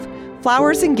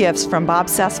Flowers and gifts from Bob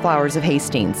Sess Flowers of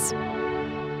Hastings.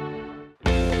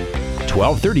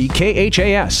 1230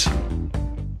 KHAS.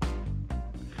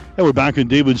 And we're back in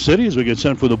David City as we get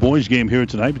set for the boys' game here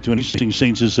tonight between Hastings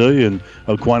St. Cecilia and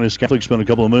Aquinas Catholic. Spent a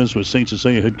couple of minutes with St.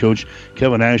 Cecilia head coach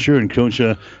Kevin Asher. And coach,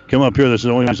 come up here. This is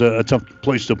always a tough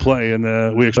place to play,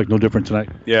 and we expect no different tonight.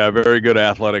 Yeah, very good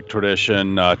athletic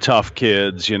tradition. Tough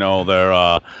kids.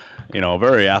 They're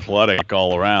very athletic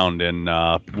all around, and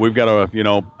we've got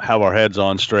to, have our heads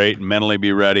on straight and mentally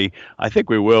be ready. I think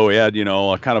we will. We had,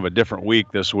 a kind of a different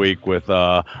week this week with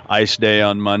Ice Day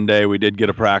on Monday. We did get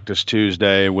a practice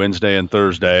Tuesday, Wednesday, and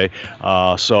Thursday.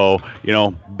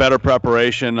 Better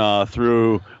preparation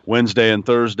through Wednesday and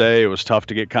Thursday. It was tough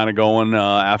to get kind of going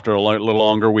after a little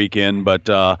longer weekend, but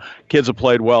kids have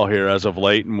played well here as of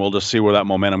late, and we'll just see where that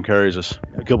momentum carries us.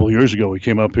 A couple of years ago, we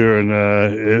came up here, and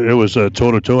it was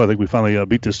toe-to-toe. I think we finally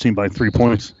beat this team by 3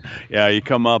 points. Yeah, you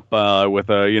come up with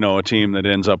a team that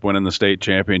ends up winning the state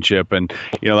championship, and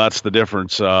that's the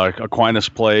difference. Aquinas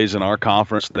plays in our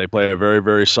conference. They play a very,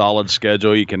 very solid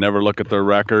schedule. You can never look at their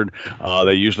record.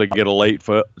 They usually get a late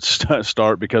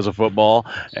start because of football,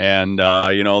 and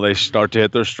they start to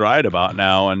hit their stride about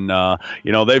now, and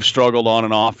they've struggled on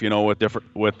and off, with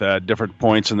different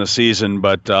points in the season,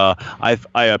 but I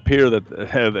appear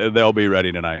that they'll be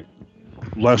ready tonight.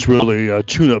 Last really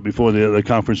tune-up before the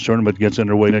conference tournament gets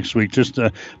underway next week. Just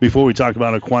before we talk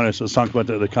about Aquinas, let's talk about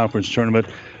the conference tournament.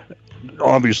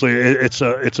 Obviously, it's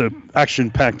a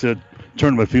action-packed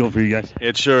tournament field for you guys.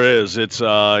 It sure is. It's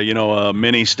a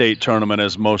mini state tournament,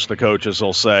 as most of the coaches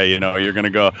will say. You're going to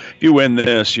go, if you win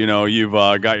this, you've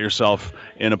got yourself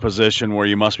in a position where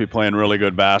you must be playing really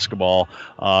good basketball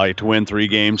to win 3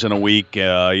 games in a week,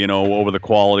 over the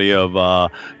quality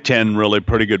of 10 really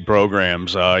pretty good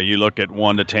programs. You look at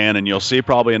 1 to 10 and you'll see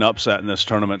probably an upset in this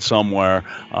tournament somewhere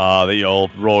that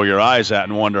you'll roll your eyes at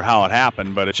and wonder how it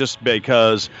happened. But it's just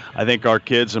because I think our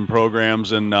kids and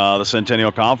programs in the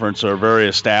Centennial Conference are very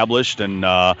established and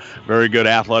very good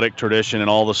athletic tradition in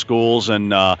all the schools.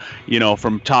 And,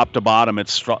 from top to bottom,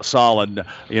 it's solid,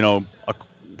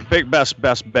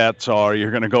 best bets are you're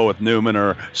going to go with Newman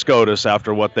or SCOTUS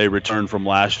after what they returned from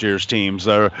last year's teams.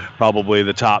 They're probably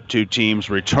the top 2 teams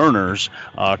returners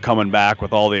coming back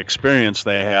with all the experience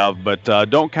they have, but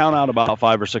don't count out about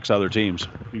 5 or 6 other teams.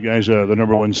 You guys are the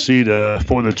number 1 seed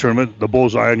for the tournament. The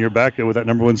bullseye on your back with that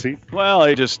number 1 seed? Well,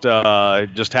 it just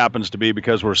happens to be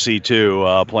because we're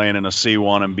C2 playing in a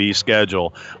C1 and B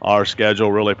schedule. Our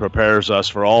schedule really prepares us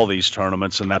for all these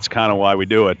tournaments, and that's kind of why we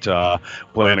do it.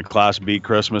 Playing a Class B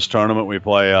Christmas tournament, we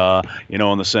play in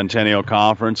the Centennial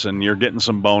Conference, and you're getting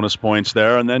some bonus points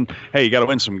there. And then, hey, you got to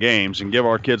win some games and give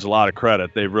our kids a lot of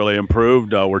credit. They've really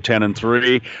improved. We're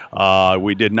 10-3.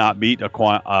 We did not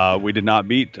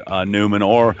beat Newman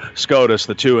or SCOTUS,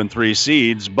 the 2 and 3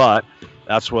 seeds, but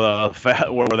that's where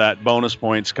that bonus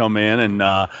points come in, and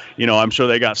I'm sure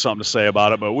they got something to say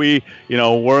about it. But we're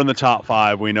in the top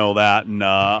 5. We know that, and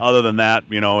other than that,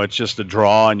 it's just a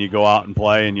draw, and you go out and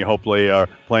play, and you hopefully are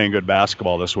playing good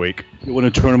basketball this week. You win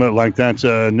a tournament like that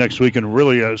next week, and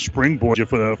really springboard you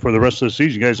for the rest of the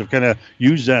season. You guys have kind of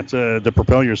used that to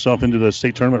propel yourself into the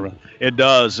state tournament run. It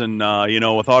does, and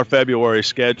with our February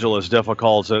schedule as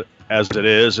difficult as it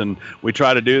is, and we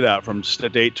try to do that from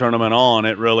state tournament on.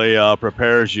 It really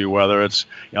prepares you, whether it's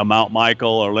Mount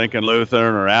Michael or Lincoln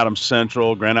Lutheran or Adams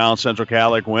Central, Grand Island Central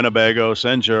Catholic, Winnebago,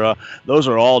 Centura. Those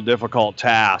are all difficult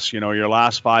tasks. Your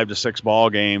last 5 to 6 ball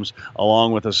games,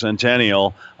 along with the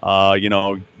Centennial. You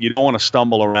don't want to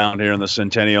stumble around here in the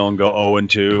Centennial and go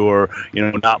 0-2 or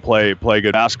not play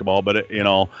good basketball. But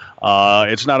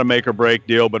it's not a make or break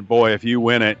deal. But boy, if you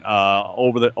win it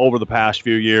over the past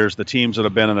few years, the teams that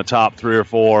have been in the top 3 or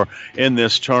 4 in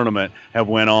this tournament have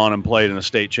went on and played in a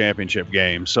state championship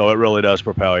game. So it really does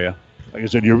propel you. Like I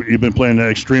said, you've been playing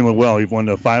extremely well. You've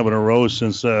won 5 in a row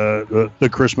since the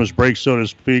Christmas break, so to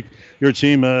speak. Your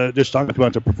team, just talk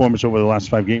about the performance over the last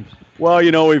 5 games.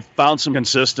 Well, we've found some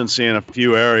consistency in a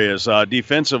few areas.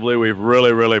 Defensively, we've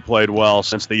really, really played well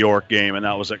since the York game, and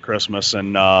that was at Christmas.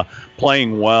 And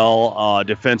playing well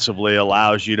defensively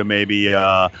allows you to maybe,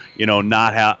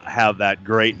 not have that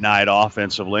great night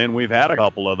offensively. And we've had a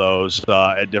couple of those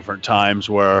at different times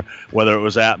where, whether it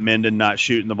was at Minden not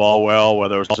shooting the ball well,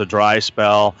 whether it was a dry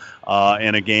spell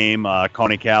in a game.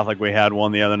 Kearney Catholic, we had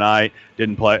one the other night,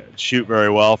 didn't shoot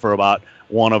very well for about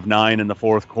 1 of 9 in the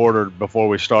fourth quarter before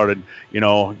we started,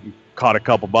 caught a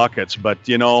couple buckets. But,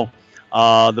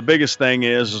 the biggest thing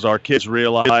is our kids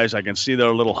realize, I can see they're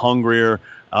a little hungrier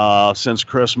since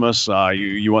Christmas.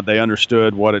 They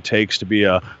understood what it takes to be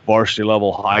a varsity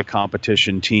level high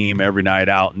competition team every night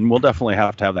out. And we'll definitely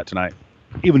have to have that tonight.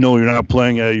 even though you're not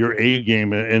playing your A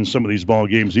game in some of these ball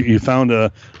games, you found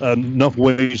enough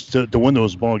ways to win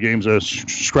those ball games,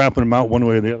 scrapping them out one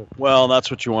way or the other. Well, that's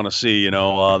what you want to see.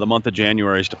 The month of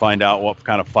January is to find out what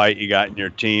kind of fight you got in your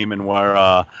team and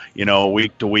where,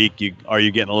 week to week, are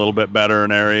you getting a little bit better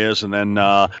in areas, and then,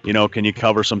 can you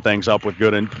cover some things up with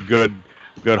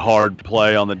good hard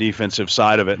play on the defensive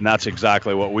side of it, and that's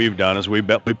exactly what we've done. Is we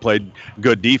played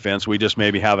good defense. We just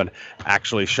maybe haven't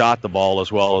actually shot the ball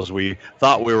as well as we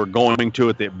thought we were going to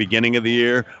at the beginning of the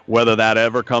year. Whether that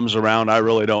ever comes around, I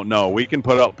really don't know. We can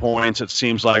put up points, it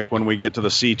seems like, when we get to the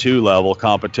C2 level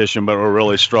competition, but we're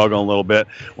really struggling a little bit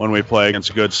when we play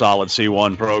against good, solid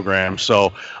C1 programs.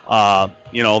 So,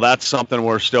 that's something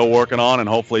we're still working on, and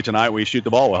hopefully tonight we shoot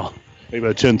the ball well. Maybe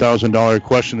a $10,000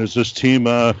 question. Is this team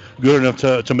good enough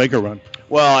to make a run?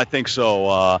 Well, I think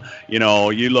so.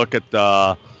 You look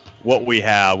at what we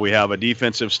have. We have a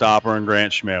defensive stopper in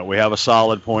Grant Schmidt. We have a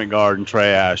solid point guard in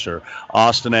Trey Asher.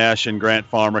 Austin Ash and Grant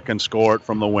Farmer can score it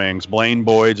from the wings. Blaine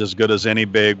Boyd's as good as any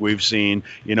big we've seen,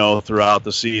 throughout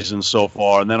the season so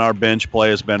far. And then our bench play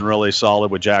has been really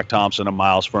solid with Jack Thompson and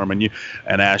Miles Furman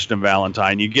and Ashton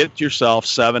Valentine. You get yourself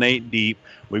 7-8 deep.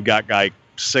 We've got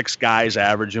 6 guys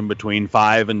averaging between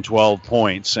 5 and 12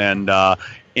 points, and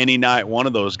any night one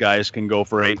of those guys can go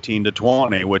for 18 to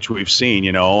 20, which we've seen,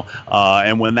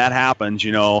 and when that happens,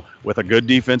 with a good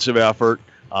defensive effort,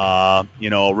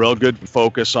 real good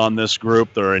focus on this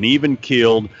group. They're an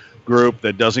even-keeled group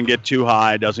that doesn't get too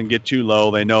high, doesn't get too low.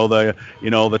 They know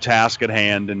the task at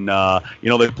hand, and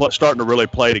they're starting to really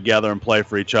play together and play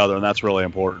for each other, and that's really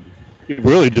important. You've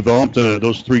really developed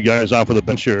those 3 guys off of the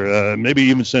bench here, maybe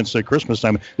even since Christmas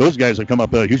time. Those guys have come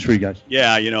up huge for you guys.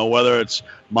 Yeah, whether it's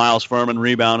Miles Furman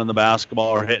rebounding the basketball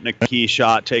or hitting a key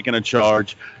shot, taking a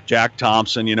charge. Jack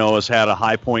Thompson, has had a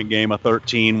high point game of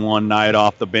 13 one night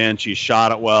off the bench. He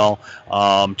shot it well,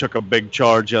 took a big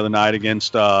charge the other night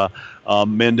against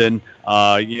Minden.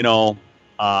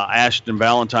 Ashton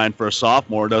Valentine, for a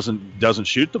sophomore, doesn't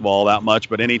shoot the ball that much,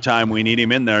 but anytime we need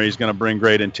him in there, he's going to bring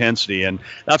great intensity, and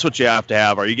that's what you have to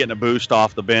have. Are you getting a boost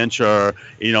off the bench, or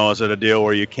is it a deal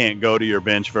where you can't go to your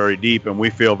bench very deep? And we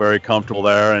feel very comfortable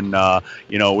there, and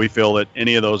we feel that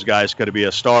any of those guys could be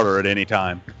a starter at any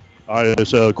time. All right,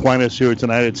 it's Aquinas here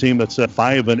tonight, a team that's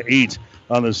 5-8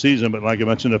 on the season, but like I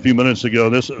mentioned a few minutes ago,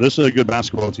 this is a good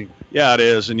basketball team. Yeah, it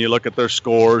is, and you look at their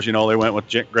scores. They went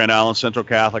with Grand Island Central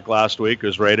Catholic last week,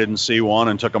 who's rated in C1,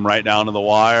 and took them right down to the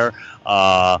wire.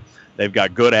 They've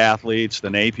got good athletes. The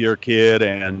Napier kid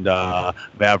and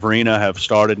Vavrina have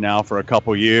started now for a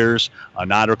couple years.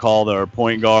 Nidrecall, their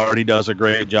point guard, he does a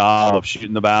great job of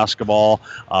shooting the basketball.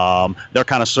 They're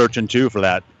kind of searching, too, for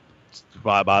that.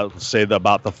 About the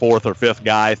 4th or 5th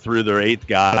guy through their 8th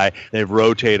guy. They've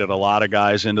rotated a lot of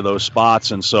guys into those spots,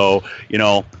 and so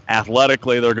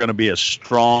athletically they're going to be as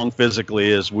strong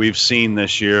physically as we've seen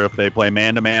this year if they play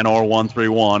man-to-man or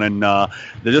 1-3-1, and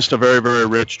they're just a very, very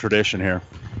rich tradition here.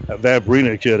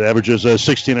 Vavrina kid averages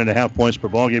 16.5 points per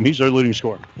ball game. He's their leading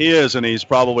scorer. He is, and he's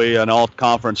probably an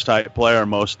all-conference type player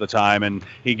most of the time, and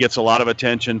he gets a lot of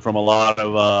attention from a lot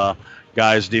of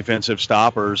guys, defensive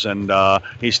stoppers, and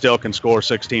he still can score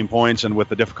 16 points, and with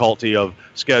the difficulty of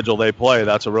schedule they play,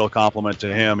 that's a real compliment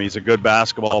to him. He's a good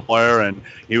basketball player, and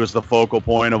he was the focal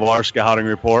point of our scouting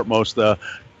report most of the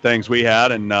things we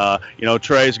had, and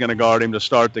Trey's going to guard him to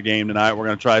start the game tonight. We're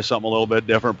going to try something a little bit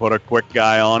different, put a quick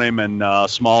guy on him and a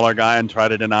smaller guy and try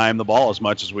to deny him the ball as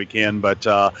much as we can, but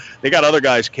they got other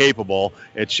guys capable.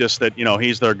 It's just that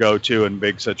he's their go-to in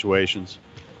big situations.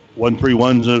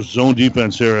 1-3-1's zone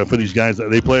defense here for these guys.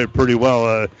 They play it pretty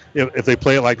well. If they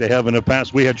play it like they have in the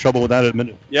past, we had trouble with that at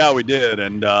Minden. Yeah, we did,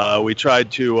 and we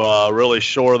tried to really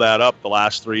shore that up the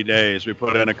last 3 days. We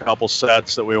put in a couple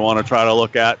sets that we want to try to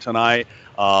look at tonight.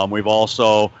 We've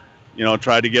also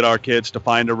tried to get our kids to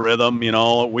find a rhythm.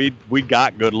 We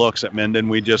got good looks at Minden.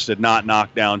 We just did not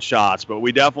knock down shots. But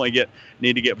we definitely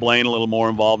need to get Blaine a little more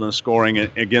involved in scoring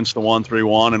against the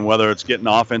 1-3-1, and whether it's getting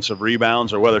offensive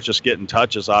rebounds or whether it's just getting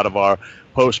touches out of our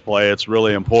post play, it's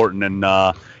really important. And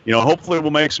hopefully we'll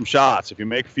make some shots. If you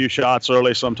make a few shots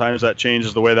early, sometimes that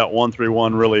changes the way that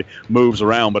 1-3-1 really moves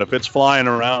around. But if it's flying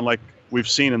around like we've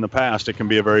seen in the past, it can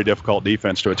be a very difficult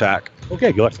defense to attack.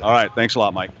 Okay, good. All right, thanks a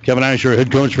lot, Mike. Kevin Asher,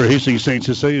 head coach for Hastings St.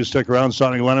 Cecilia. Stick around,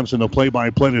 starting lineups and the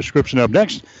play-by-play description up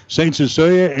next. St.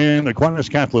 Cecilia and Aquinas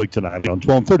Catholic tonight on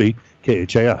 1230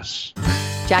 KHAS.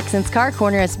 Jackson's Car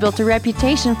Corner has built a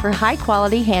reputation for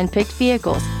high-quality hand-picked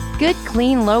vehicles. Good,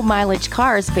 clean, low-mileage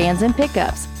cars, vans, and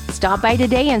pickups. Stop by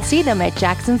today and see them at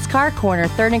Jackson's Car Corner,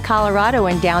 3rd and Colorado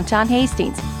in downtown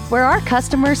Hastings, where our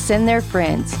customers send their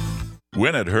friends.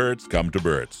 When it hurts, come to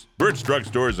Burt's. Burt's Drug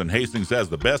Stores in Hastings has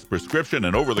the best prescription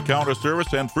and over-the-counter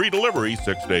service and free delivery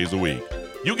 6 days a week.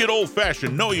 You get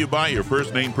old-fashioned Know You Buy Your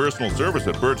First Name personal service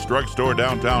at Burt's Drug Store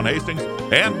downtown Hastings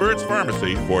and Burt's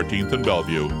Pharmacy, 14th and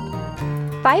Bellevue.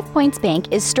 5 Points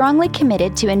Bank is strongly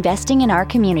committed to investing in our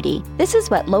community. This is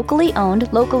what locally owned,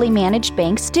 locally managed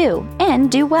banks do, and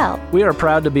do well. We are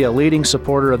proud to be a leading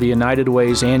supporter of the United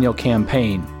Way's annual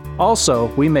campaign. Also,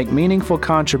 we make meaningful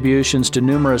contributions to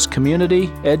numerous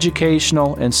community,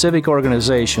 educational, and civic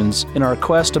organizations in our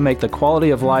quest to make the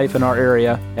quality of life in our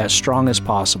area as strong as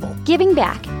possible. Giving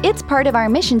back. It's part of our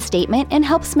mission statement and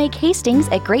helps make Hastings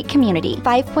a great community.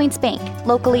 5 Points Bank.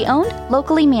 Locally owned,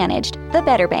 locally managed. The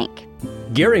better bank.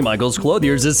 Gary Michaels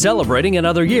Clothiers is celebrating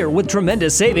another year with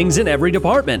tremendous savings in every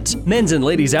department. Men's and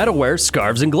ladies' outerwear,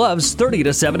 scarves, and gloves 30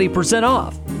 to 70%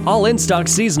 off. All in-stock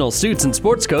seasonal suits and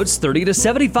sports coats 30 to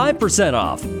 75%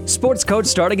 off. Sports coats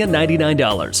starting at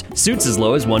 $99. Suits as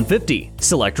low as $150.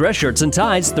 Select dress shirts and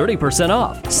ties 30%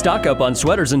 off. Stock up on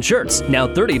sweaters and shirts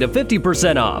now 30 to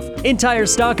 50% off. Entire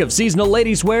stock of seasonal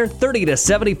ladies' wear 30 to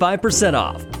 75%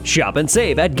 off. Shop and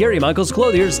save at Gary Michaels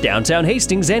Clothiers, downtown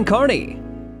Hastings and Kearney.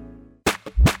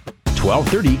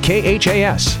 1230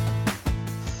 KHAS.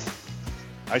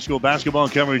 High school basketball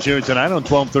coverage here tonight on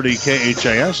 1230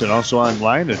 KHAS and also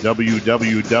online at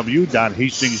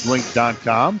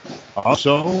www.hastingslink.com.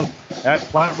 Also at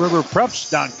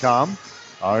PlatteRiverPreps.com.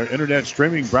 Our internet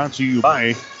streaming brought to you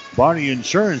by Barney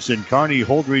Insurance in Kearney,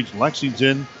 Holdridge,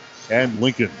 Lexington, and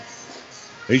Lincoln.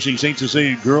 Hastings St.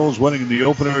 Cecilia girls winning the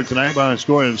opener tonight by a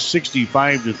score of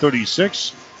 65 to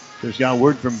 36. Just got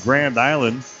word from Grand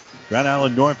Island. Grand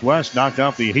Island Northwest knocked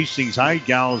off the Hastings High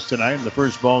Gals tonight in the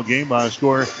first ball game by a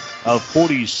score of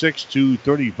 46 to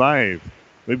 35.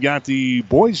 We've got the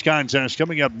boys contest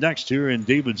coming up next here in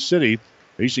David City.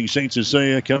 Hastings St.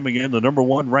 Cecilia coming in the number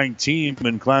one ranked team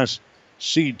in Class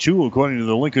C2 according to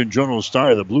the Lincoln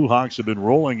Journal-Star. The Blue Hawks have been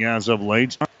rolling as of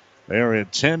late. They are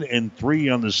at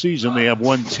 10-3 on the season. They have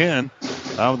won 10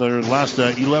 out of their last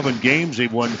 11 games.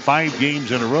 They've won 5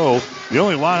 games in a row. The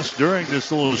only loss during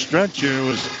this little stretch here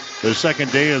was the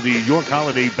second day of the York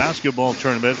Holiday basketball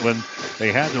tournament when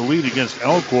they had the lead against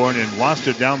Elkhorn and lost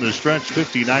it down the stretch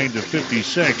 59 to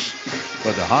 56.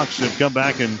 But the Hawks have come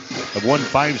back and have won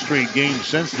 5 straight games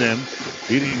since then,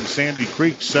 beating Sandy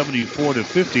Creek 74 to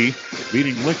 50,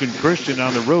 beating Lincoln Christian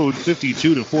on the road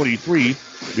 52 to 43,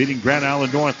 beating Grand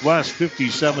Island Northwest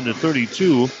 57 to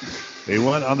 32. They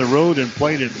went on the road and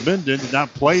played at Minden. Did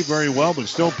not play very well, but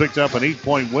still picked up an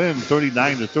 8-point win,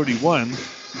 39 to 31.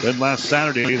 Then last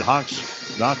Saturday, the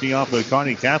Hawks knocking off the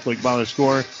Kearney Catholic by a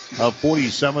score of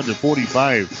 47 to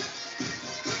 45.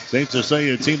 St.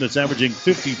 Cecilia, a team that's averaging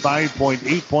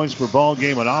 55.8 points per ball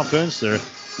game on offense. They're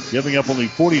giving up only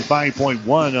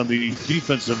 45.1 on the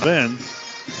defensive end.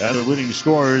 And the leading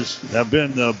scorers have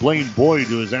been Blaine Boyd,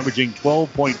 who is averaging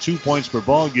 12.2 points per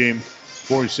ball game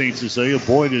for St. Cecilia.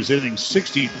 Boyd is hitting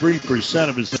 63%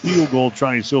 of his field goal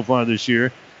tries so far this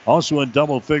year. Also in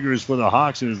double figures for the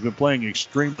Hawks and has been playing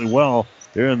extremely well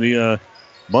there in the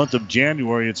month of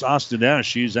January. It's Austin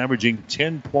Esch. He's averaging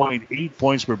 10.8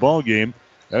 points per ball game.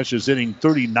 Esch is hitting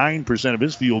 39% of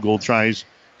his field goal tries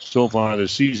so far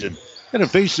this season. And a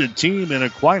face-it team in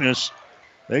Aquinas.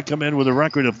 They come in with a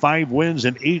record of 5 wins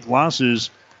and 8 losses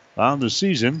on the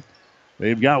season.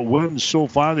 They've got wins so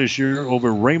far this year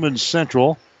over Raymond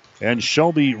Central and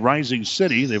Shelby Rising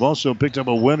City. They've also picked up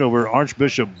a win over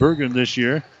Archbishop Bergen this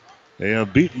year. They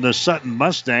have beaten the Sutton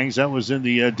Mustangs. That was in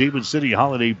the David City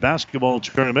Holiday Basketball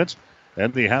Tournament.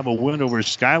 And they have a win over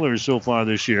Schuyler so far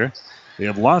this year. They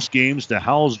have lost games to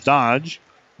Howells Dodge.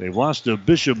 They've lost to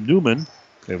Bishop Newman.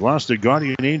 They've lost to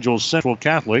Guardian Angels Central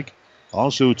Catholic.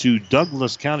 Also to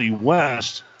Douglas County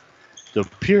West, to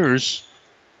Pierce.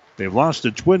 They've lost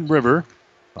to Twin River.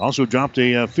 Also dropped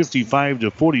a 55 to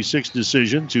 46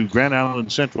 decision to Grand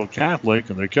Island Central Catholic.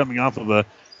 And they're coming off of a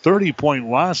 30-point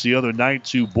loss the other night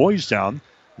to Boys Town,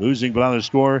 losing by the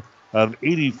score of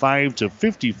 85 to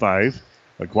 55.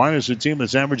 Aquinas, a team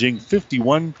that's averaging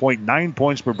 51.9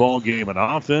 points per ball game on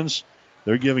offense.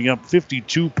 They're giving up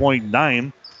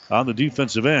 52.9 on the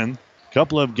defensive end.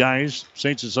 Couple of guys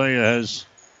St. Cecilia has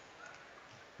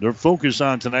their focus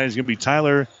on tonight is going to be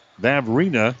Tyler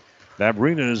Vavrina.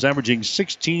 Vavrina is averaging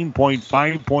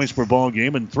 16.5 points per ball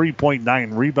game and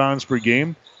 3.9 rebounds per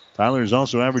game. Tyler is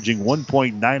also averaging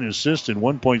 1.9 assists and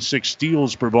 1.6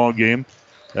 steals per ball game.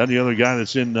 And the other guy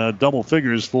that's in double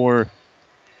figures for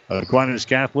Aquinas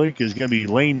Catholic is going to be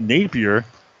Lane Napier.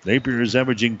 Napier is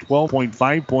averaging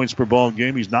 12.5 points per ball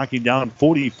game. He's knocking down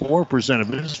 44% of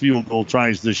his field goal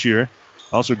tries this year.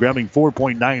 Also grabbing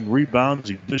 4.9 rebounds.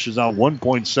 He dishes out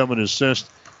 1.7 assists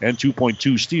and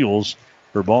 2.2 steals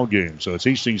per ball game. So it's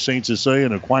Hastings St. Cecilia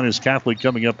and Aquinas Catholic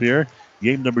coming up here.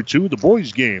 Game number 2, the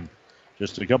boys game.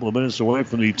 Just a couple of minutes away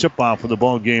from the tip-off of the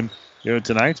ball game here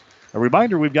tonight. A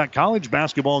reminder, we've got college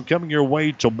basketball coming your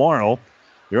way tomorrow.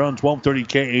 Here on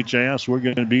 1230 KHAS, we're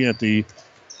going to be at the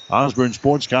Osborne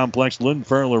Sports Complex, Lynn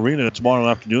Farrell Arena tomorrow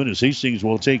afternoon as Hastings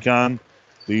will take on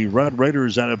the Red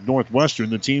Raiders out of Northwestern.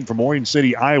 The team from Orange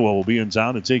City, Iowa will be in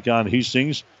town to take on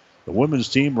Hastings. The women's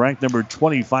team ranked number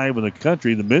 25 in the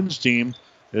country. The men's team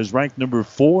is ranked number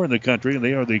 4 in the country, and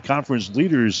they are the conference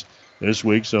leaders this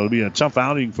week. So it'll be a tough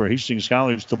outing for Hastings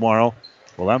College tomorrow.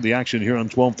 We'll have the action here on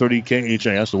 1230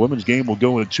 KHAS. The women's game will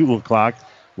go at 2 o'clock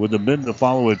with the men to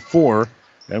follow at 4.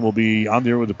 And we'll be on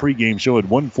there with the pregame show at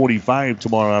 1:45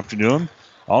 tomorrow afternoon.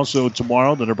 Also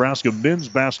tomorrow, the Nebraska men's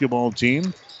basketball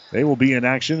team, they will be in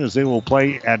action as they will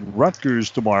play at Rutgers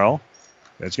tomorrow.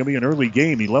 It's going to be an early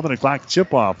game, 11 o'clock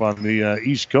tip-off on the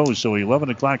East Coast. So 11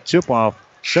 o'clock tip-off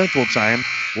Central Time.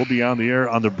 We'll be on the air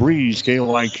on the Breeze,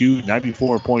 KOIQ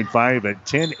 94.5 at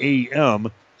 10 a.m.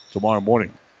 tomorrow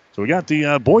morning. So we got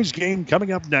the boys game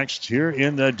coming up next here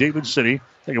in David City.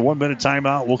 Take a 1-minute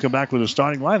timeout. We'll come back with the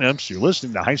starting lineups. You're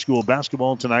listening to high school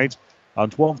basketball tonight on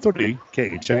 1230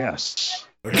 KHAS.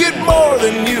 Get more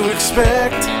than you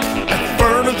expect at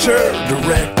Furniture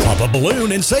Direct. Pop a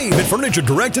balloon and save at Furniture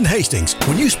Direct in Hastings.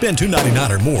 When you spend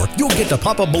 $299 or more, you'll get to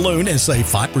pop a balloon and save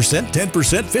 5%,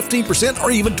 10%, 15%,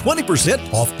 or even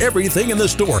 20% off everything in the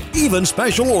store, even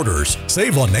special orders.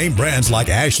 Save on name brands like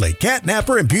Ashley,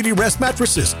 Catnapper, and Beauty Rest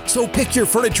mattresses. So pick your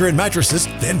furniture and mattresses,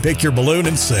 then pick your balloon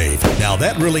and save. Now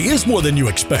that really is more than you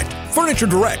expect. Furniture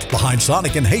Direct, behind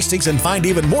Sonic and Hastings, and find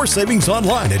even more savings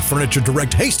online at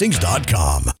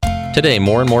FurnitureDirectHastings.com. Today,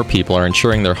 more and more people are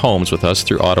insuring their homes with us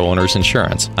through Auto Owners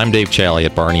Insurance. I'm Dave Challey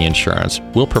at Barney Insurance.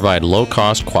 We'll provide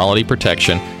low-cost, quality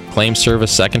protection, claim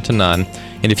service second to none,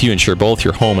 and if you insure both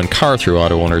your home and car through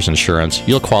Auto Owners Insurance,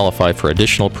 you'll qualify for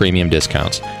additional premium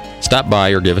discounts. Stop by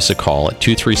or give us a call at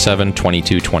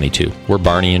 237-2222. We're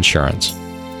Barney Insurance.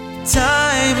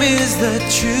 Time is the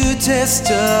true test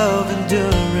of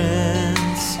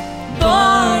endurance.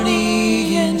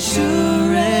 Barney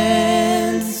Insurance.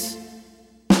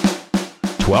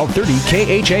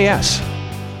 1230 KHAS.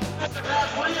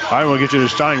 All right, we'll get you the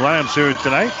starting lineups here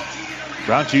tonight.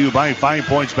 Brought to you by 5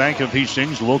 Points Bank of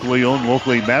Hastings, locally owned,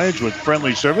 locally managed with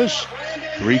friendly service.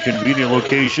 3 convenient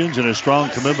locations and a strong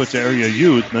commitment to area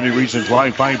youth. Many reasons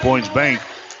why 5 Points Bank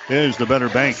is the better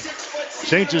bank.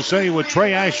 St. Cecilia with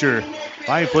Trey Asher,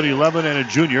 5'11" and a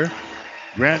junior.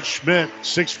 Grant Schmidt,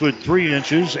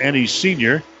 6'3" and he's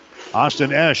senior.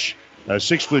 Austin Esch, a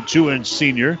 6'2" and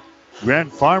senior.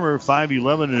 Grant Farmer,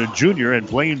 5'11" and a junior. And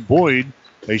Blaine Boyd,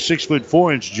 a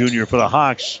 6'4" junior for the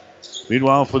Hawks.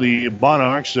 Meanwhile, for the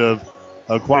Monarchs of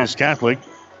Aquinas Catholic,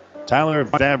 Tyler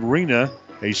Vavrina,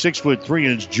 a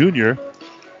 6'3" junior.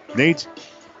 Nate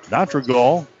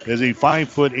Natragal is a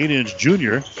 5'8"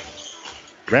 junior.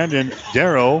 Brandon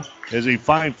Darrow is a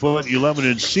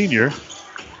 5'11" senior.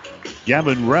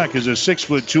 Gavin Reck is a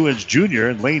 6'2" junior.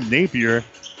 And Lane Napier,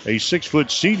 a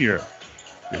 6' senior.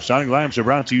 Your starting lineups are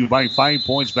brought to you by 5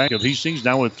 Points Bank of Hastings,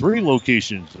 now with 3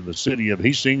 locations in the city of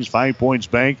Hastings. 5 Points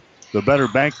Bank, the better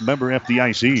bank, member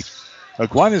FDIC.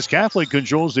 Aquinas Catholic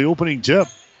controls the opening tip.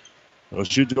 They'll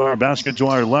shoot to our basket to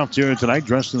our left here tonight,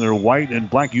 dressed in their white and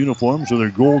black uniforms with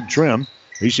their gold trim.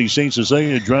 Hastings St.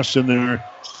 Cecilia dressed in their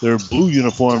blue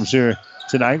uniforms here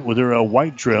tonight with their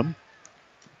white trim.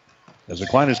 As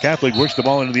Aquinas Catholic works the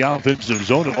ball into the offensive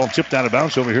zone, the ball tipped out of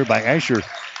bounds over here by Asher.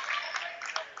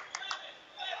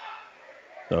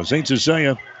 So St.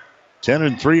 Cecilia,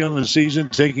 10-3 on the season,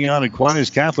 taking on Aquinas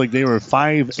Catholic. They were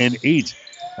 5-8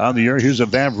 on the year. Here's a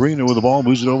Vavrina with the ball,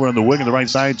 moves it over on the wing on the right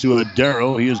side to a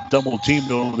Darrow. He is double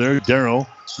teamed over there. Darrow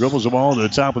dribbles the ball to the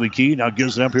top of the key. Now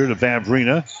gives it up here to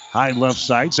Vavrina. High left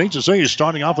side. St. Cecilia is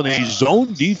starting off with a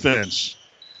zone defense.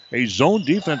 A zone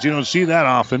defense, you don't see that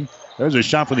often. There's a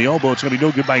shot from the elbow. It's going to be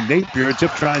no good by Napier.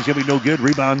 Tip try is going to be no good.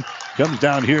 Rebound comes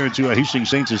down here to Hastings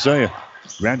St. Cecilia.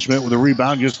 Grant Schmidt with a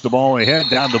rebound, gets the ball ahead,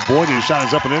 down to Boyd. His shot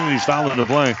is up and in, and he's fouled in the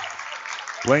play.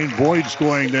 Blaine Boyd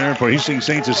scoring there for Hastings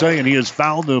St. Cecilia, and he is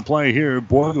fouled in the play here.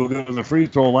 Boyd will go to the free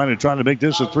throw line and try to make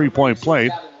this a 3-point play.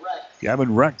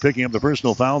 Gavin Reck picking up the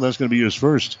personal foul. That's going to be his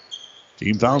first.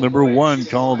 Team foul number 1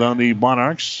 called on the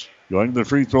Monarchs. Going to the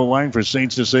free throw line for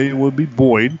St. Cecilia would be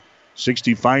Boyd.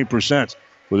 65%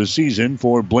 for the season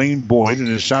for Blaine Boyd, and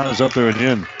his shot is up there and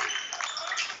in.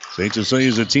 St. Cecilia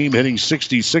is a team hitting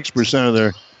 66% of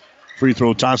their free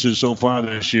throw tosses so far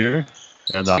this year.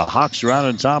 And the Hawks are out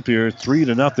on top here.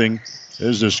 3-0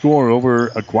 is the score over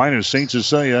Aquinas. St.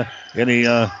 Cecilia in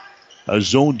a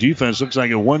zone defense. Looks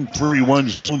like a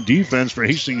 1-3-1 zone defense for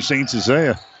Hastings St.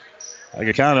 Cecilia. I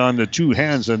can count on the two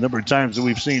hands the number of times that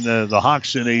we've seen the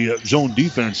Hawks in a zone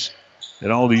defense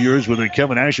in all the years with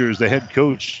Kevin Asher as the head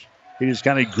coach. He just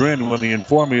kind of grinned when they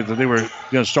informed me that they were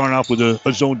going to start off with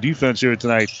a zone defense here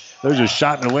tonight. There's a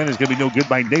shot in the lane. It's going to be no good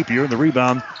by Napier. And the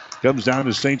rebound comes down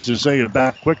to St. Cecilia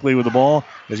back quickly with the ball.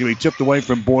 It's going to be tipped away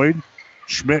from Boyd.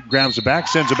 Schmidt grabs it back,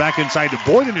 sends it back inside to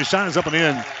Boyd, and his shot is up and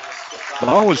in. The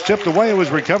ball was tipped away. It was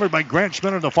recovered by Grant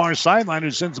Schmidt on the far sideline,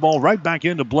 who sends the ball right back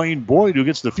into Blaine Boyd, who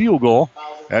gets the field goal.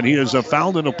 And he is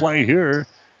fouled in a play here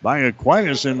by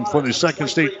Aquinas. And for the second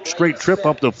straight trip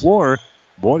up the floor,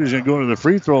 Boyd is going to go to the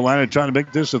free throw line and try to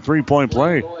make this a three-point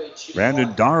play.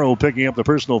 Brandon Darrow picking up the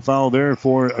personal foul there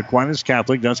for Aquinas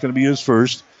Catholic. That's going to be his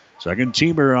first. Second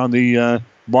teamer on the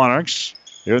Monarchs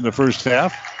here in the first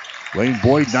half. Blaine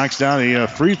Boyd knocks down a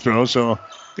free throw, so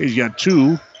he's got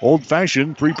two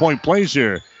old-fashioned three-point plays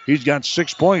here. He's got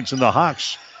 6 points, and the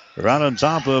Hawks are out on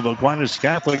top of Aquinas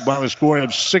Catholic by the score of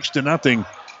 6-0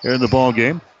 here in the ball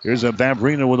game. Here's a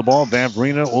Vavrina with the ball.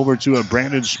 Vavrina over to a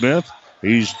Brandon Smith.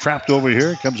 He's trapped over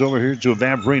here. Comes over here to a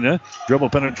Vavrina. Dribble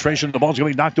penetration. The ball's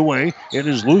going to be knocked away. It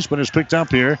is loose, but it's picked up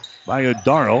here by a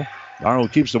Darrow. Darrow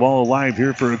keeps the ball alive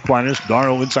here for Aquinas.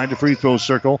 Darrow inside the free throw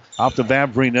circle. Off to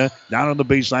Vavrina. Down on the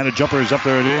baseline. A jumper is up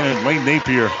there. It is Lane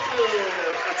Napier.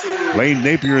 Lane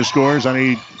Napier scores on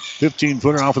a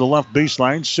 15-footer off of the left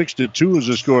baseline. 6-2 is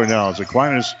the score now as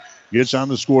Aquinas gets on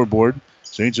the scoreboard.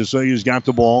 St. Cecilia's got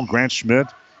the ball. Grant Schmidt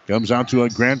comes out to a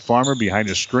Grant Farmer behind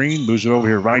the screen. Moves it over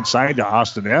here right side to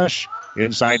Austin Esch.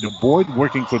 Inside to Boyd,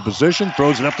 working for position.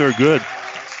 Throws it up there good.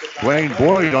 Blaine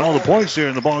Boyd, all the points here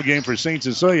in the ball game for St.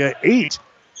 Cecilia.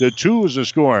 8-2 is the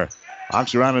score.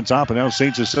 Hawks are out on top, and now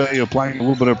St. Cecilia applying a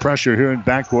little bit of pressure here in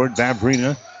backcourt.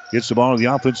 Vavrina gets the ball in the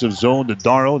offensive zone to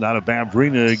Darrow. Now to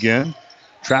Vavrina again.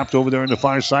 Trapped over there on the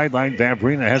far sideline.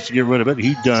 Vavrina has to get rid of it.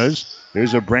 He does.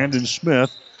 There's a Brandon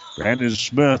Smith. Brandon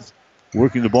Smith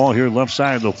working the ball here left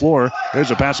side of the floor.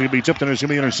 There's a pass that can be tipped and it's going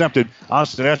to be intercepted.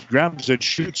 Austin Esch grabs it,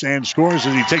 shoots, and scores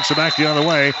as he takes it back the other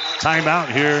way. Timeout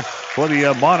here for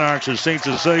the Monarchs as St.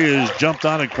 Cecilia has jumped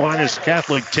on Aquinas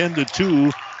Catholic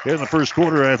 10-2 here in the first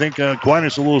quarter. I think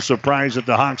Aquinas a little surprised that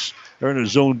the Hawks are in a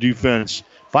zone defense.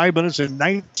 5 minutes and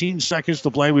 19 seconds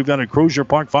to play. We've got a Crozier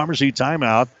Park Pharmacy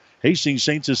timeout. Hastings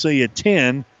St. Cecilia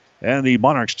 10 and the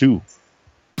Monarchs 2.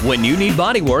 When you need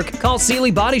body work, call Seeley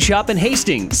Body Shop in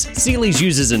Hastings. Seeley's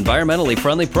uses environmentally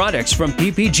friendly products from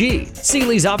PPG.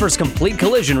 Seeley's offers complete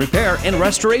collision repair and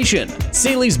restoration.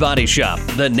 Seeley's Body Shop,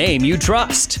 the name you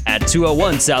trust, at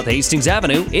 201 South Hastings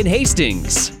Avenue in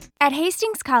Hastings. At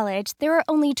Hastings College, there are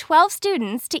only 12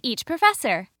 students to each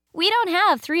professor. We don't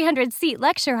have 300-seat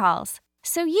lecture halls,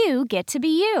 so you get to be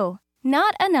you,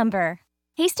 not a number.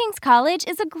 Hastings College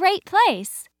is a great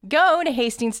place. Go to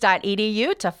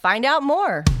hastings.edu to find out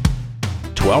more.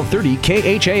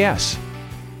 1230 KHAS.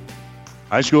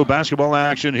 High school basketball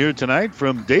action here tonight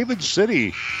from David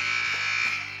City.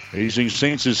 Hastings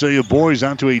St. Cecilia boys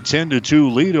out to a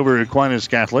 10-2 lead over Aquinas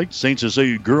Catholic. St.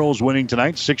 Cecilia girls winning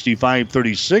tonight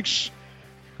 65-36.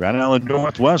 Grand Island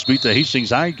Northwest beat the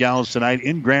Hastings High Gals tonight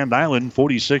in Grand Island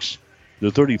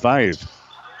 46-35.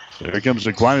 Here comes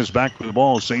Aquinas back with the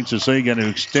ball. St. Cecilia going to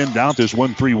extend out this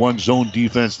 1-3-1 zone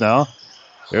defense now.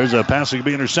 There's a pass that can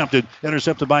be intercepted.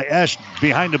 Intercepted by Esch.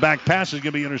 Behind the back pass is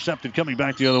going to be intercepted. Coming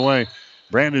back the other way.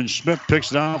 Brandon Smith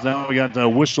picks it off. Now we got the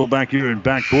whistle back here in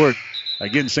backcourt.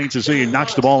 Again, St. Cecilia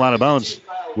knocks the ball out of bounds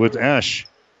with Esch.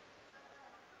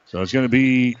 So it's going to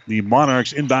be the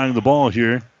Monarchs inbounding the ball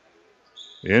here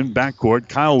in backcourt.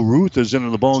 Kyle Ruth is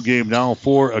into the ball game now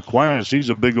for Aquinas. He's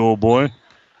a big old boy.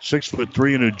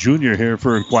 6'3" and a junior here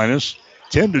for Aquinas.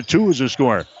 10-2 is the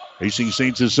score. Hastings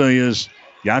St. Cecilia's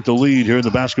got the lead here in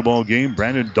the basketball game.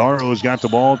 Brandon Darrow has got the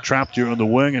ball trapped here on the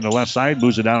wing and the left side.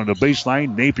 Moves it down to the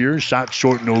baseline. Napier, shot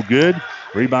short, no good.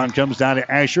 Rebound comes down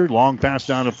to Asher. Long pass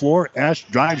down the floor. Esch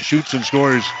drives, shoots, and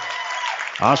scores.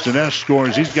 Austin Esch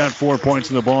scores. He's got 4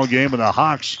 points in the ball game, and the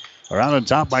Hawks are out on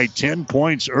top by 10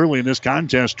 points early in this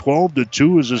contest.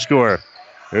 12-2 is the score.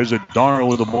 There's a Darrow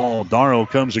with the ball. Darrow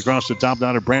comes across the top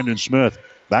down to Brandon Smith.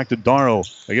 Back to Darrow.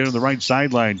 Again on the right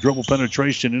sideline. Dribble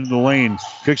penetration into the lane.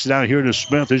 Kicks it out here to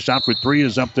Smith. His shot for three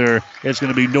is up there. It's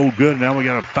going to be no good. Now we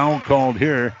got a foul called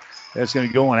here. That's going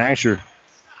to go on Asher.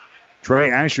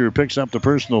 Trey Asher picks up the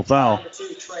personal foul.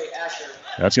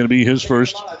 That's going to be his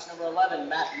first.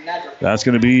 That's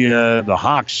going to be the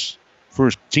Hawks'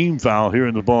 first team foul here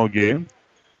in the ball game.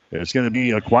 It's going to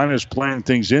be Aquinas playing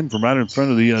things in from right in front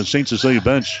of the St. Cecilia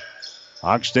bench.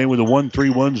 Hawks stay with a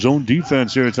 1-3-1 zone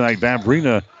defense here tonight.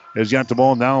 Vavrina has got the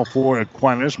ball now for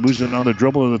Aquinas. Moves it on the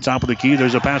dribble to the top of the key.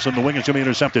 There's a pass on the wing. It's going to be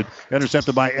intercepted.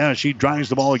 Intercepted by Esch. He drives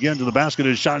the ball again to the basket.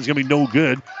 His shot is going to be no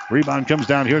good. Rebound comes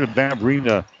down here to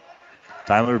Vavrina.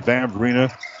 Tyler Vavrina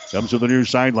comes to the near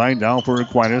sideline now for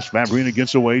Aquinas. Vavrina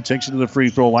gets away, takes it to the free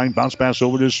throw line. Bounce pass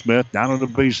over to Smith. Down on the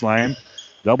baseline.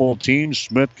 Double team.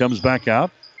 Smith comes back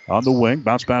out on the wing.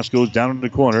 Bounce pass goes down in the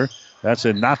corner. That's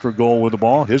a not for goal with the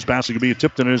ball. His basket can be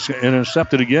tipped and is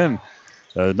intercepted again.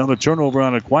 Another turnover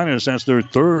on Aquinas. That's their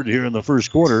third here in the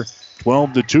first quarter.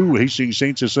 12-2. Hastings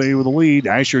St. Cecilia with the lead.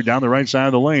 Asher down the right side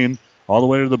of the lane. All the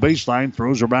way to the baseline.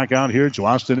 Throws her back out here to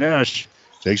Austin Esch.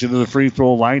 Takes it to the free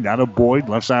throw line. Down to Boyd.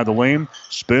 Left side of the lane.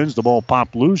 Spins. The ball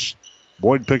popped loose.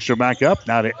 Boyd picks her back up.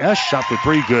 Now to Esch. Shot for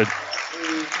three. Good.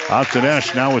 Austin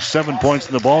Esch now with 7 points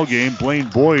in the ball game. Blaine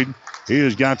Boyd, he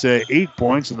has got to 8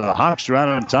 points. And the Hawks are out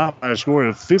on top by a score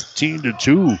of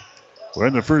 15-2. We're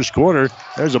in the first quarter.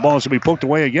 There's a ball that's going to be poked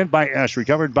away again by Esch.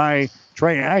 Recovered by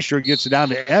Trey Asher. Gets it down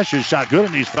to Esch. His shot good,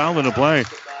 and he's fouled in the play.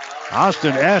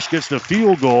 Austin Esch gets the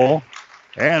field goal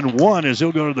and one as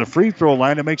he'll go to the free throw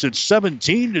line. It makes it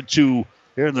 17-2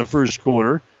 here in the first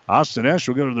quarter. Austin Esch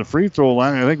will go to the free throw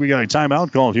line. I think we got a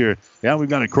timeout called here. Yeah, we've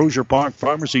got a Crozier Park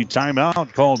Pharmacy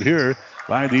timeout called here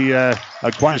by the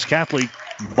Aquinas Catholic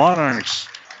Monarchs.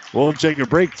 We'll take a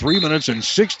break. 3 minutes and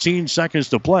 16 seconds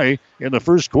to play in the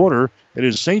first quarter. It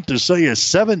is St. Cecilia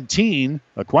 17,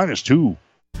 Aquinas 2.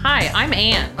 Hi, I'm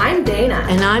Ann. I'm Dana.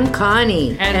 And I'm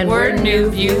Connie. And we're New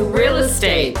View Real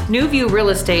Estate. New View Real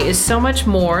Estate is so much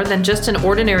more than just an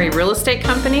ordinary real estate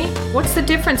company. What's the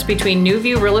difference between New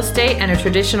View Real Estate and a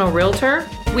traditional realtor?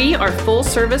 We are full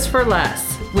service for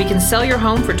less. We can sell your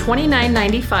home for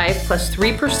 $29.95 plus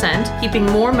 3%, keeping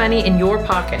more money in your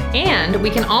pocket. And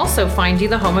we can also find you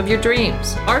the home of your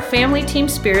dreams. Our family team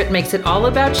spirit makes it all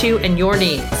about you and your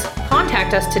needs.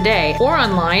 Contact us today or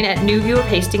online at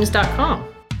newviewofhastings.com.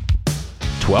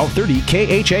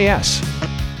 1230 KHAS.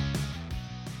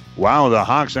 Wow, the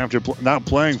Hawks, after not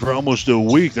playing for almost a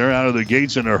week, they're out of the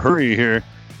gates in a hurry here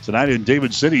tonight in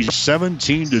David City.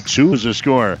 17-2 is the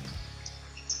score.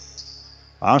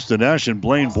 Austin Esch and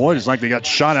Blaine Boyd, it's like they got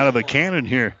shot out of a cannon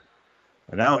here.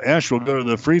 And now Esch will go to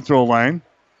the free throw line.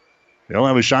 They'll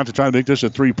have a shot to try to make this a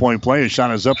three-point play. His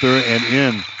shot is up there and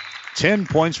in. 10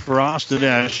 points for Austin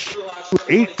Esch.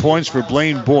 8 points for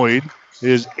Blaine Boyd. It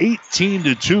is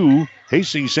 18-2.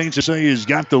 Hastings St. Cecilia has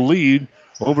got the lead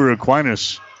over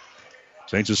Aquinas.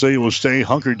 St. Cecilia will stay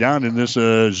hunkered down in this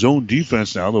zone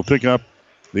defense now. They'll pick up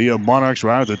the Monarchs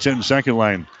right at the 10-second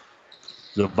line.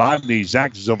 Zach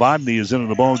Zavodny is into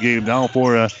the ball game now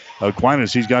for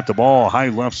Aquinas. He's got the ball high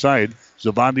left side.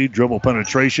 Zavodny dribble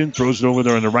penetration, throws it over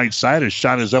there on the right side. His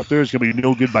shot is up there. It's going to be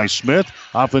no good by Smith.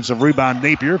 Offensive rebound,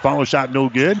 Napier. Follow shot, no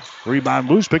good. Rebound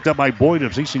loose, picked up by Boyd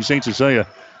of Hastings St. Cecilia.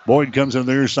 Boyd comes on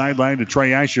the near sideline to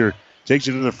Trey Asher. Takes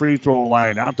it to the free throw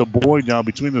line. Out to Boyd now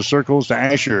between the circles to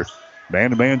Asher.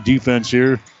 Man-to-man defense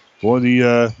here for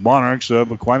the Monarchs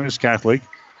of Aquinas Catholic.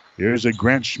 Here's a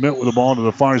Grant Schmidt with the ball to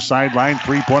the far sideline.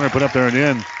 Three-pointer put up there and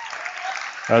in.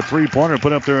 A three-pointer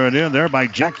put up there and in there by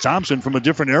Jack Thompson from a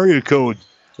different area code.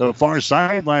 The far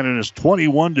sideline, and it's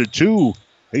 21-2.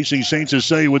 Hastings St.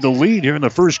 Cecilia with the lead here in the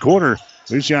first quarter.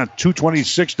 We've got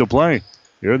 2:26 to play.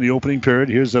 Here in the opening period,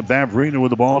 here's a Vavrina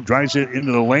with the ball. Drives it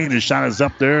into the lane. His shot is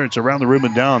up there. It's around the rim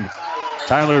and down.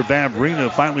 Tyler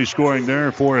Vavrina finally scoring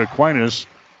there for Aquinas.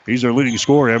 He's their leading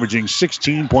scorer, averaging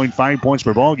 16.5 points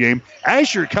per ball game.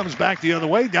 Asher comes back the other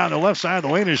way, down the left side of the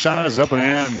lane. His shot is up and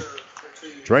in.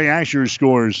 Trey Asher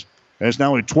scores. That's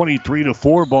now a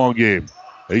 23-4 ball game.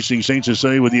 Hastings St.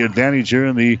 Cecilia with the advantage here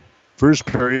in the first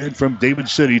period from David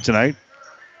City tonight.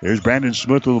 There's Brandon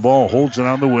Smith with the ball, holds it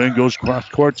on the wing, goes cross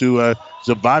court to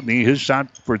Zavodny. His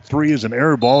shot for three is an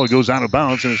air ball. It goes out of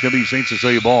bounds, and it's going to be St.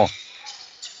 Cecilia ball.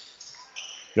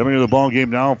 Coming to the ball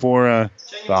game now for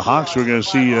the Hawks, we're going to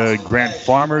see Grant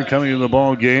Farmer coming to the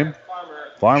ball game.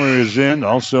 Farmer is in.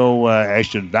 Also,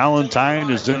 Ashton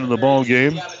Valentine is into the ball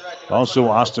game. Also,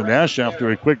 Austin Esch, after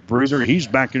a quick bruiser, he's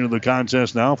back into the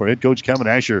contest now for head coach Kevin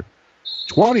Asher.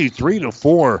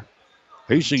 23-4.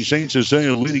 Hastings St.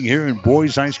 Cecilia leading here in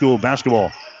boys high school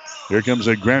basketball. Here comes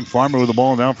a Grant Farmer with the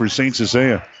ball now for St.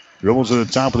 Cecilia. Dribbles to the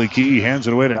top of the key, hands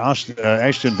it away to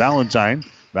Ashton Valentine.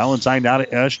 Valentine now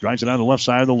to Esch, drives it down the left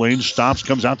side of the lane, stops,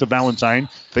 comes out to Valentine,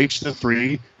 fakes the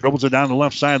three, dribbles it down the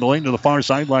left side of the lane to the far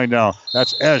sideline now.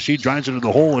 That's Esch. He drives it into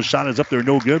the hole. His shot is up there,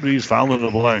 no good, but he's fouled in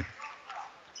the play.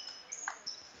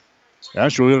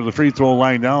 Esch will go to the free throw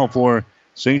line now for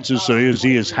St. Cecilia as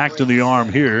he is hacked in the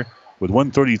arm here with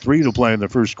 1:33 to play in the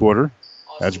first quarter.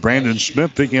 That's Brandon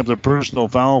Smith picking up the personal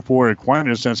foul for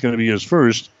Aquinas. That's going to be his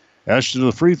first. Esch to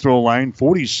the free throw line,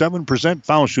 47%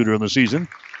 foul shooter in the season.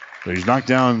 But he's knocked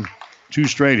down two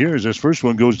straight here as this first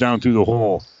one goes down through the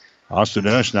hole. Austin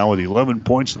Esch now with 11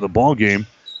 points in the ball game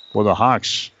for the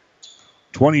Hawks.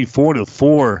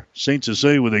 24-4. St.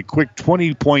 Cecilia with a quick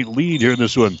 20-point lead here in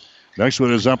this one. Next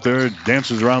one is up there,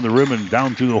 dances around the rim and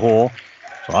down through the hole.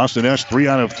 So Austin S 3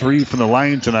 out of 3 from the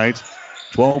line tonight.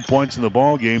 12 points in the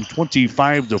ball game,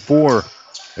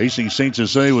 25-4. Hastings St.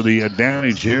 Cecilia with the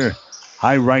advantage here.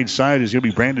 High right side is going to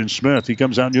be Brandon Smith. He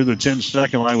comes out near the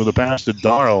 10-second line with a pass to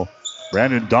Darrow.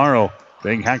 Brandon Darrow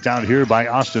being hacked out here by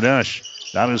Austin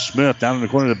Esch. Down to Smith, down in the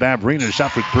corner to Babrina.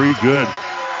 Shot for 3, good.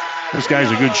 This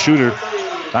guy's a good shooter.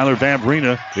 Tyler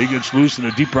Babrina, he gets loose in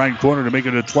the deep right corner to make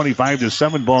it a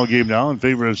 25-7 ball game now in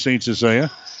favor of St. Cecilia.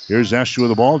 Here's Esch with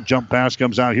the ball. Jump pass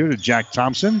comes out here to Jack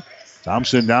Thompson.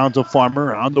 Thompson down to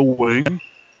Farmer on the wing.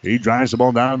 He drives the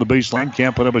ball down the baseline.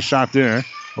 Can't put up a shot there.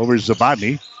 Over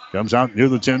Zabodny. Comes out near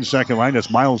the 10-second line. That's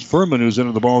Miles Furman who's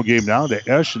into the ball game now. To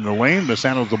Esch in the lane.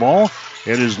 Mishandles the ball.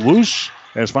 It is loose.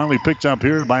 It's finally picked up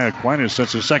here by Aquinas.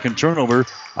 That's a second turnover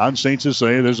on St.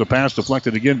 Cecilia. There's a pass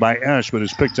deflected again by Esch, but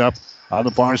it's picked up on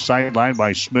the far sideline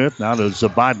by Smith. Now to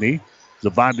Zabodny.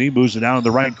 Zabodny moves it down in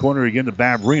the right corner again to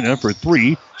Babrina for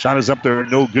 3. Shot is up there,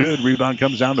 no good. Rebound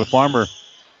comes down to Farmer.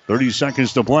 30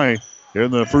 seconds to play here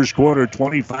in the first quarter.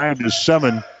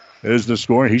 25-7 is the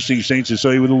score. Hastings St.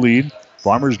 Cecilia with the lead.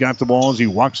 Farmer's got the ball as he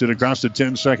walks it across the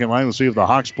 10-second line. We'll see if the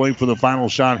Hawks play for the final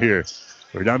shot here.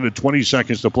 We're down to 20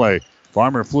 seconds to play.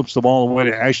 Farmer flips the ball away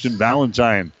to Ashton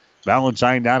Valentine.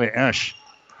 Valentine down to Esch.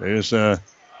 There's a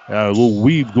little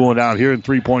weave going out here in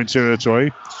 3-point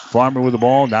territory. Farmer with the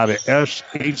ball now to Esch.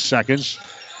 8 seconds.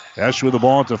 Esch with the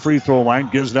ball at the free throw line.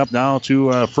 Gives it up now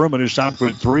to Furman. His shot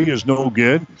for 3 is no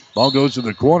good. Ball goes to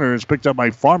the corner. It's picked up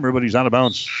by Farmer, but he's out of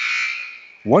bounds.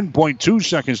 1.2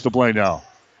 seconds to play now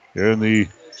here in the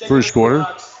first quarter.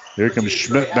 Here comes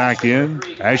Schmidt back in.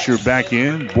 Asher back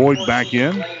in. Boyd back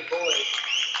in.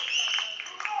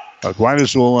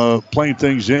 Aquinas will play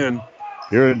things in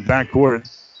here in backcourt.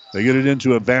 They get it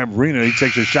into a Babrina. He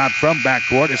takes a shot from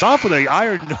backcourt. It's off of the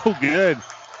iron. No good.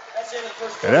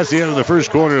 And that's the end of the first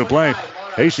quarter of play.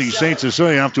 Hastings St.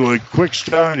 Cecilia off to a quick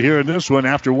start here in this one.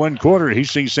 After one quarter,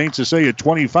 Hastings St. Cecilia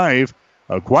 25,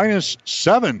 Aquinas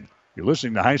 7. You're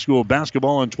listening to high school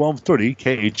basketball on 1230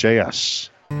 KHAS.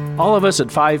 All of us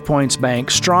at 5 Points Bank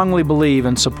strongly believe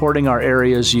in supporting our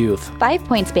area's youth. 5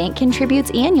 Points Bank contributes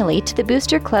annually to the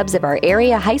booster clubs of our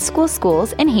area high school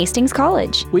schools and Hastings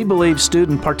College. We believe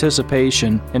student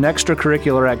participation in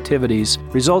extracurricular activities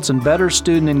results in better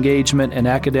student engagement and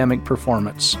academic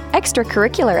performance.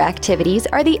 Extracurricular activities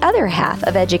are the other half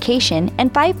of education,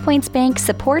 and 5 Points Bank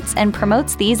supports and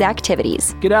promotes these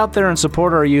activities. Get out there and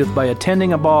support our youth by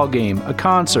attending a ball game, a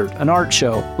concert, an art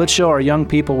show. Let's show our young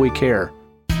people we care.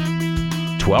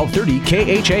 1230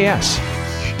 KHAS.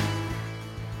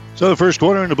 So the first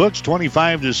quarter in the books,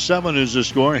 25-7 is the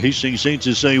score. Hastings St.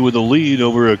 Cecilia with a lead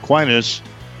over Aquinas.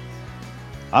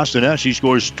 Austin Esch, he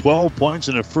scores 12 points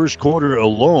in the first quarter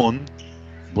alone.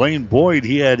 Blaine Boyd,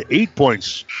 he had 8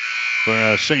 points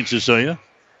for St. Cecilia.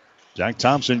 Jack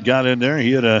Thompson got in there.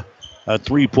 He had a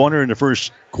 3-pointer in the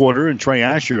first quarter, and Trey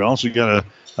Asher also got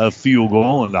a field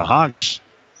goal. And the Hawks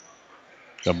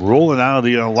come rolling out of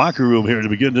the locker room here to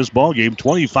begin this ball game.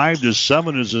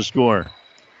 25-7 is the score.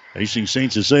 Hastings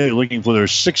St. Cecilia looking for their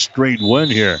 6th straight win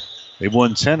here. They've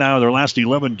won 10 out of their last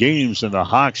 11 games, and the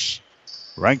Hawks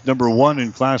ranked number 1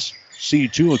 in Class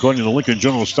C2 according to the Lincoln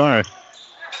Journal-Star.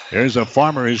 There's a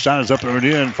Farmer. His shot is up and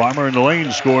in. Farmer in the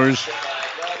lane scores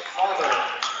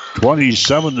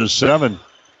 27-7.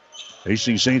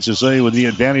 Hastings St. Cecilia with the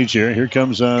advantage here. Here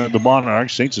comes the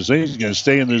Monarchs. St. Cecilia is going to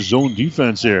stay in this zone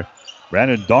defense here.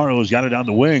 Brandon Darrow's got it down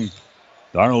the wing.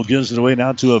 Darrow gives it away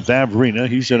now to a Babrina.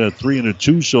 He's got a 3 and a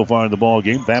 2 so far in the ball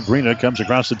game. Babrina comes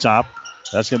across the top.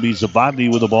 That's going to be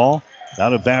Zabodny with the ball.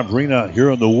 Down to Babrina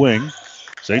here on the wing.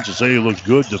 St. Cecilia looks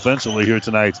good defensively here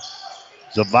tonight.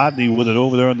 Zabodny with it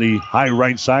over there on the high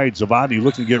right side. Zabodny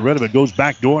looking to get rid of it. Goes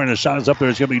back door, and the shot is up there.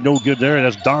 It's going to be no good there.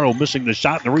 That's Darrow missing the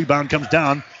shot, and the rebound comes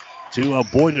down to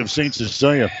Boyd of St.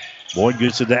 Cecilia. Boyd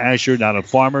gets it to Asher, down to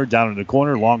Farmer, down in the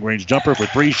corner. Long-range jumper for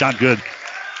 3, shot good.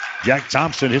 Jack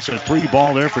Thompson hits a 3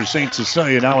 ball there for St.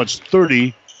 Cecilia. Now it's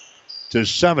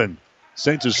 30-7.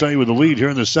 St. Cecilia with the lead here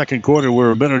in the second quarter.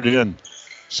 We're a minute in.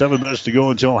 7 minutes to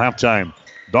go until halftime.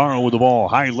 Darrow with the ball,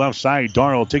 high left side.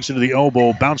 Darrow takes it to the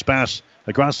elbow. Bounce pass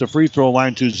across the free throw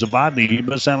line to Zabodny. He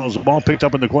mishandles the ball, picked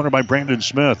up in the corner by Brandon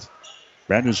Smith.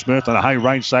 Brandon Smith on the high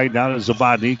right side, down to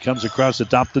Zabodny. Comes across the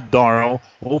top to Darrow.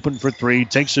 Open for 3.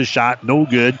 Takes a shot. No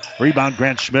good. Rebound,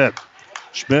 Grant Schmidt.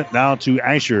 Schmidt now to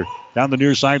Asher. Down the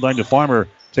near sideline to Farmer.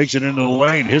 Takes it into the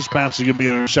lane. His pass is going to be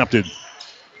intercepted.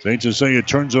 St. Cecilia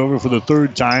turns over for the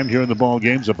 3rd time here in the ball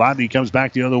game. Zabodny comes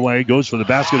back the other way. Goes for the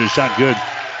basket. A shot good.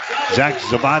 Zach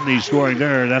Zabodny scoring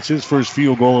there. That's his first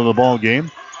field goal of the ball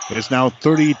game. It's now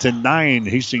 30-9.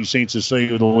 Hastings St.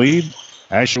 Cecilia with the lead.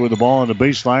 Asher with the ball on the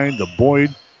baseline. The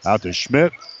Boyd out to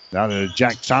Schmidt. Down to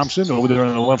Jack Thompson. Over there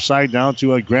on the left side down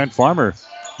to Grant Farmer.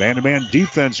 Man-to-man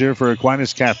defense here for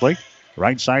Aquinas Catholic.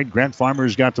 Right side, Grant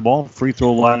Farmer's got the ball. Free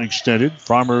throw line extended.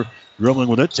 Farmer dribbling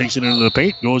with it. Takes it into the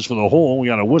paint. Goes for the hole. We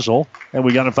got a whistle. And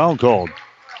we got a foul called.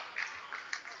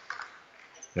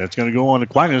 That's going to go on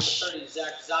Aquinas.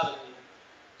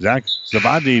 Zach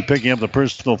Zavadi picking up the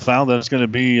personal foul. That's going to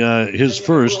be his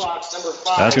first.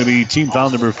 That's going to be team foul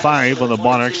number 5 on the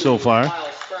Monarchs so far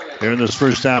here in this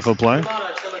first half of play.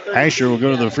 Asher will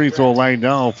go to the free throw line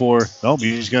now for, nope,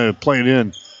 he's going to play it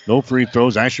in. No free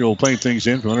throws. Asher will play things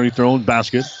in from underneath their own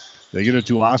basket. They get it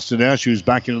to Austin Ash, who's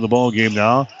back into the ball game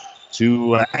now.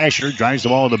 To Asher, drives the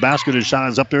ball to the basket. His shot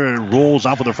is up there and rolls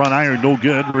off with the front iron. No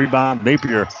good. Rebound,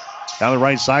 Napier. Down the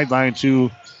right sideline to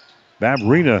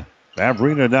Babrina.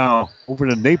 Babrina now over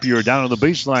to Napier down on the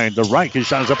baseline. The right, his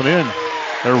shot is up and in.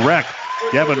 The Reck.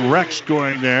 Kevin Reck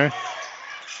scoring there.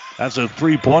 That's a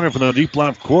three-pointer from the deep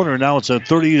left corner. Now it's a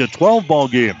 30-12 ball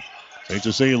game. St.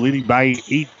 Cecilia leading by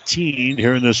 18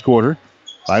 here in this quarter.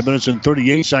 5 minutes and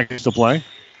 38 seconds to play.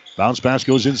 Bounce pass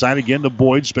goes inside again to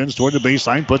Boyd. Spins toward the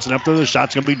baseline. Puts it up there. The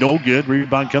shot's going to be no good.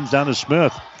 Rebound comes down to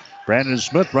Smith. Brandon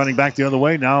Smith running back the other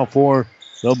way now for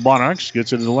the Monarchs.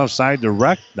 Gets it to the left side to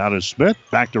Reck. Now to Smith.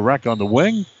 Back to Reck on the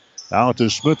wing. Now to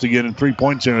Smith again in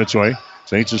three-point territory.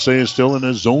 St. Cecilia still in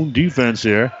his zone defense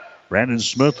here. Brandon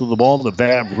Smith with the ball to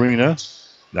Babrina.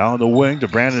 Now on the wing to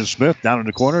Brandon Smith. Down in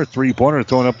the corner. Three-pointer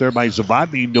thrown up there by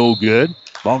Zavadny. No good.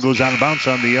 Ball goes out of bounds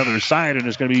on the other side, and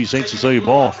it's going to be St. Cecilia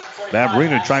ball.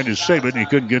 Babrina tried to save it, and he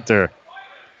couldn't get there.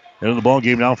 Into the ball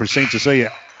game now for St.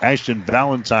 Cecilia. Ashton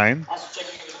Valentine.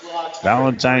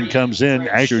 Valentine comes in.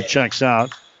 Asher checks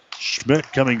out.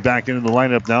 Schmidt coming back into the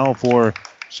lineup now for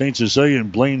St. Cecilia,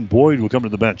 and Blaine Boyd will come to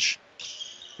the bench.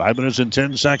 5 minutes and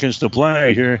 10 seconds to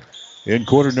play here in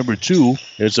quarter number 2.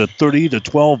 It's a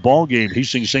 30-12 ball game.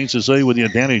 Hastings St. Cecilia with the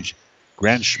advantage.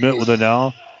 Grant Schmidt with it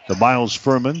now to Miles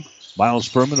Furman. Miles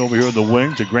Furman over here in the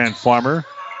wing to Grant Farmer.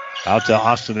 Out to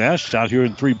Austin Ash out here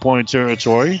in three-point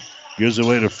territory. Gives it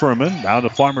away to Furman. Now to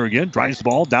Farmer again. Drives the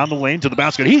ball down the lane to the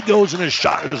basket. He goes and his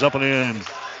shot is up and in.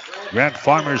 Grant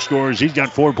Farmer scores. He's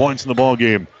got 4 points in the ball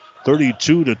game.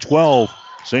 32-12.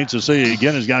 St. Cecilia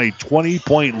again has got a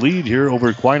 20-point lead here over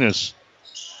Aquinas.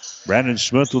 Brandon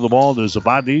Smith with the ball to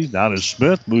Zabadi. Now to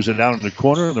Smith. Moves it down in the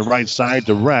corner on the right side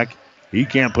to Reck. He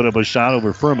can't put up a shot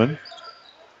over Furman.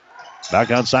 Back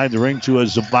outside the ring to a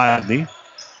Zabadi.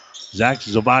 Zach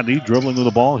Zabadi dribbling with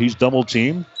the ball. He's double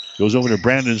teamed. Goes over to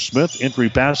Brandon Smith. Entry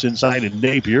pass inside to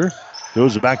Napier.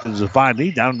 Goes back to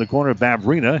Zabadi. Down in the corner of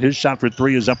Babrina. His shot for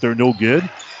 3 is up there. No good.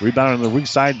 Rebound on the weak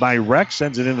side by Rex.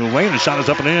 Sends it into the lane. The shot is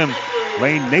up and in.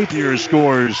 Lane Napier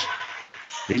scores.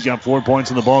 He's got 4 points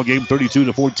in the ball game.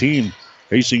 32-14.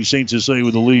 Hastings St. Cecilia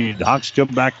with the lead. Hawks come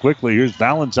back quickly. Here's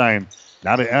Valentine.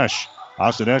 Now to Esch.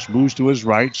 Austin Esch moves to his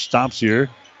right. Stops here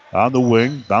on the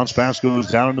wing. Bounce pass goes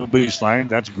down to the baseline.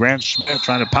 That's Grant Schmidt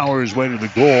trying to power his way to the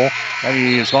goal. And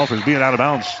he is called for being out of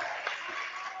bounds.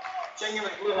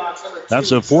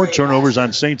 That's 4 turnovers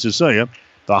on St. Cecilia.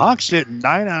 The Hawks hit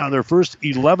 9 out of their first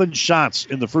 11 shots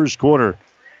in the first quarter.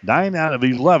 9 out of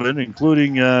 11,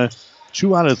 including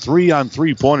 2 out of 3 on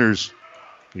three-pointers.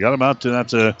 You got them out to,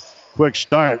 that's a quick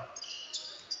start.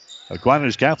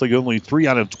 Aquinas Catholic only 3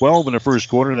 out of 12 in the first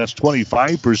quarter. That's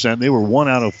 25%. They were 1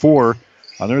 out of 4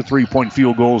 on their three-point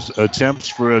field goals attempts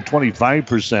for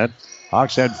 25%.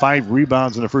 Hawks had 5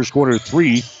 rebounds in the first quarter,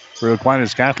 3 for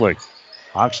Aquinas Catholic.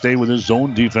 Hawks stay with his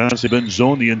zone defense. They've been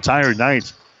zoned the entire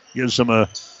night. Gives some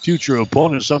future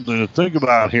opponents something to think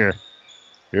about here.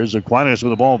 Here's Aquinas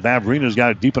with the ball. Babrina's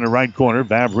got it deep in the right corner.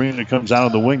 Babrina comes out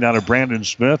of the wing down to Brandon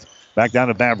Smith. Back down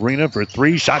to Babrina for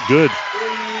 3. Shot good.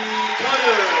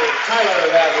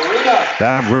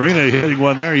 Babrina hitting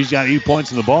one there. He's got 8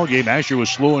 points in the ball game. Asher was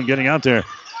slow in getting out there.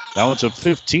 Now it's a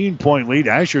 15-point lead.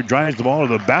 Asher drives the ball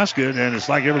to the basket, and it's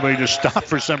like everybody just stopped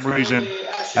for some reason.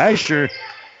 Asher,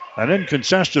 an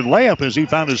incontested layup as he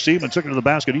found his seam and took it to the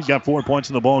basket. He's got 4 points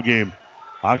in the ball game.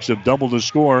 Hawks have doubled the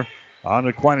score on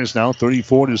Aquinas now,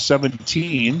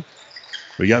 34-17.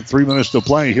 We got 3 minutes to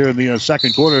play here in the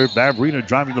second quarter. Babrina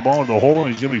driving the ball into the hole,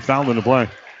 and he's going to be fouled in the play.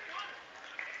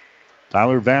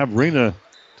 Tyler Babrina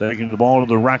taking the ball to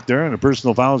the rack there, and a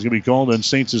personal foul is going to be called on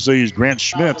St. Cecilia's Grant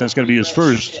Schmidt. That's going to be his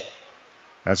first.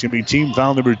 That's going to be team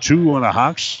foul number 2 on the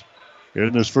Hawks here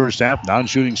in this first half.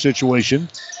 Non-shooting situation.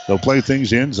 They'll play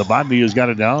things in. Zabadny has got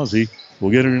it now as he will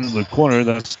get it into the corner.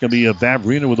 That's going to be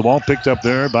Babrina with the ball picked up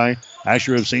there by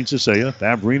Asher of St. Cecilia.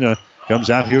 Babrina comes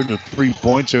out here to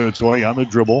 3-point territory on the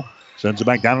dribble. Sends it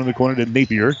back down in the corner to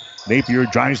Napier. Napier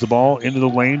drives the ball into the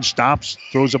lane, stops,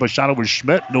 throws up a shot over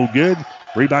Schmidt. No good.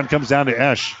 Rebound comes down to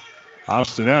Esch.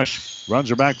 Austin Esch runs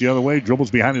her back the other way,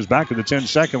 dribbles behind his back at the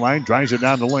 10-second line, drives it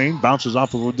down the lane, bounces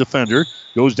off of a defender,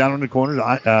 goes down in the corner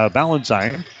to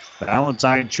Valentine.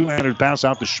 Valentine, two-handed pass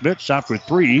out to Schmidt, shot for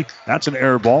three. That's an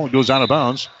air ball. It goes out of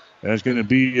bounds. And it's going to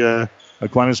be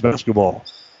Aquinas basketball.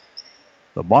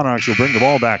 The Monarchs will bring the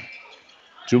ball back.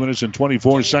 2 minutes and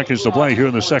 24 seconds to play here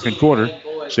in the second quarter.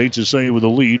 St. Cecilia with the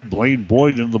lead. Blaine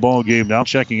Boyd in the ball game now.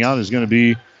 Checking out is going to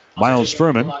be Miles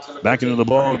Furman. Back into the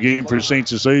ball game for St.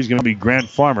 Cecilia is going to be Grant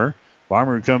Farmer.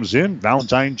 Farmer comes in.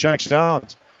 Valentine checks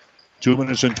out. 2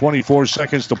 minutes and 24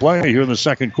 seconds to play here in the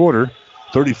second quarter.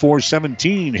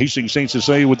 34-17. Hastings St.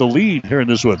 Cecilia with the lead here in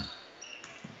this one.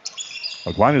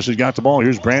 Aquinas has got the ball.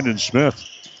 Here's Brandon Smith.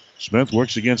 Smith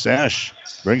works against Ash.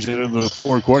 Brings it into the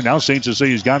forecourt. Now St.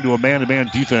 Cecilia's gone to a man-to-man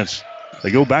defense.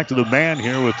 They go back to the man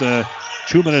here with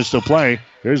 2 minutes to play.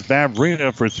 Here's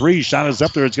Vavrina for three. Shot is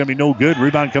up there. It's going to be no good.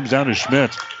 Rebound comes down to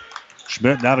Schmidt.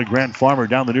 Schmidt now to Grant Farmer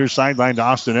down the near sideline to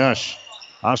Austin Esch.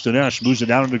 Austin Esch moves it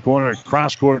down in the corner.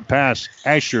 Cross-court pass.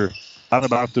 Asher out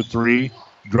about the three.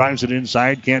 Drives it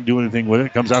inside. Can't do anything with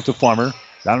it. Comes out to Farmer.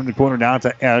 Down in the corner now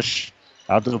to Esch.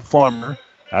 Out to the Farmer.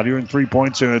 Out here in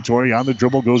three-point territory. On the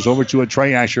dribble goes over to a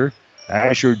Trey Asher.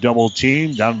 Asher double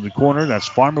team down in the corner. That's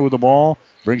Farmer with the ball.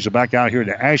 Brings it back out here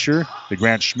to Asher. To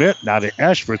Grant Schmidt. Now to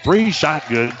Esch for three. Shot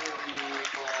good.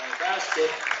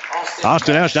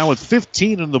 Austin Esch now with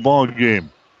 15 in the ball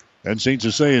game. And St.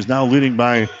 Cecilia is now leading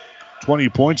by 20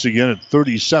 points again at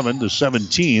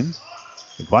 37-17.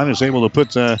 Aquinas able to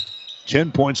put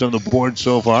 10 points on the board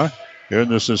so far here in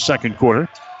this second quarter.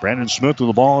 Brandon Smith with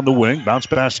the ball on the wing. Bounce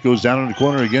pass goes down in the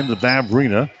corner again to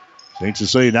Vavrina. St.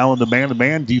 Cecilia now in the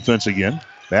man-to-man defense again.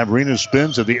 Vavrina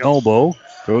spins at the elbow.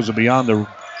 Throws it beyond the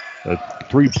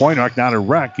three-point arc now to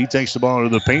Reck. He takes the ball to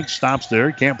the paint. Stops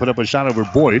there. Can't put up a shot over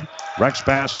Boyd. Reck's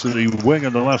pass to the wing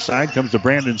on the left side. Comes to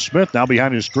Brandon Smith. Now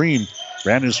behind his screen.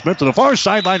 Brandon Smith to the far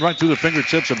sideline. Right through the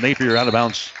fingertips of Napier out of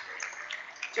bounds.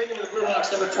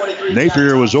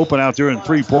 Napier was open out there in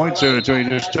 3 points until he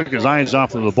just took his eyes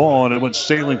off of the ball and it went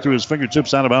sailing through his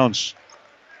fingertips out of bounds.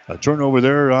 A turnover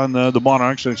there on the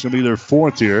Monarchs. It's going to be their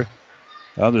fourth here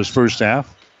of this first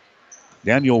half.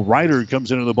 Daniel Ryder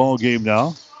comes into the ball game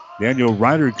now. Daniel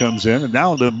Ryder comes in, and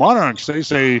now the Monarchs, they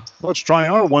say, let's try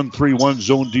our 1-3-1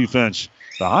 zone defense.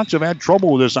 The Hawks have had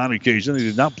trouble with this on occasion. They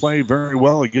did not play very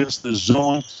well against the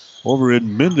zone over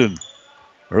in Minden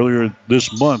earlier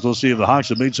this month. We'll see if the Hawks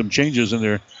have made some changes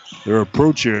in their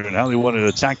approach here and how they want to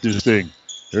attack this thing.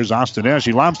 There's Austin Esch.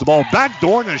 He lobs the ball back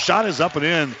door, and the shot is up and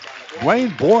in.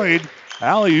 Blaine Boyd,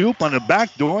 alley-oop on the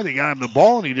back door. They got him the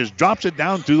ball, and he just drops it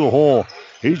down through the hole.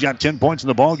 He's got 10 points in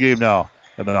the ball game now.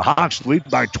 And the Hawks lead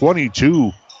by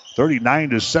 22,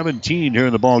 39-17 here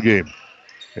in the ball game.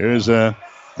 Here's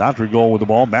Notrigal with the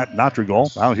ball. Matt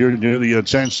Notrigal out here near the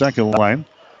 10-second line.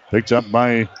 Picked up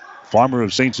by Farmer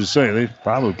of St. Cecilia. They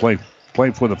probably play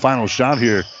for the final shot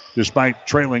here despite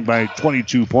trailing by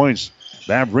 22 points.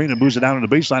 Vavrina moves it down to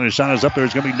the baseline. His shot is up there.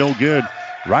 It's going to be no good.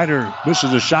 Ryder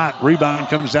misses a shot. Rebound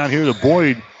comes down here to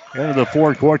Boyd. Into the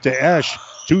forecourt to Esch.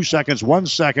 2 seconds, 1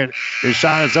 second. His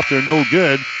shot is up there, no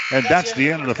good. And that's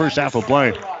the end of the first half of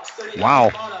play.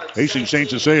 Wow. Hastings St.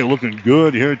 Cecilia looking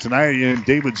good here tonight in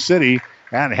David City.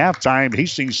 At halftime,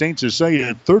 Hastings St.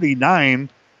 Cecilia 39,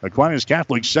 Aquinas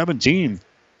Catholic 17.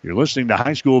 You're listening to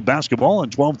high school basketball on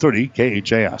 1230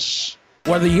 KHAS.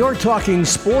 Whether you're talking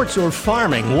sports or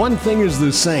farming, one thing is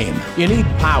the same. You need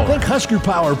power. Think Husker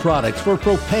Power products for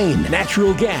propane,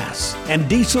 natural gas, and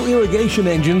diesel irrigation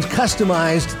engines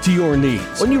customized to your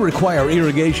needs. When you require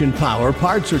irrigation power,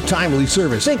 parts, or timely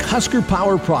service, think Husker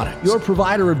Power products, your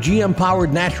provider of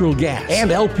GM-powered natural gas and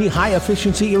LP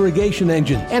high-efficiency irrigation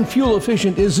engines and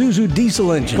fuel-efficient Isuzu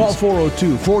diesel engines. Call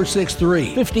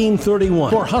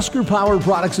 402-463-1531 for Husker Power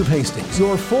products of Hastings,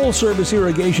 your full-service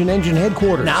irrigation engine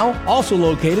headquarters. Now, also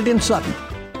located in Sutton.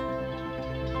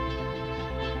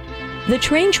 The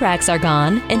train tracks are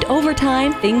gone, and over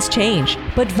time, things change.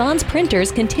 But Vaughn's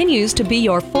Printers continues to be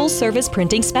your full-service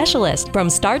printing specialist. From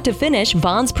start to finish,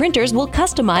 Vaughn's Printers will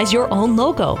customize your own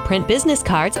logo, print business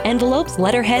cards, envelopes,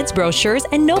 letterheads, brochures,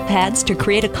 and notepads to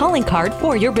create a calling card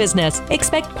for your business.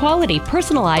 Expect quality,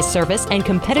 personalized service and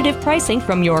competitive pricing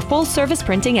from your full-service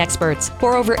printing experts.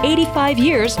 For over 85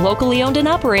 years, locally owned and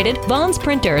operated, Vaughn's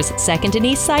Printers, 2nd and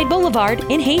East Side Boulevard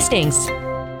in Hastings.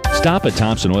 Stop at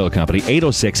Thompson Oil Company,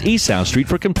 806 East South Street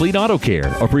for complete auto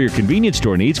care. Or for your convenience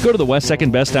store needs, go to the West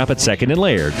 2nd Best Stop at 2nd and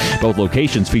Laird. Both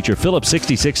locations feature Phillips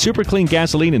 66 Super Clean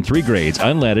gasoline in 3 grades,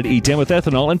 unleaded, E10 with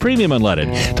ethanol, and premium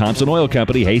unleaded. Thompson Oil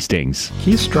Company, Hastings.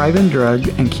 Keith's Drive-In Drug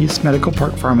and Keith's Medical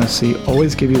Park Pharmacy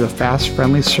always give you the fast,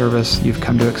 friendly service you've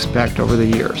come to expect over the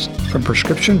years. From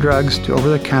prescription drugs to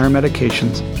over-the-counter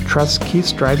medications, trust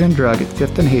Keith's Drive-In Drug at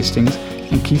 5th and Hastings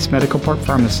and Keith's Medical Park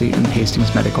Pharmacy in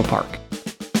Hastings Medical Park.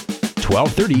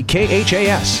 1230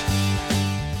 KHAS.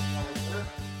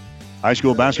 High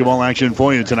school basketball action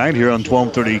for you tonight here on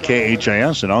 1230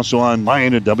 KHAS and also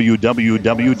online at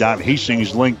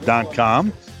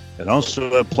www.hastingslink.com and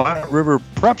also at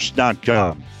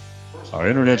PlatteRiverPreps.com. Our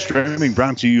internet streaming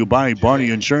brought to you by Barney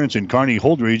Insurance in Kearney,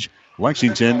 Holdridge,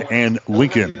 Lexington, and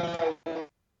Lincoln.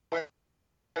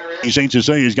 St.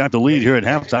 Cecilia's got the lead here at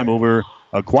halftime over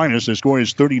Aquinas. The score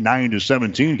is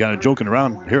 39-17. Kind of joking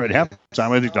around here at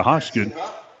halftime. I think the Hawks could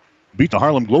beat the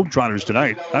Harlem Globetrotters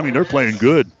tonight. I mean, they're playing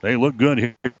good. They look good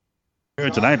here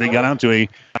tonight. They got out to a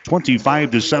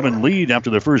 25-7 lead after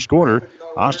the first quarter.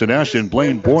 Austin Esch and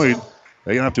Blaine Boyd,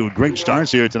 they got off to a great start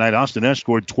here tonight. Austin Esch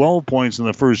scored 12 points in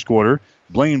the first quarter.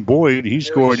 Blaine Boyd, he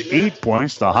scored 8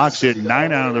 points. The Hawks hit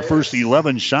 9 out of the first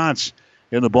 11 shots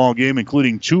in the ball game,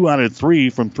 including 2 out of 3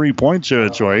 from three-point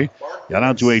territory. Got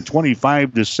out to a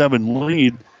 25-7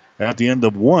 lead at the end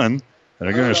of one. And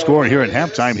they're going to score here at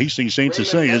halftime. Hastings St.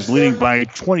 Cecilia is leading by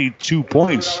 22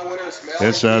 points.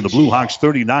 It's the Blue Hawks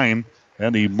 39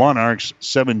 and the Monarchs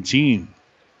 17.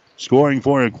 Scoring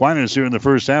for Aquinas here in the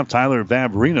first half, Tyler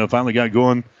Vavrina finally got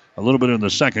going a little bit in the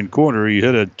second quarter. He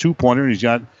hit a 2-pointer. He's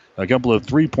got a couple of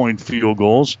 3-point field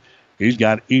goals. He's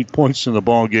got 8 points in the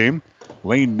ball game.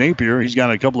 Lane Napier, he's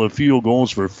got a couple of field goals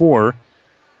for 4.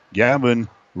 Gavin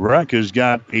Reck has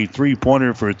got a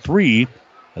 3-pointer for 3.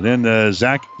 And then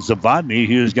Zach Zavodny,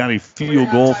 he has got a field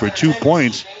goal for 2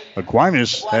 points.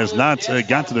 Aquinas has not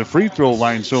got to the free throw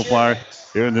line so far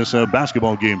here in this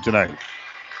basketball game tonight.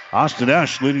 Austin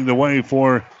Esch leading the way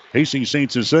for Hastings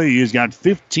St. Cecilia. He's got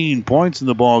 15 points in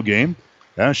the ball game.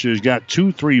 Esch has got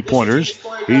 2 3-pointers.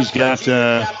 He's got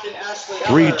 3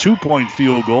 2-point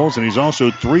field goals, and he's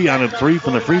also 3 out of 3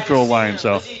 from the free throw line.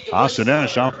 So Austin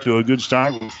Esch off to a good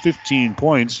start with 15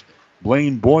 points.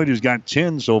 Blaine Boyd has got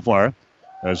 10 so far,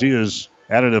 as he has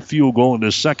added a field goal in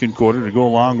the second quarter to go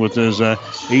along with his 8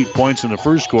 points in the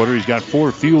first quarter. He's got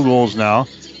 4 field goals now,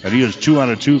 and he is 2 out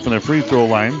of 2 from the free throw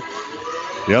line.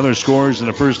 The other scorers in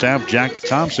the first half, Jack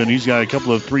Thompson, he's got a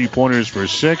couple of 3-pointers for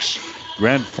 6.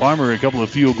 Grant Farmer, a couple of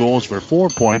field goals for 4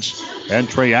 points. And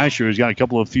Trey Asher has got a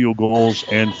couple of field goals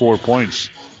and 4 points.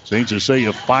 St.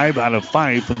 Cecilia 5 out of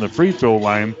 5 from the free throw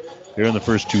line here in the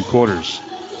first 2 quarters.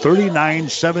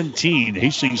 39-17.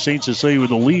 Hastings St. Cecilia with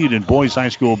the lead in boys high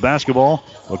school basketball.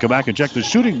 We'll come back and check the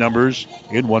shooting numbers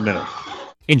in 1 minute.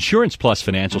 Insurance Plus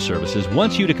Financial Services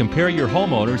wants you to compare your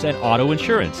homeowners and auto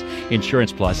insurance.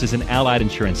 Insurance Plus is an Allied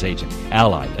insurance agent.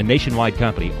 Allied, a nationwide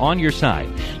company, on your side.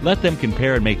 Let them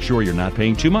compare and make sure you're not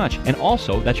paying too much, and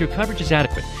also that your coverage is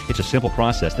adequate. It's a simple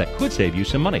process that could save you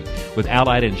some money. With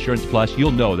Allied Insurance Plus, you'll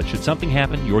know that should something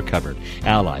happen, you're covered.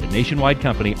 Allied, a nationwide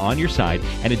company on your side,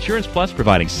 and Insurance Plus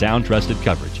providing sound, trusted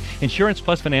coverage. Insurance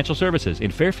Plus Financial Services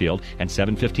in Fairfield and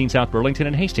 715 South Burlington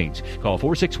and Hastings. Call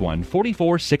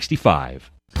 461-4465.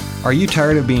 Are you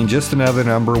tired of being just another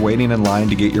number waiting in line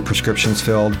to get your prescriptions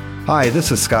filled? Hi,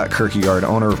 this is Scott Kierkegaard,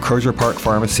 owner of Crozier Park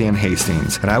Pharmacy in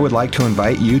Hastings, and I would like to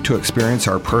invite you to experience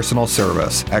our personal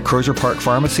service. At Crozier Park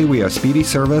Pharmacy, we have speedy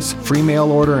service, free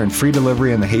mail order, and free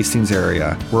delivery in the Hastings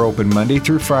area. We're open Monday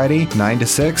through Friday, 9 to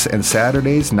 6, and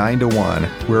Saturdays, 9 to 1.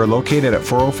 We're located at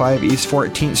 405 East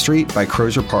 14th Street by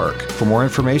Crozier Park. For more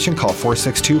information, call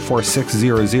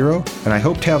 462-4600, and I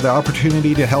hope to have the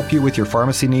opportunity to help you with your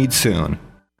pharmacy needs soon.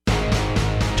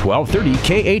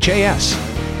 1230 KHAS.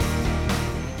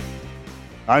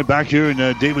 All right, back here in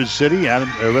Davis City,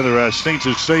 St.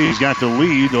 Cecilia's got the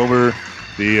lead over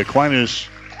the Aquinas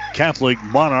Catholic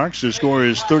Monarchs. The score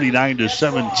is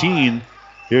 39-17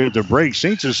 here at the break.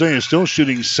 St. Cecilia is still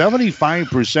shooting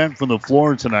 75% from the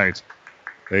floor tonight.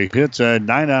 They hit 9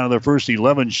 out of their first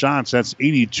 11 shots. That's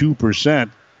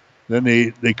 82%. Then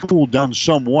they cooled down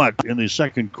somewhat in the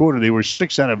second quarter. They were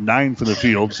 6 out of 9 from the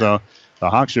field. So the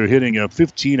Hawks are hitting a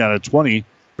 15 out of 20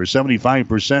 for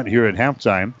 75% here at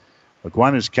halftime.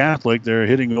 Aquinas Catholic, they're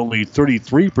hitting only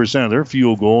 33% of their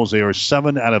field goals. They are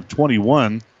 7 out of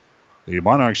 21. The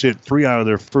Monarchs hit 3 out of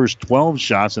their first 12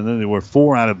 shots, and then they were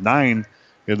 4 out of 9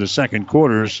 in the second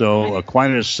quarter. So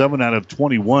Aquinas 7 out of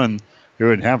 21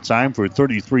 here at halftime for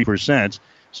 33%.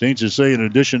 St. Cecilia, in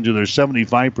addition to their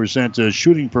 75%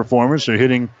 shooting performance, are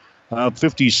hitting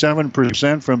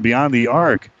 57% from beyond the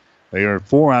arc. They are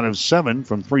 4 out of 7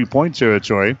 from three-point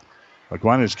territory.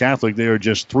 Aquinas Catholic, they are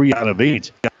just 3 out of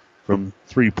 8 from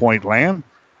three-point land.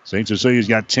 St. Cecilia's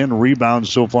got 10 rebounds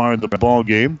so far in the ball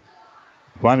game.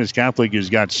 Aquinas Catholic has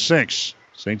got 6.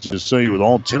 St. Cecilia with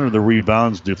all 10 of the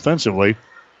rebounds defensively.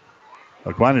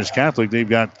 Aquinas Catholic, they've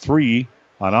got 3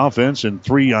 on offense and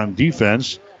 3 on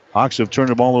defense. Hawks have turned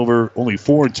the ball over only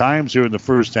 4 times here in the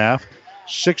first half.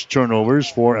 6 turnovers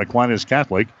for Aquinas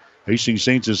Catholic. Hastings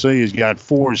St. Cecilia's got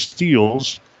 4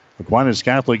 steals. Aquinas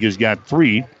Catholic has got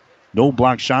 3. No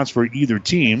block shots for either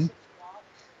team.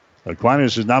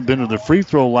 Aquinas has not been to the free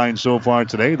throw line so far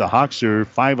today. The Hawks are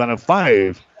 5 out of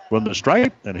 5 from the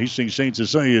stripe, and Hastings St.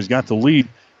 Cecilia has got the lead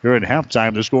here at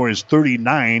halftime. The score is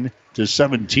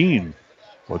 39-17.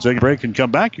 We'll take a break and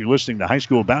come back. You're listening to high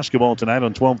school basketball tonight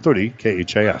on 1230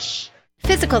 KHAS.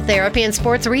 Physical Therapy and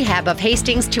Sports Rehab of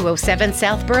Hastings, 207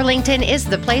 South Burlington is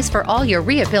the place for all your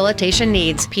rehabilitation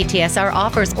needs. PTSR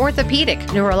offers orthopedic,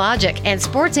 neurologic, and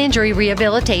sports injury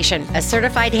rehabilitation. A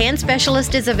certified hand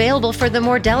specialist is available for the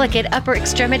more delicate upper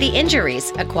extremity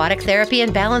injuries. Aquatic therapy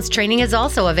and balance training is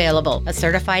also available. A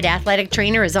certified athletic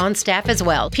trainer is on staff as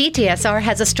well. PTSR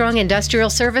has a strong industrial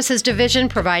services division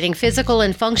providing physical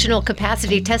and functional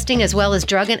capacity testing as well as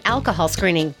drug and alcohol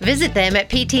screening. Visit them at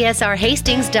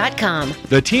ptsrhastings.com.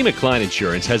 The team at Klein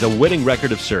Insurance has a winning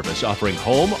record of service, offering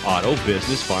home, auto,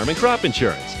 business, farm, and crop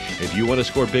insurance. If you want to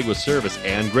score big with service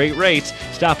and great rates,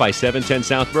 stop by 710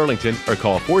 South Burlington or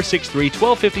call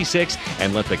 463-1256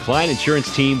 and let the Klein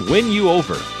Insurance team win you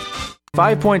over.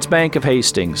 5 Points Bank of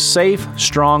Hastings, safe,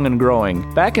 strong, and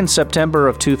growing. Back in September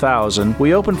of 2000,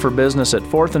 we opened for business at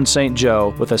 4th and St.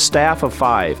 Joe with a staff of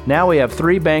 5. Now we have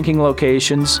 3 banking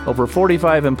locations, over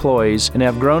 45 employees, and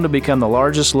have grown to become the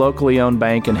largest locally owned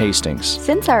bank in Hastings.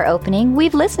 Since our opening,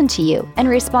 we've listened to you and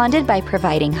responded by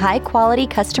providing high-quality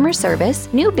customer service,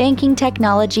 new banking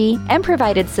technology, and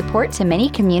provided support to many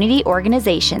community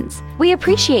organizations. We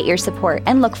appreciate your support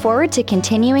and look forward to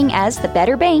continuing as the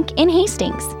better bank in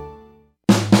Hastings.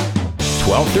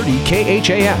 1230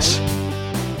 KHAS.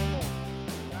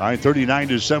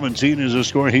 39-17 is the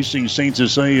score. Hastings St.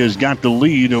 Cecilia has got the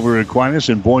lead over Aquinas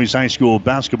in boys high school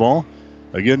basketball.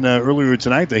 Again, earlier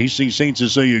tonight, the Hastings St.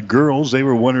 Cecilia girls, they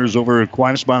were winners over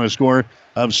Aquinas by a score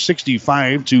of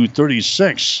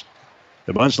 65-36.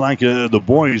 Much like the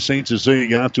boys, St. Cecilia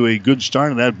got off to a good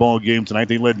start in that ball game tonight.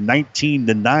 They led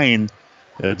 19-9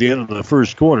 at the end of the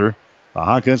first quarter. The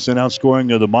Hawkins then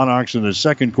outscoring the Monarchs in the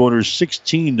second quarter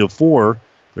 16-4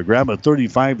 to grab a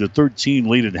 35-13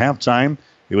 lead at halftime.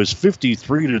 It was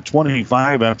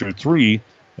 53-25 after 3.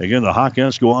 Again, the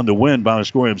Hawkins go on to win by a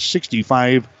score of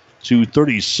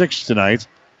 65-36 tonight.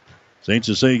 St.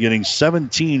 Cecilia getting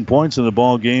 17 points in the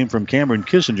ball game from Cameron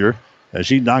Kissinger as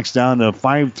she knocks down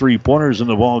 5 3-pointers in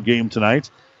the ball game tonight.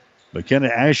 McKenna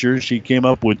Asher, she came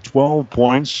up with 12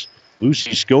 points.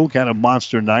 Lucy Skoke had a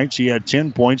monster night. She had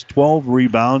 10 points, 12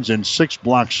 rebounds, and 6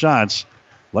 block shots.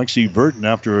 Lexi Burton,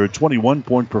 after her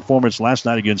 21-point performance last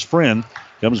night against Friend,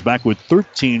 comes back with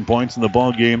 13 points in the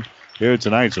ball game here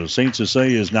tonight. So St.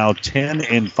 Cecilia is now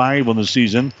 10-5 on the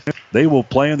season. They will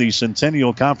play in the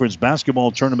Centennial Conference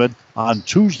basketball tournament on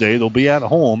Tuesday. They'll be at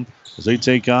home as they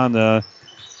take on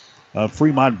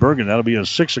Fremont Bergen. That'll be a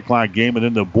 6 o'clock game, and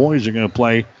then the boys are going to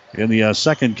play in the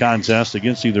second contest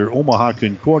against either Omaha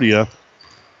Concordia.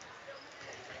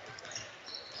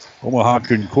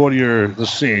 Let's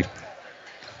see.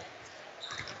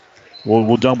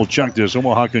 We'll double check this.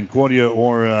 Omaha Concordia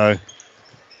or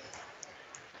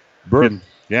Bergen.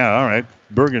 Yeah, all right.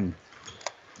 Bergen.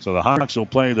 So the Hawks will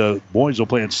play, the boys will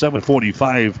play at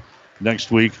 7:45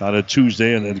 next week on a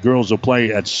Tuesday, and the girls will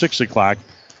play at 6 o'clock.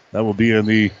 That will be in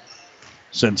the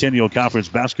Centennial Conference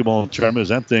basketball tournament.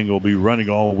 That thing will be running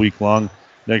all week long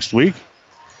next week.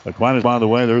 Aquinas, by the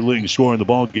way, their leading scorer in the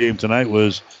ball game tonight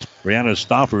was Brianna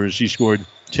Stauffer. She scored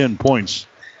 10 points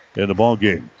in the ball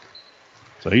game.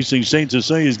 So Hastings St.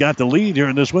 Cecilia's got the lead here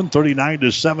in this one,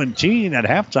 39-17 at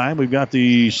halftime. We've got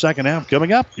the second half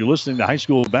coming up. You're listening to high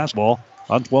school basketball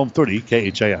on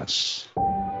 1230 KHAS.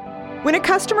 When a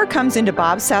customer comes into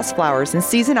Bob Sass Flowers and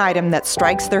sees an item that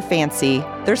strikes their fancy,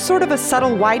 there's sort of a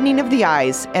subtle widening of the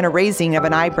eyes and a raising of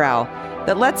an eyebrow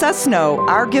that lets us know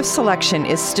our gift selection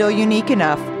is still unique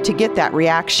enough to get that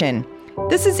reaction.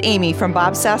 This is Amy from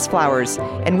Bob Sass Flowers,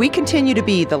 and we continue to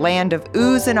be the land of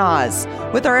oohs and ahs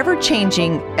with our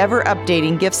ever-changing,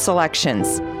 ever-updating gift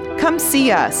selections. Come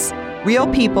see us. Real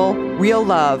people, real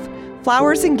love.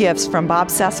 Flowers and gifts from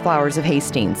Bob Sass Flowers of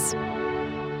Hastings.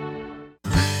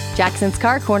 Jackson's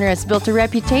Car Corner has built a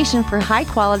reputation for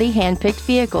high-quality hand-picked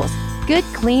vehicles. Good,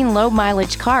 clean,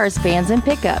 low-mileage cars, vans, and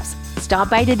pickups. Stop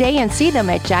by today and see them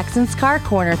at Jackson's Car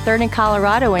Corner, 3rd and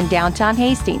Colorado in downtown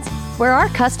Hastings. where our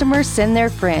customers send their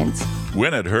friends.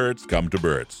 When it hurts, come to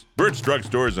Burt's. Burt's Drug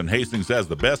Stores in Hastings has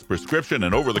the best prescription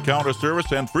and over-the-counter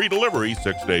service and free delivery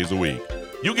 6 days a week.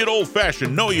 You get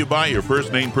old-fashioned know-you-by your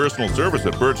first-name personal service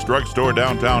at Burt's Drug Store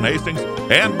downtown Hastings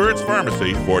and Burt's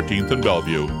Pharmacy, 14th and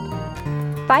Bellevue.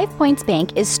 5 Points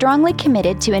Bank is strongly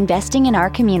committed to investing in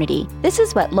our community. This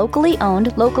is what locally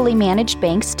owned, locally managed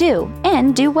banks do,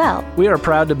 and do well. We are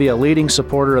proud to be a leading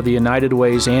supporter of the United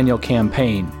Way's annual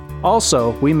campaign.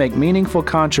 Also, we make meaningful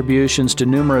contributions to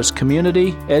numerous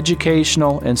community,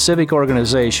 educational, and civic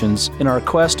organizations in our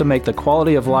quest to make the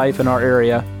quality of life in our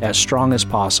area as strong as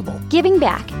possible. Giving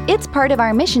back. It's part of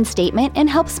our mission statement and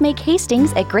helps make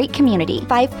Hastings a great community.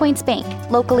 5 Points Bank.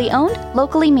 Locally owned,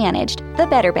 locally managed. The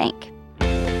better bank.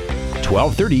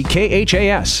 1230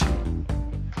 KHAS.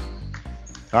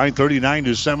 All right,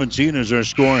 39-17 is our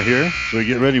score here. So we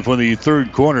get ready for the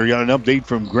third quarter. Got an update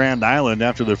from Grand Island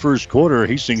after the first quarter.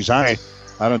 Hastings High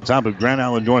out on top of Grand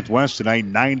Island Northwest tonight,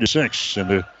 9-6.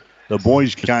 And the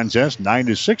boys contest,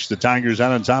 9-6. The Tigers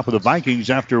out on top of the Vikings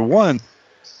after one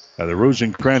at the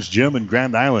Rosencrantz Gym in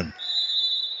Grand Island.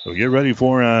 So get ready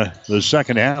for the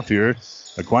second half here.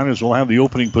 Aquinas will have the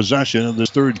opening possession of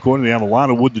this third quarter. They have a lot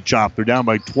of wood to chop. They're down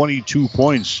by 22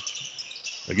 points.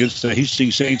 Against the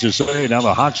Hastings St. Cecilia. Now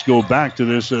the Hawks go back to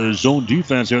this zone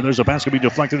defense here. There's a pass going to be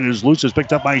deflected. It is loose. It's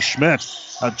picked up by Schmidt.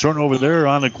 A turnover there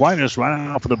on Aquinas. Right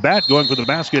off of the bat. Going for the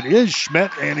basket is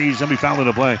Schmidt, and he's going to be fouled in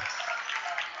the play.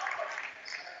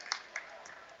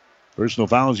 Personal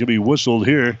foul is going to be whistled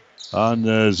here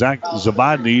on Zach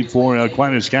Zabodny for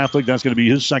Aquinas Catholic. That's going to be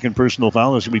his second personal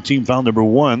foul. That's going to be team foul number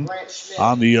 1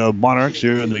 on the Monarchs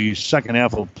here in the second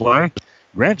half of play.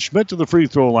 Grant Schmidt to the free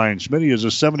throw line. Schmidt is a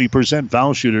 70%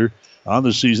 foul shooter on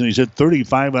the season. He's hit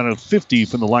 35 out of 50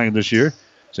 from the line this year.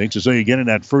 St. Cecilia again in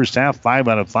that first half, 5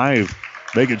 out of 5.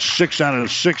 Make it 6 out of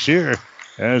 6 here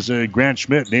as Grant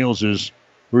Schmidt nails his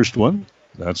first one.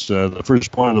 That's the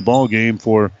first point of the ball game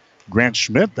for Grant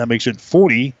Schmidt. That makes it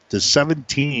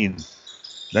 40-17.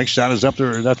 Next shot is up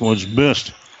there. That one's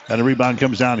missed. And the rebound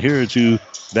comes down here to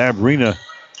Vavrina.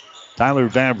 Tyler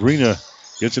Vavrina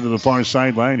gets into the far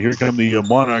sideline. Here come the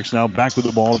Monarchs now back with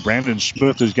the ball. Brandon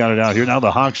Smith has got it out here. Now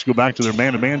the Hawks go back to their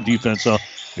man-to-man defense. So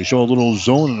they show a little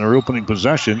zone in their opening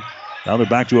possession. Now they're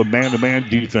back to a man-to-man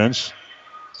defense.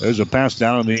 There's a pass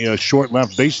down on the short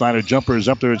left baseline. A jumper is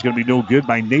up there. It's going to be no good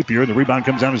by Napier. The rebound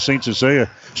comes down to St. Cecilia.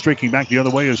 Streaking back the other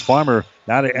way is Farmer.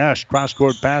 Now to Esch.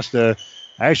 Cross-court pass to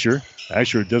Asher.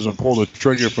 Asher doesn't pull the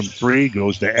trigger from 3.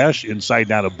 Goes to Esch. Inside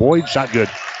now to Boyd. Shot good.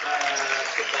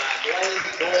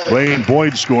 Blaine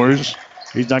Boyd scores.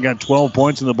 He's now got 12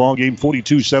 points in the ball game,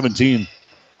 42-17.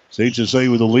 St. Cecilia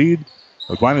with the lead.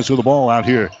 Aquinas with the ball out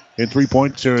here in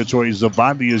three-point territory.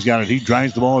 Zabodny has got it. He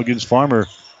drives the ball against Farmer.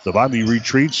 Zabodny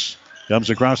retreats, comes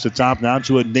across the top now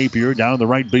to a Napier down the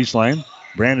right baseline.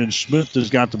 Brandon Smith has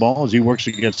got the ball as he works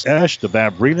against Esch. To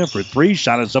Vavrina for 3.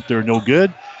 Shot is up there, no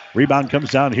good. Rebound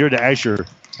comes down here to Asher.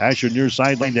 Asher near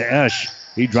sideline to Esch.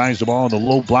 He drives the ball on the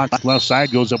low block left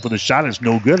side, goes up with a shot. It's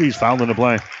no good. He's fouled in the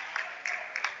play.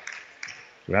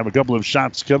 We have a couple of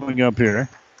shots coming up here.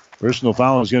 Personal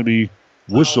foul is going to be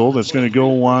whistled. That's going to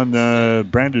go on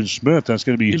Brandon Smith. That's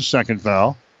going to be his second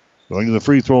foul. Going to the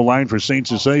free throw line for St.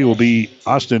 Cecilia will be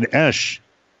Austin Esch.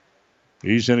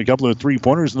 He's hit a couple of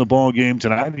three-pointers in the ball game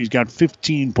tonight. He's got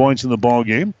 15 points in the ball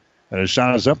game. And his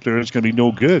shot is up there. It's going to be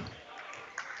no good.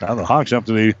 Now the Hawks,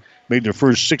 after they made their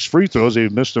first 6 free throws,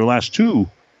 they've missed their last 2.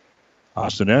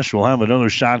 Austin Esch will have another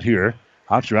shot here.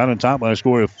 Hawks are out on top by a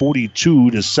score of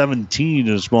 42-17 in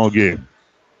this ball game.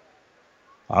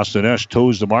 Austin Esch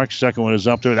toes the mark. Second one is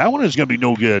up there. That one is going to be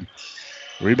no good.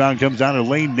 Rebound comes down to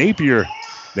Lane Napier.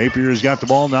 Napier has got the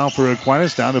ball now for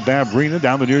Aquinas. Down to Vavrina,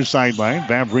 down the near sideline.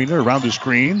 Vavrina around the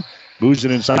screen. Moves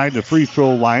it inside the free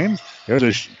throw line. There's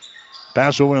a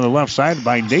pass over on the left side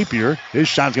by Napier. His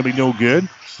shot's going to be no good.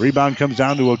 Rebound comes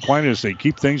down to Aquinas. They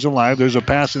keep things alive. There's a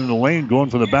pass in the lane. Going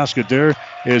for the basket there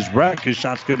is Breck. His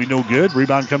shot's going to be no good.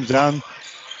 Rebound comes down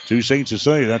to St.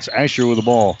 Cecilia. That's Asher with the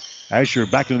ball. Asher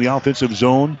back into the offensive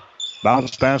zone.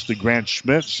 Bounce pass to Grant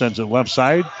Schmidt. Sends it left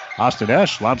side. Austin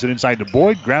Esch lobs it inside to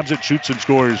Boyd. Grabs it, shoots, and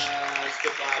scores.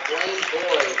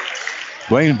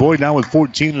 Blaine Boyd now with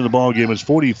 14 in the ball game. It's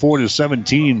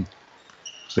 44-17.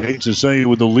 St. Cecilia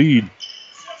with the lead.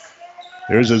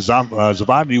 There's a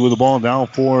Zabodny with the ball now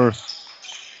for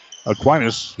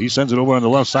Aquinas. He sends it over on the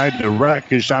left side to Reck.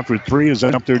 His shot for 3 is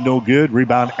up there, no good.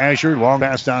 Rebound Asher. Long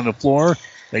pass down the floor.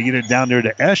 They get it down there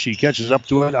to Esch. He catches up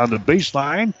to it on the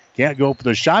baseline. Can't go for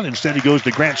the shot. Instead, he goes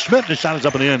to Grant Schmidt. The shot is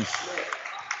up and in.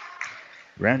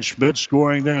 Grant Schmidt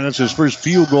scoring there. That's his first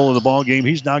field goal of the ball game.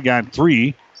 He's now got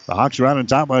 3. The Hawks are out on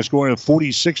top by a score of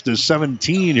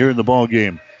 46-17 here in the ball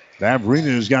game.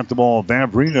 Vavrina has got the ball.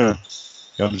 Vavrina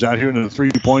comes out here into the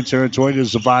three-point territory to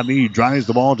Zavadny. He drives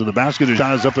the ball to the basket. His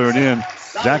shot is up there and in.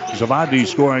 Zach Zavadny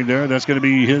scoring there. That's going to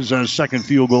be his second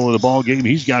field goal of the ball game.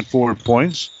 He's got 4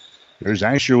 points. There's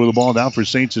Asher with the ball down for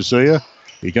St. Cecilia.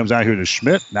 He comes out here to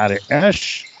Schmidt. Now to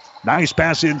Esch. Nice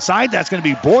pass inside. That's going to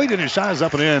be Boyd, and his shot is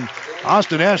up and in.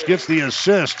 Austin Esch gets the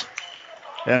assist.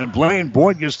 And Blaine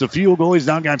Boyd gets the field goal. He's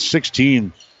now got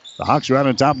 16. The Hawks are out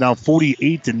on top now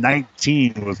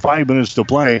 48-19 with 5 minutes to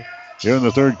play here in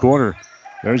the third quarter.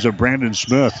 There's a Brandon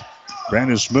Smith.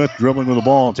 Brandon Smith dribbling with the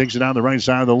ball. Takes it down the right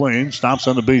side of the lane. Stops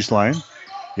on the baseline.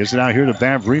 Gets it out here to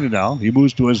Vavrina now. He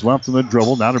moves to his left on the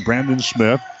dribble. Now to Brandon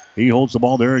Smith. He holds the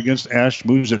ball there against Esch.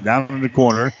 Moves it down in the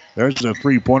corner. There's a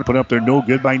three-pointer put up there. No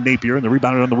good by Napier. And the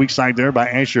rebound on the weak side there by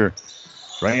Asher.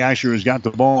 Ray Asher has got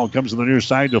the ball. Comes to the near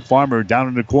side to Farmer down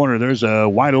in the corner. There's a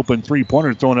wide-open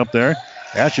three-pointer thrown up there.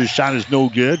 Asher's shot is no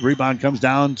good. Rebound comes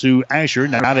down to Asher.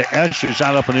 Now to Asher.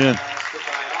 Shot up and in.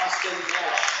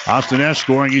 Austin Esch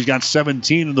scoring. He's got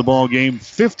 17 in the ball game.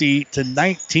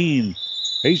 50-19.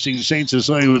 Hastings St.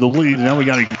 Cecilia with the lead. Now we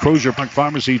got a Crozier Park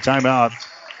Pharmacy timeout.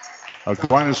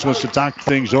 Aquinas wants to talk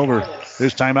things over.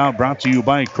 This timeout brought to you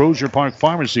by Crozier Park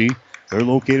Pharmacy. They're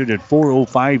located at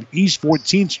 405 East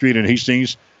 14th Street in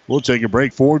Hastings. We'll take a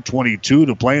break. 4:22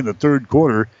 to play in the third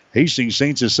quarter. Hastings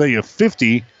St. Cecilia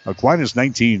 50, Aquinas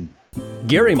 19.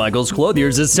 Gary Michaels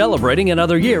Clothiers is celebrating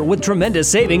another year with tremendous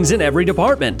savings in every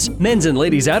department. Men's and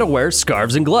ladies' outerwear,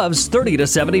 scarves, and gloves 30 to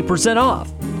 70%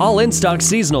 off. All in-stock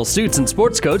seasonal suits and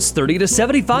sports coats 30 to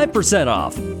 75%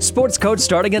 off. Sports coats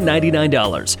starting at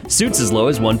 $99. Suits as low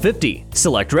as $150.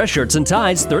 Select dress shirts and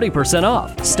ties 30%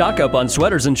 off. Stock up on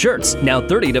sweaters and shirts now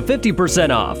 30 to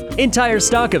 50% off. Entire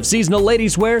stock of seasonal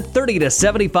ladies' wear 30 to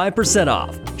 75%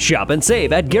 off. Shop and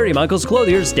save at Gary Michaels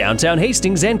Clothiers, downtown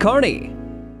Hastings and Kearney.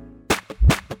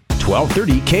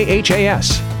 1230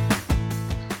 KHAS.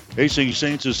 Hastings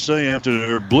St. Cecilia, after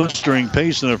their blistering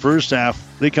pace in the first half,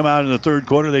 they come out in the third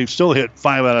quarter. They've still hit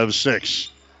 5 out of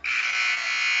 6.